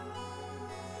myself.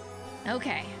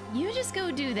 Okay, you just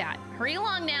go do that. Hurry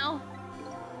along now.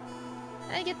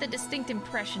 I get the distinct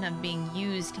impression of being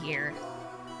used here.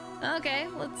 Okay,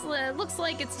 looks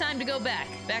like it's time to go back.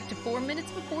 Back to 4 minutes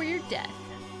before your death.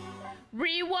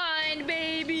 Rewind,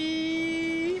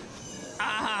 baby!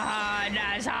 Ah,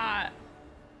 that's hot.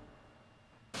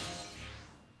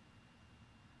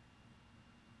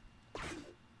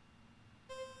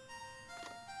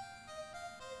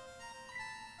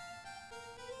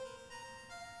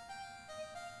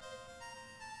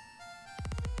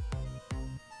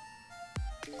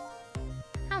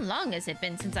 How long has it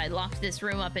been since I locked this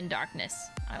room up in darkness?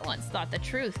 I once thought the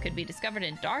truth could be discovered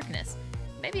in darkness.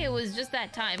 Maybe it was just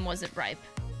that time wasn't ripe.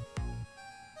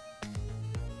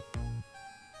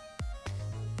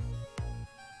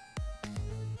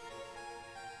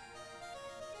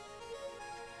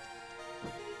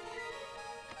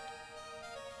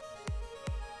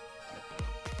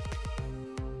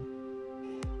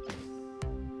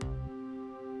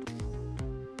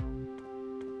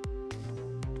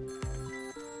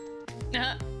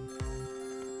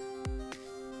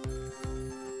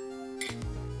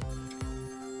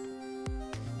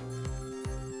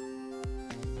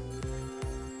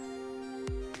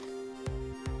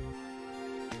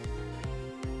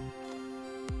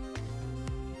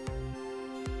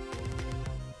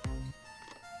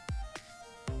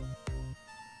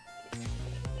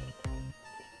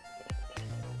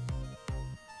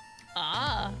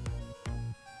 Ah.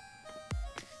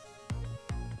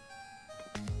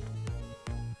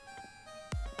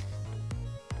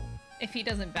 If he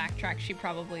doesn't backtrack, she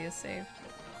probably is saved.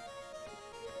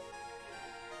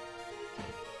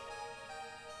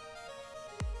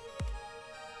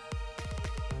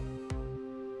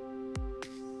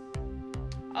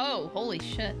 Oh, holy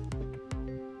shit.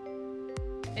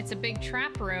 It's a big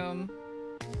trap room.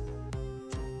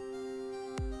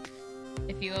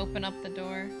 If you open up the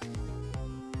door.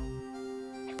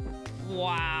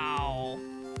 Wow.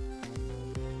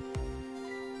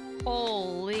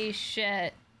 Holy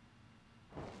shit.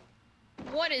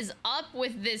 What is up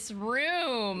with this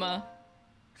room?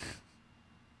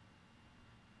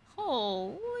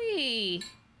 Holy.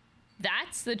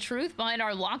 That's the truth behind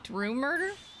our locked room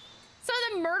murder? So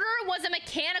the murderer was a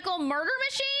mechanical murder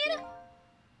machine?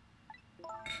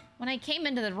 When I came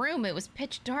into the room, it was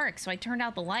pitch dark, so I turned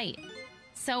out the light.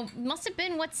 So, must have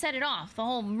been what set it off, the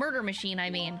whole murder machine, I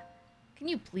mean. Can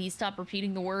you please stop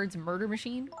repeating the words murder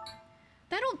machine?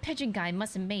 That old pigeon guy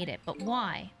must have made it, but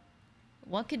why?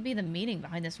 What could be the meaning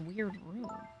behind this weird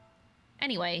room?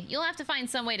 Anyway, you'll have to find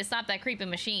some way to stop that creeping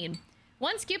machine.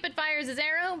 Once Cupid fires his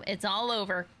arrow, it's all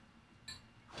over.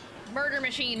 Murder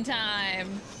machine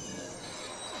time.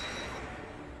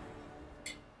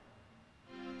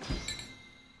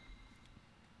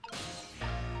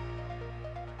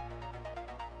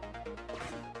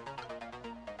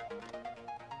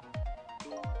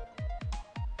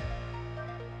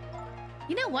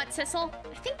 You know what, Sissel?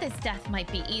 I think this death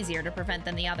might be easier to prevent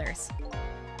than the others.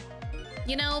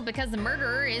 You know, because the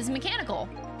murderer is mechanical.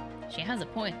 She has a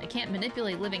point. I can't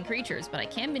manipulate living creatures, but I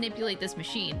can manipulate this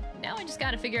machine. Now I just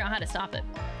gotta figure out how to stop it.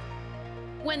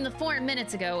 When the 4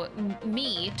 minutes ago,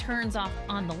 me turns off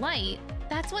on the light,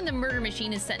 that's when the murder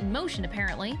machine is set in motion,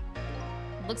 apparently.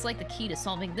 Looks like the key to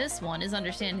solving this one is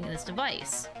understanding this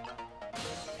device.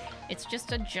 It's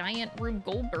just a giant Rube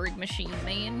Goldberg machine,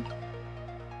 man.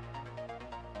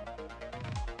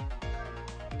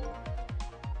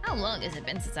 How long has it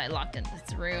been since I locked into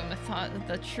this room? I thought that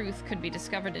the truth could be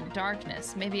discovered in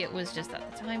darkness. Maybe it was just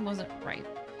that the time wasn't right.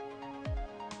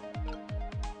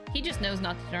 He just knows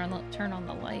not to turn on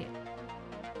the light.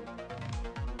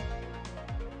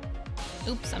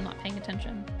 Oops, I'm not paying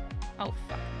attention. Oh,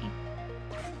 fuck me.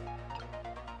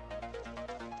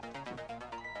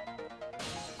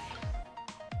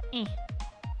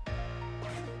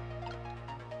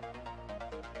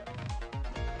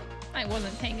 I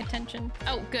wasn't paying attention.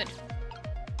 Oh, good.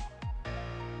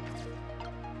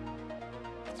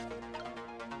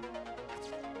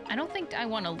 I don't think I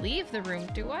want to leave the room,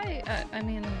 do I? I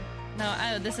mean,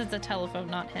 no, this is the telephone,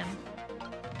 not him.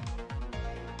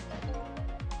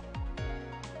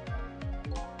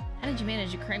 How did you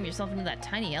manage to cram yourself into that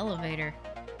tiny elevator?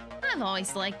 I've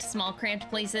always liked small, cramped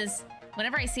places.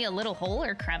 Whenever I see a little hole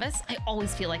or crevice, I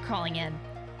always feel like crawling in.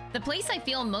 The place I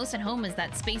feel most at home is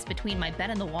that space between my bed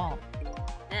and the wall.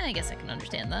 I guess I can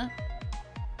understand that.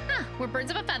 Huh, we're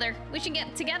birds of a feather. We should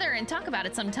get together and talk about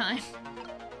it sometime.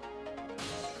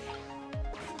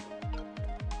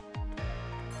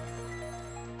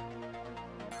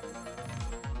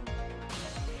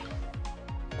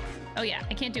 Oh yeah,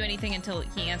 I can't do anything until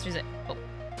he answers it. Oh.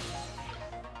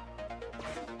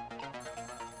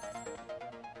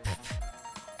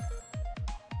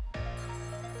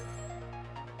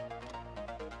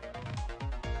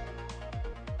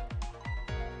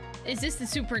 Is this the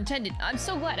superintendent? I'm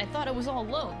so glad. I thought I was all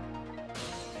alone.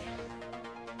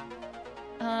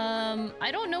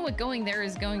 I don't know what going there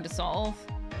is going to solve.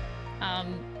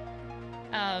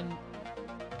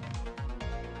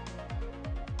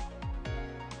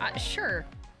 Sure.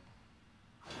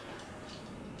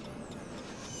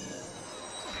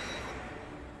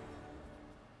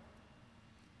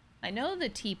 I know the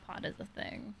teapot is a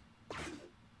thing.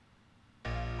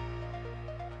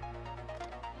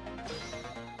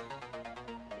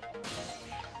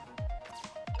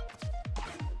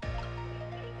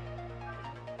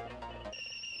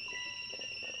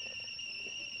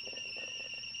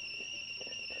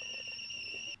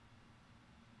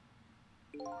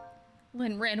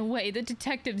 Lynn ran away. The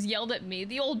detectives yelled at me.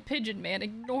 The old pigeon man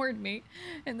ignored me.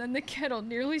 And then the kettle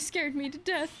nearly scared me to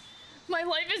death. My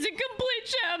life is in complete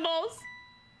shambles.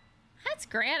 That's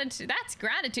gratitude. That's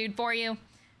gratitude for you.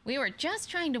 We were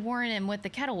just trying to warn him with the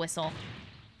kettle whistle.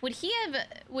 Would he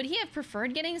have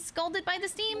preferred getting scalded by the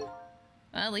steam? Well,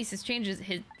 at least his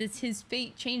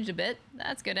fate changed a bit.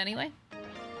 That's good anyway.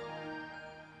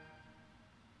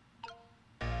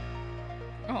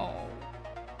 Oh.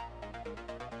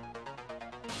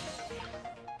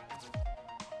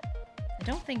 I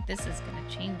don't think this is going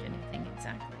to change anything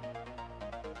exactly.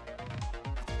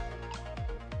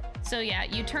 So yeah,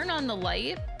 you turn on the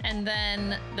light and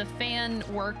then the fan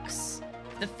works.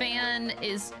 The fan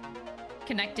is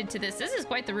connected to this. This is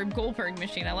quite the Rube Goldberg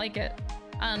machine. I like it.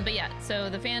 But yeah, so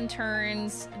the fan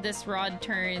turns, this rod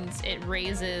turns, it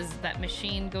raises, that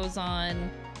machine goes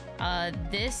on.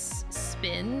 This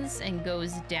spins and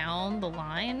goes down the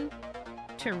line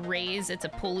to raise, it's a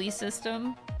pulley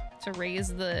system to raise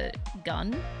the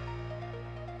gun.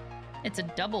 It's a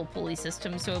double pulley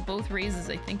system, so it both raises,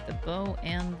 I think, the bow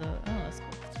and the... Oh, that's cool.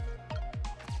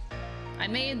 I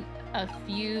made a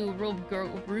few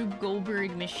Rube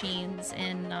Goldberg machines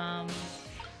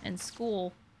in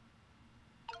school.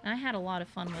 And I had a lot of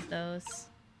fun with those.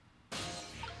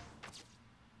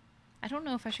 I don't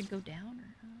know if I should go down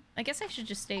or not. I guess I should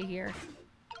just stay here.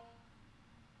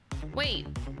 Wait.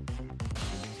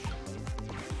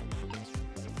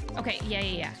 Okay,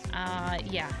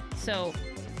 yeah. So,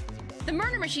 the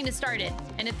murder machine has started,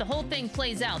 and if the whole thing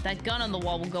plays out, that gun on the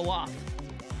wall will go off.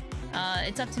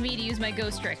 It's up to me to use my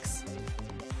ghost tricks.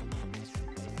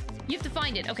 You have to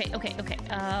find it. Okay.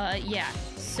 Yeah.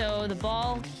 So, the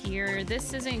ball here,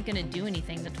 this isn't gonna do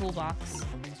anything, the toolbox.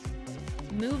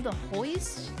 Move the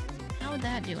hoist? How would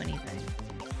that do anything?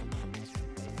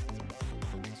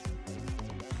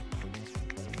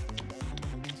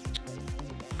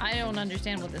 I don't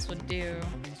understand what this would do.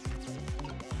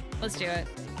 Let's do it.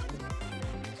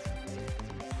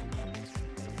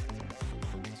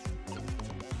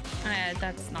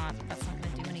 That's not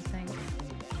gonna do anything.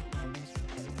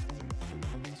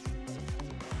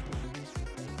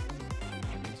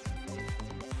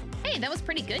 Hey, that was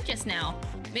pretty good just now.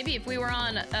 Maybe if we were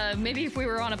on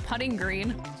a putting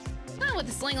green. Oh, with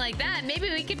a sling like that,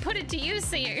 maybe we could put it to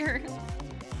use here.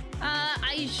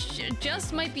 I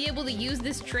just might be able to use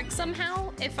this trick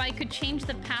somehow if I could change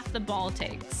the path the ball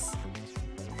takes.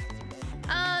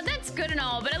 That's good and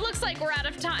all, but it looks like we're out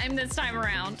of time this time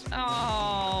around.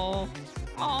 Oh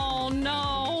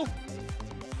no.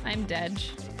 I'm dead.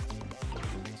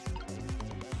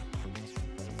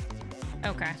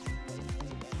 Okay.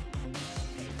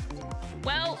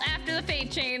 Well, after the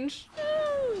fate change.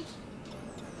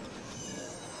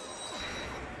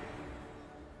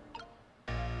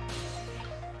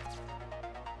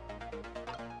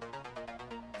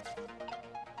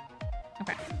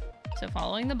 Okay, so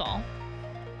following the ball.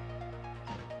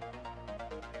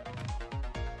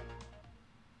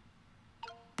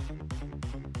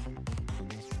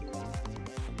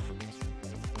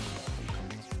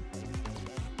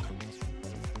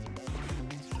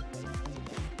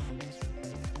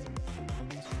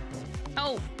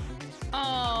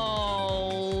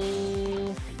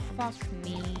 Oh, fuck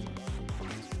me.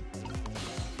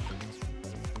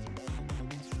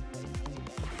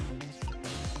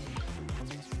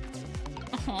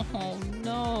 Oh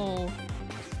no.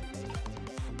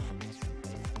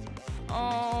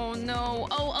 Oh no.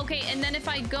 Oh, okay, and then if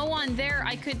I go on there,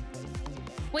 I could...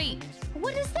 Wait,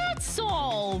 what does that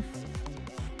solve?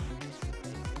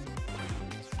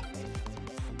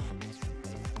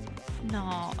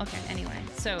 No, okay, anyway.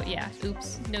 So, yeah,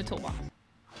 oops, no toolbox.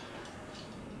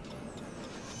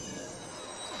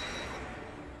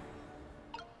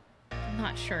 I'm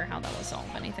not sure how that will solve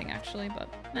anything, actually,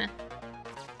 but eh.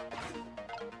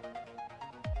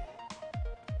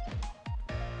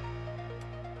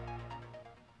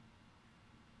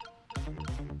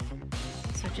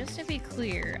 So just to be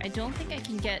clear, I don't think I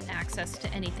can get access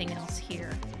to anything else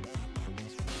here.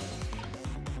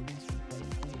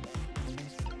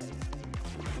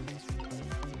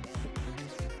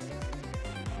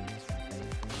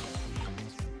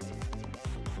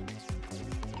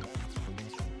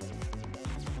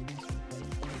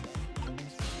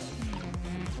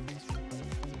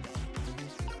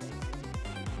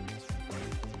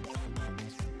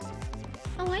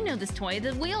 This toy,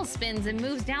 the wheel spins and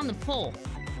moves down the pole.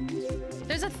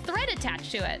 There's a thread attached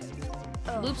to it.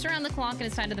 Oh. Loops around the clock and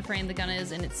inside of the frame the gun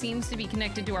is, and it seems to be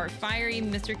connected to our fiery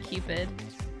Mr. Cupid.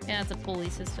 Yeah, it's a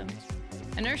pulley system.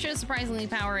 Inertia is surprisingly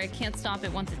power. It can't stop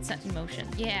it once it's set in motion.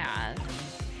 Yeah.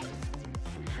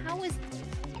 How is...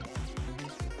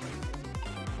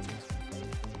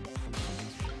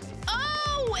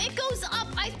 Oh, it goes up.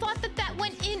 I thought that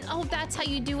went in. Oh, that's how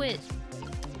you do it.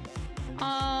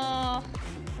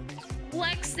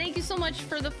 Lex, thank you so much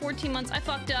for the 14 months. I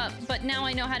fucked up, but now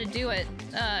I know how to do it.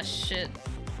 Shit.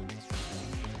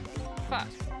 Fuck.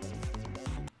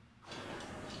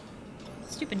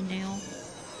 Stupid nail.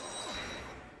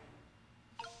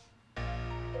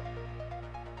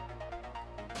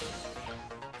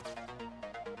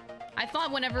 I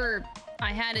thought whenever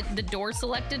I had the door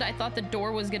selected, I thought the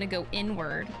door was gonna go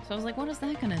inward. So I was like, what is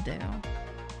that gonna do?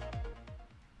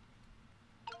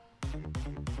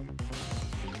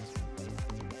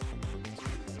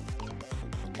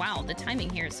 Wow, the timing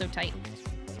here is so tight.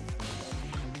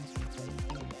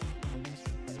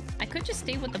 I could just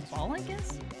stay with the ball, I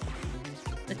guess?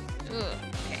 Okay.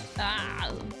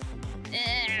 Ah.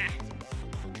 Eh.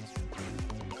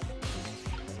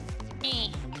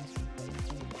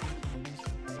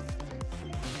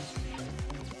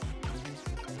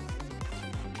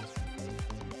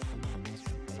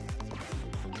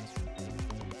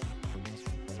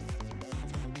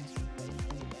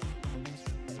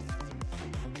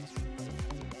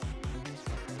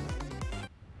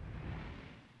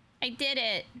 I did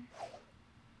it.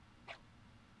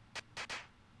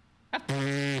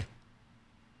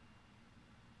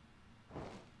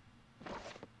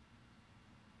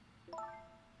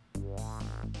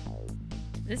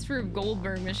 This Rube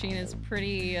Goldberg machine is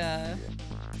pretty,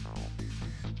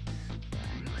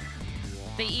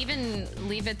 They even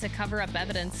leave it to cover up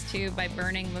evidence, too, by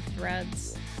burning the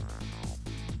threads.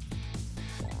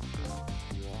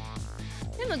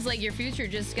 It looks like your future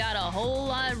just got a whole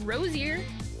lot rosier.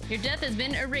 Your death has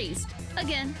been erased.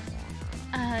 Again.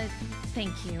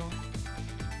 Thank you.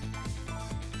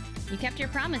 You kept your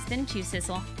promise, didn't you,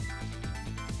 Sissel?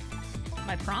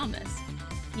 My promise.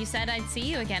 You said I'd see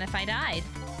you again if I died.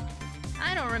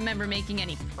 I don't remember making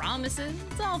any promises.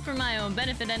 It's all for my own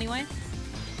benefit anyway.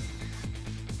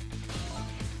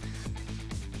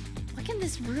 What can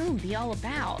this room be all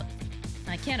about?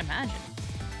 I can't imagine.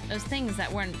 Those things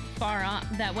that went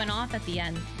off at the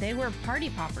end, they were party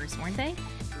poppers, weren't they?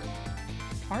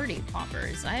 Party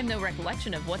poppers? I have no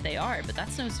recollection of what they are, but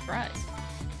that's no surprise.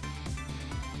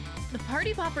 The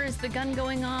party popper is the gun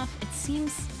going off. It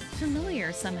seems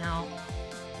familiar somehow.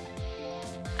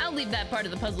 I'll leave that part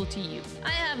of the puzzle to you. I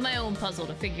have my own puzzle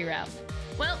to figure out.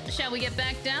 Well, shall we get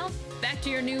back down? Back to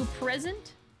your new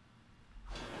present?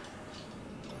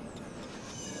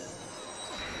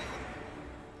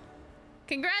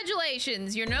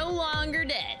 Congratulations, you're no longer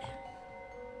dead.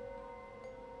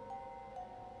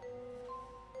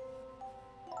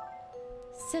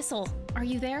 Sissel, are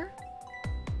you there?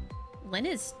 Lynn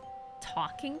is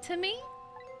talking to me?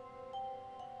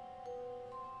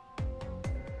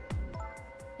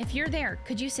 If you're there,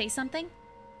 could you say something?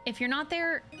 If you're not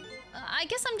there, I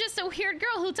guess I'm just a weird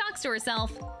girl who talks to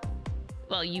herself.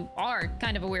 Well, you are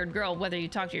kind of a weird girl, whether you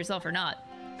talk to yourself or not.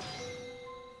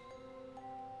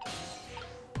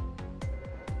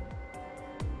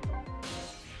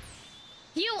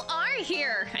 You are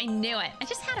here! I knew it. I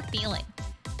just had a feeling.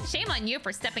 Shame on you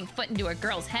for stepping foot into a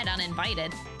girl's head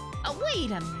uninvited. Oh, wait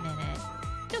a minute.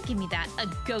 Don't give me that "a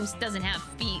ghost doesn't have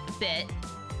feet" bit.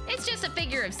 It's just a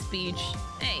figure of speech.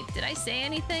 Hey, did I say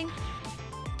anything?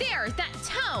 There, that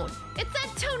tone! It's that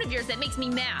tone of yours that makes me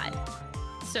mad!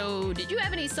 So, did you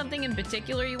have something in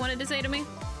particular you wanted to say to me?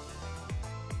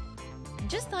 I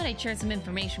just thought I'd share some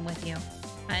information with you.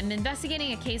 I'm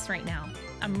investigating a case right now.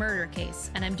 A murder case,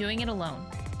 and I'm doing it alone.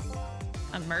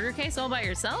 A murder case all by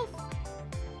yourself?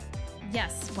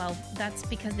 Yes, well, that's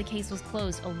because the case was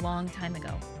closed a long time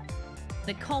ago.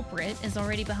 The culprit is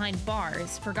already behind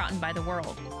bars, forgotten by the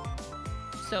world.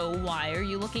 So why are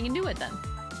you looking into it then?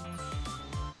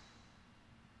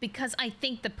 Because I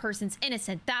think the person's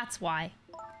innocent, that's why.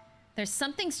 There's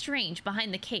something strange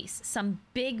behind the case, some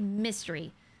big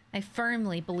mystery. I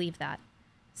firmly believe that.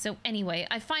 So anyway,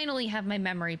 I finally have my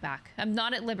memory back. I'm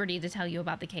not at liberty to tell you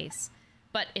about the case.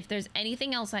 But if there's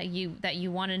anything else that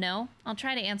you want to know, I'll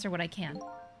try to answer what I can.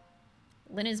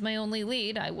 Lynn is my only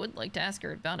lead. I would like to ask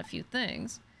her about a few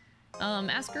things.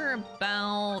 Ask her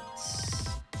about...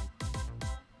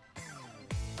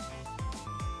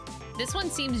 This one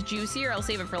seems juicier. I'll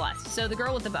save it for last. So the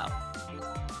girl with the bow.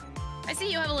 I see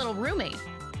you have a little roommate.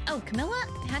 Oh, Camilla?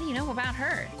 How do you know about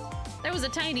her? There was a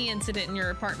tiny incident in your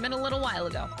apartment a little while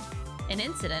ago. An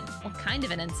incident? What kind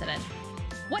of an incident?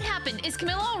 What happened? Is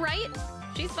Camilla all right?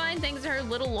 She's fine thanks to her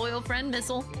little loyal friend,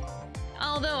 Missile.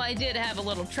 Although I did have a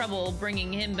little trouble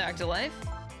bringing him back to life.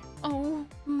 Oh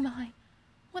my.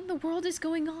 What in the world is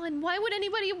going on? Why would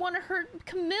anybody want to hurt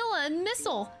Camilla and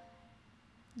Missile?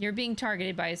 You're being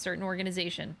targeted by a certain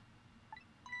organization.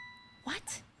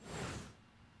 What?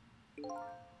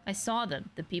 I saw them,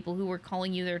 the people who were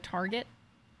calling you their target.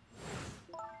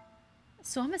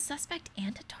 So I'm a suspect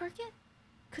and a target?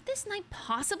 Could this night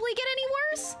possibly get any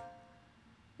worse?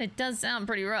 It does sound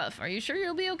pretty rough. Are you sure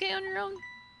you'll be okay on your own?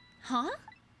 Huh?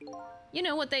 You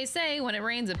know what they say, when it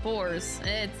rains it pours.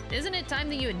 Isn't it time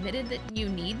that you admitted that you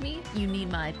need me? You need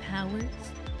my powers?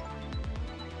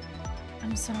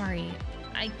 I'm sorry.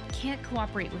 I can't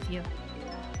cooperate with you.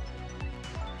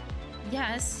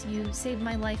 Yes, you saved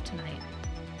my life tonight.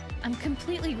 I'm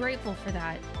completely grateful for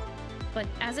that. But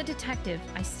as a detective,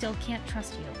 I still can't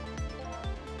trust you.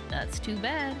 That's too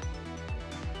bad.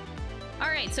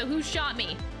 Alright, so who shot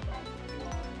me?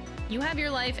 You have your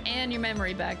life and your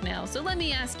memory back now, so let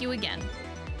me ask you again.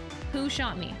 Who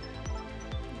shot me?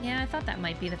 Yeah, I thought that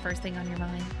might be the first thing on your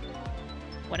mind.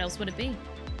 What else would it be?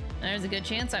 There's a good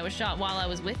chance I was shot while I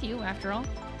was with you, after all.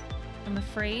 I'm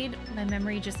afraid my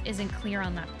memory just isn't clear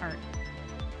on that part.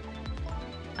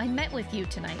 I met with you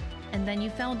tonight, and then you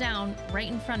fell down right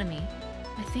in front of me.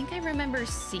 I think I remember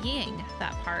seeing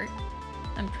that part.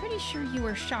 I'm pretty sure you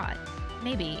were shot.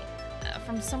 Maybe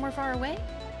from somewhere far away?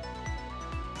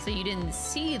 so you didn't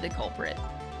see the culprit.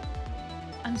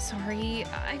 I'm sorry.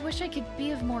 I wish I could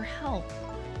be of more help.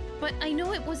 But I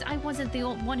know I wasn't the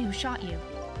one who shot you.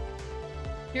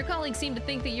 Your colleagues seem to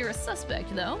think that you're a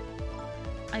suspect, though.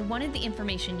 I wanted the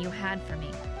information you had for me.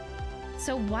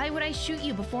 So why would I shoot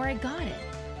you before I got it?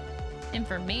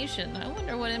 Information? I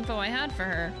wonder what info I had for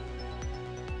her.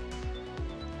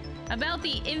 About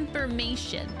the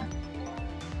information.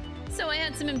 So I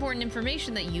had some important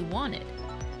information that you wanted.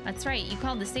 That's right, you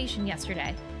called the station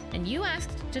yesterday, and you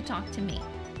asked to talk to me.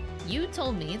 You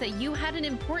told me that you had an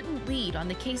important lead on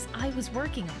the case I was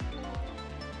working on.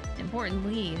 Important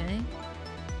lead, eh?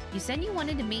 You said you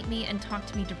wanted to meet me and talk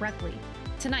to me directly,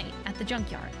 tonight at the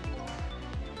junkyard.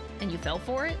 And you fell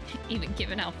for it? Even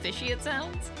given how fishy it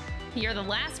sounds? You're the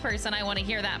last person I want to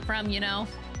hear that from, you know?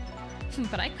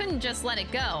 But I couldn't just let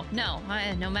it go. No,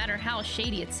 no matter how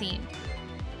shady it seemed.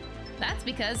 That's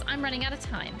because I'm running out of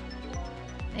time.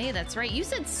 Hey, that's right. You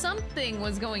said something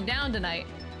was going down tonight.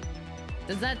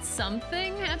 Does that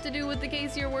something have to do with the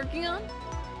case you're working on?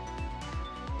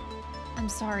 I'm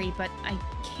sorry, but I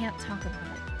can't talk about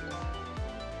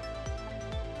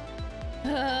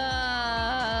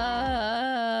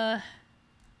it.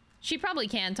 She probably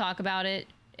can talk about it.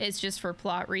 It's just for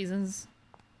plot reasons.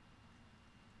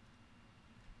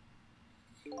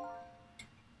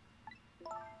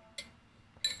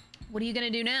 What are you gonna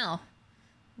do now?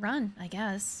 Run, I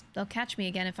guess. They'll catch me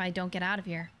again if I don't get out of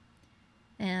here.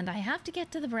 And I have to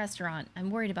get to the restaurant. I'm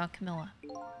worried about Camilla.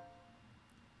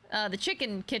 The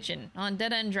chicken kitchen on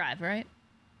Dead End Drive, right?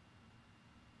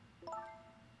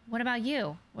 What about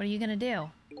you? What are you gonna do?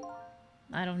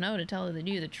 I don't know, to tell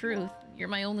you the truth. You're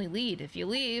my only lead. If you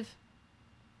leave...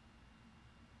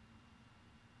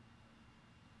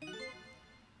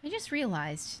 I just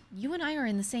realized you and I are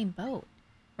in the same boat.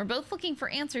 We're both looking for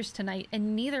answers tonight,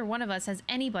 and neither one of us has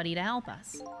anybody to help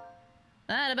us.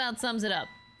 That about sums it up.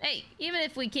 Hey, even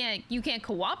if you can't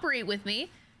cooperate with me,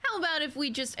 how about if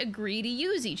we just agree to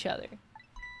use each other?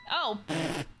 Oh,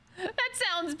 that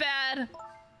sounds bad.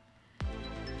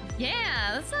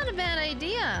 Yeah, that's not a bad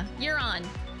idea. You're on.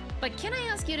 But can I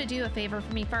ask you to do a favor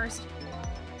for me first?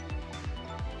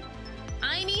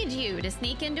 I need you to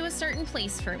sneak into a certain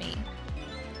place for me.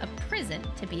 A prison,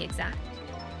 to be exact.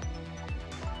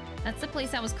 That's the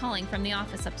place I was calling from the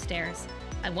office upstairs.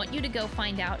 I want you to go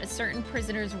find out a certain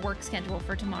prisoner's work schedule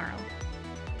for tomorrow.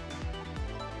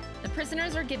 The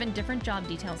prisoners are given different job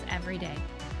details every day.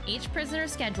 Each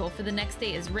prisoner's schedule for the next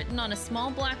day is written on a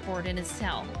small blackboard in his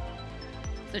cell.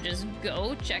 So just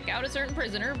go check out a certain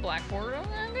prisoner, blackboard,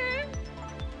 okay?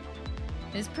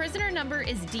 His prisoner number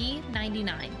is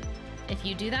D99. If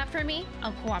you do that for me,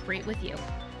 I'll cooperate with you.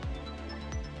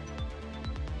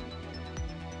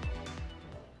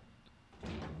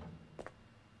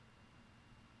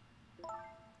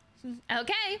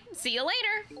 Okay, see you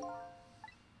later.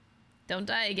 Don't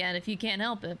die again if you can't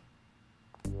help it.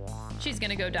 She's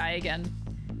gonna go die again.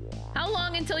 How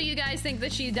long until you guys think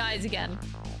that she dies again?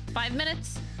 5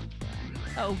 minutes?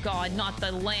 Oh god, not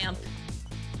the lamp.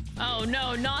 Oh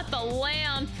no, not the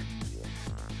lamp.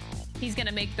 He's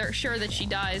gonna make sure that she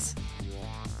dies.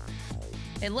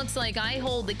 It looks like I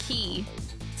hold the key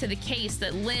to the case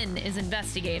that Lynn is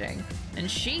investigating, and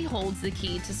she holds the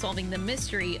key to solving the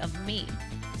mystery of me.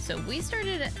 So we've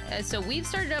started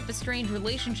up a strange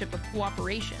relationship of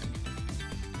cooperation.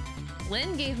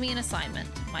 Lynn gave me an assignment.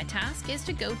 My task is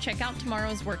to go check out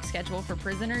tomorrow's work schedule for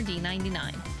prisoner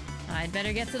D99. I'd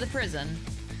better get to the prison.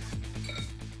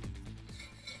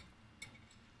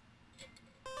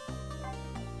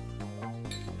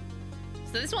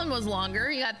 So this one was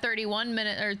longer. You got 31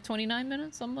 minutes or 29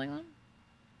 minutes, something like that.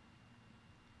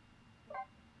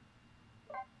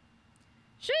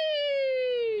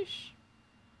 Sheesh.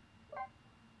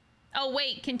 Oh,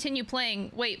 wait, continue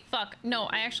playing. Wait, fuck. No,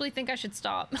 I actually think I should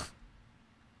stop.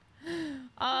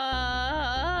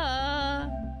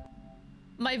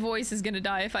 My voice is gonna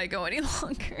die if I go any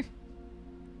longer.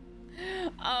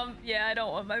 Yeah, I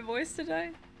don't want my voice to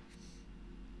die.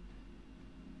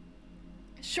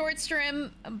 Short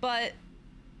stream, but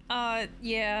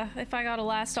yeah, if I gotta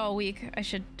last all week, I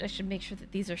should make sure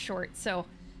that these are short. So,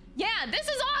 yeah, this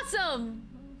is awesome.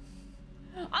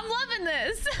 I'm loving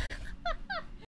this.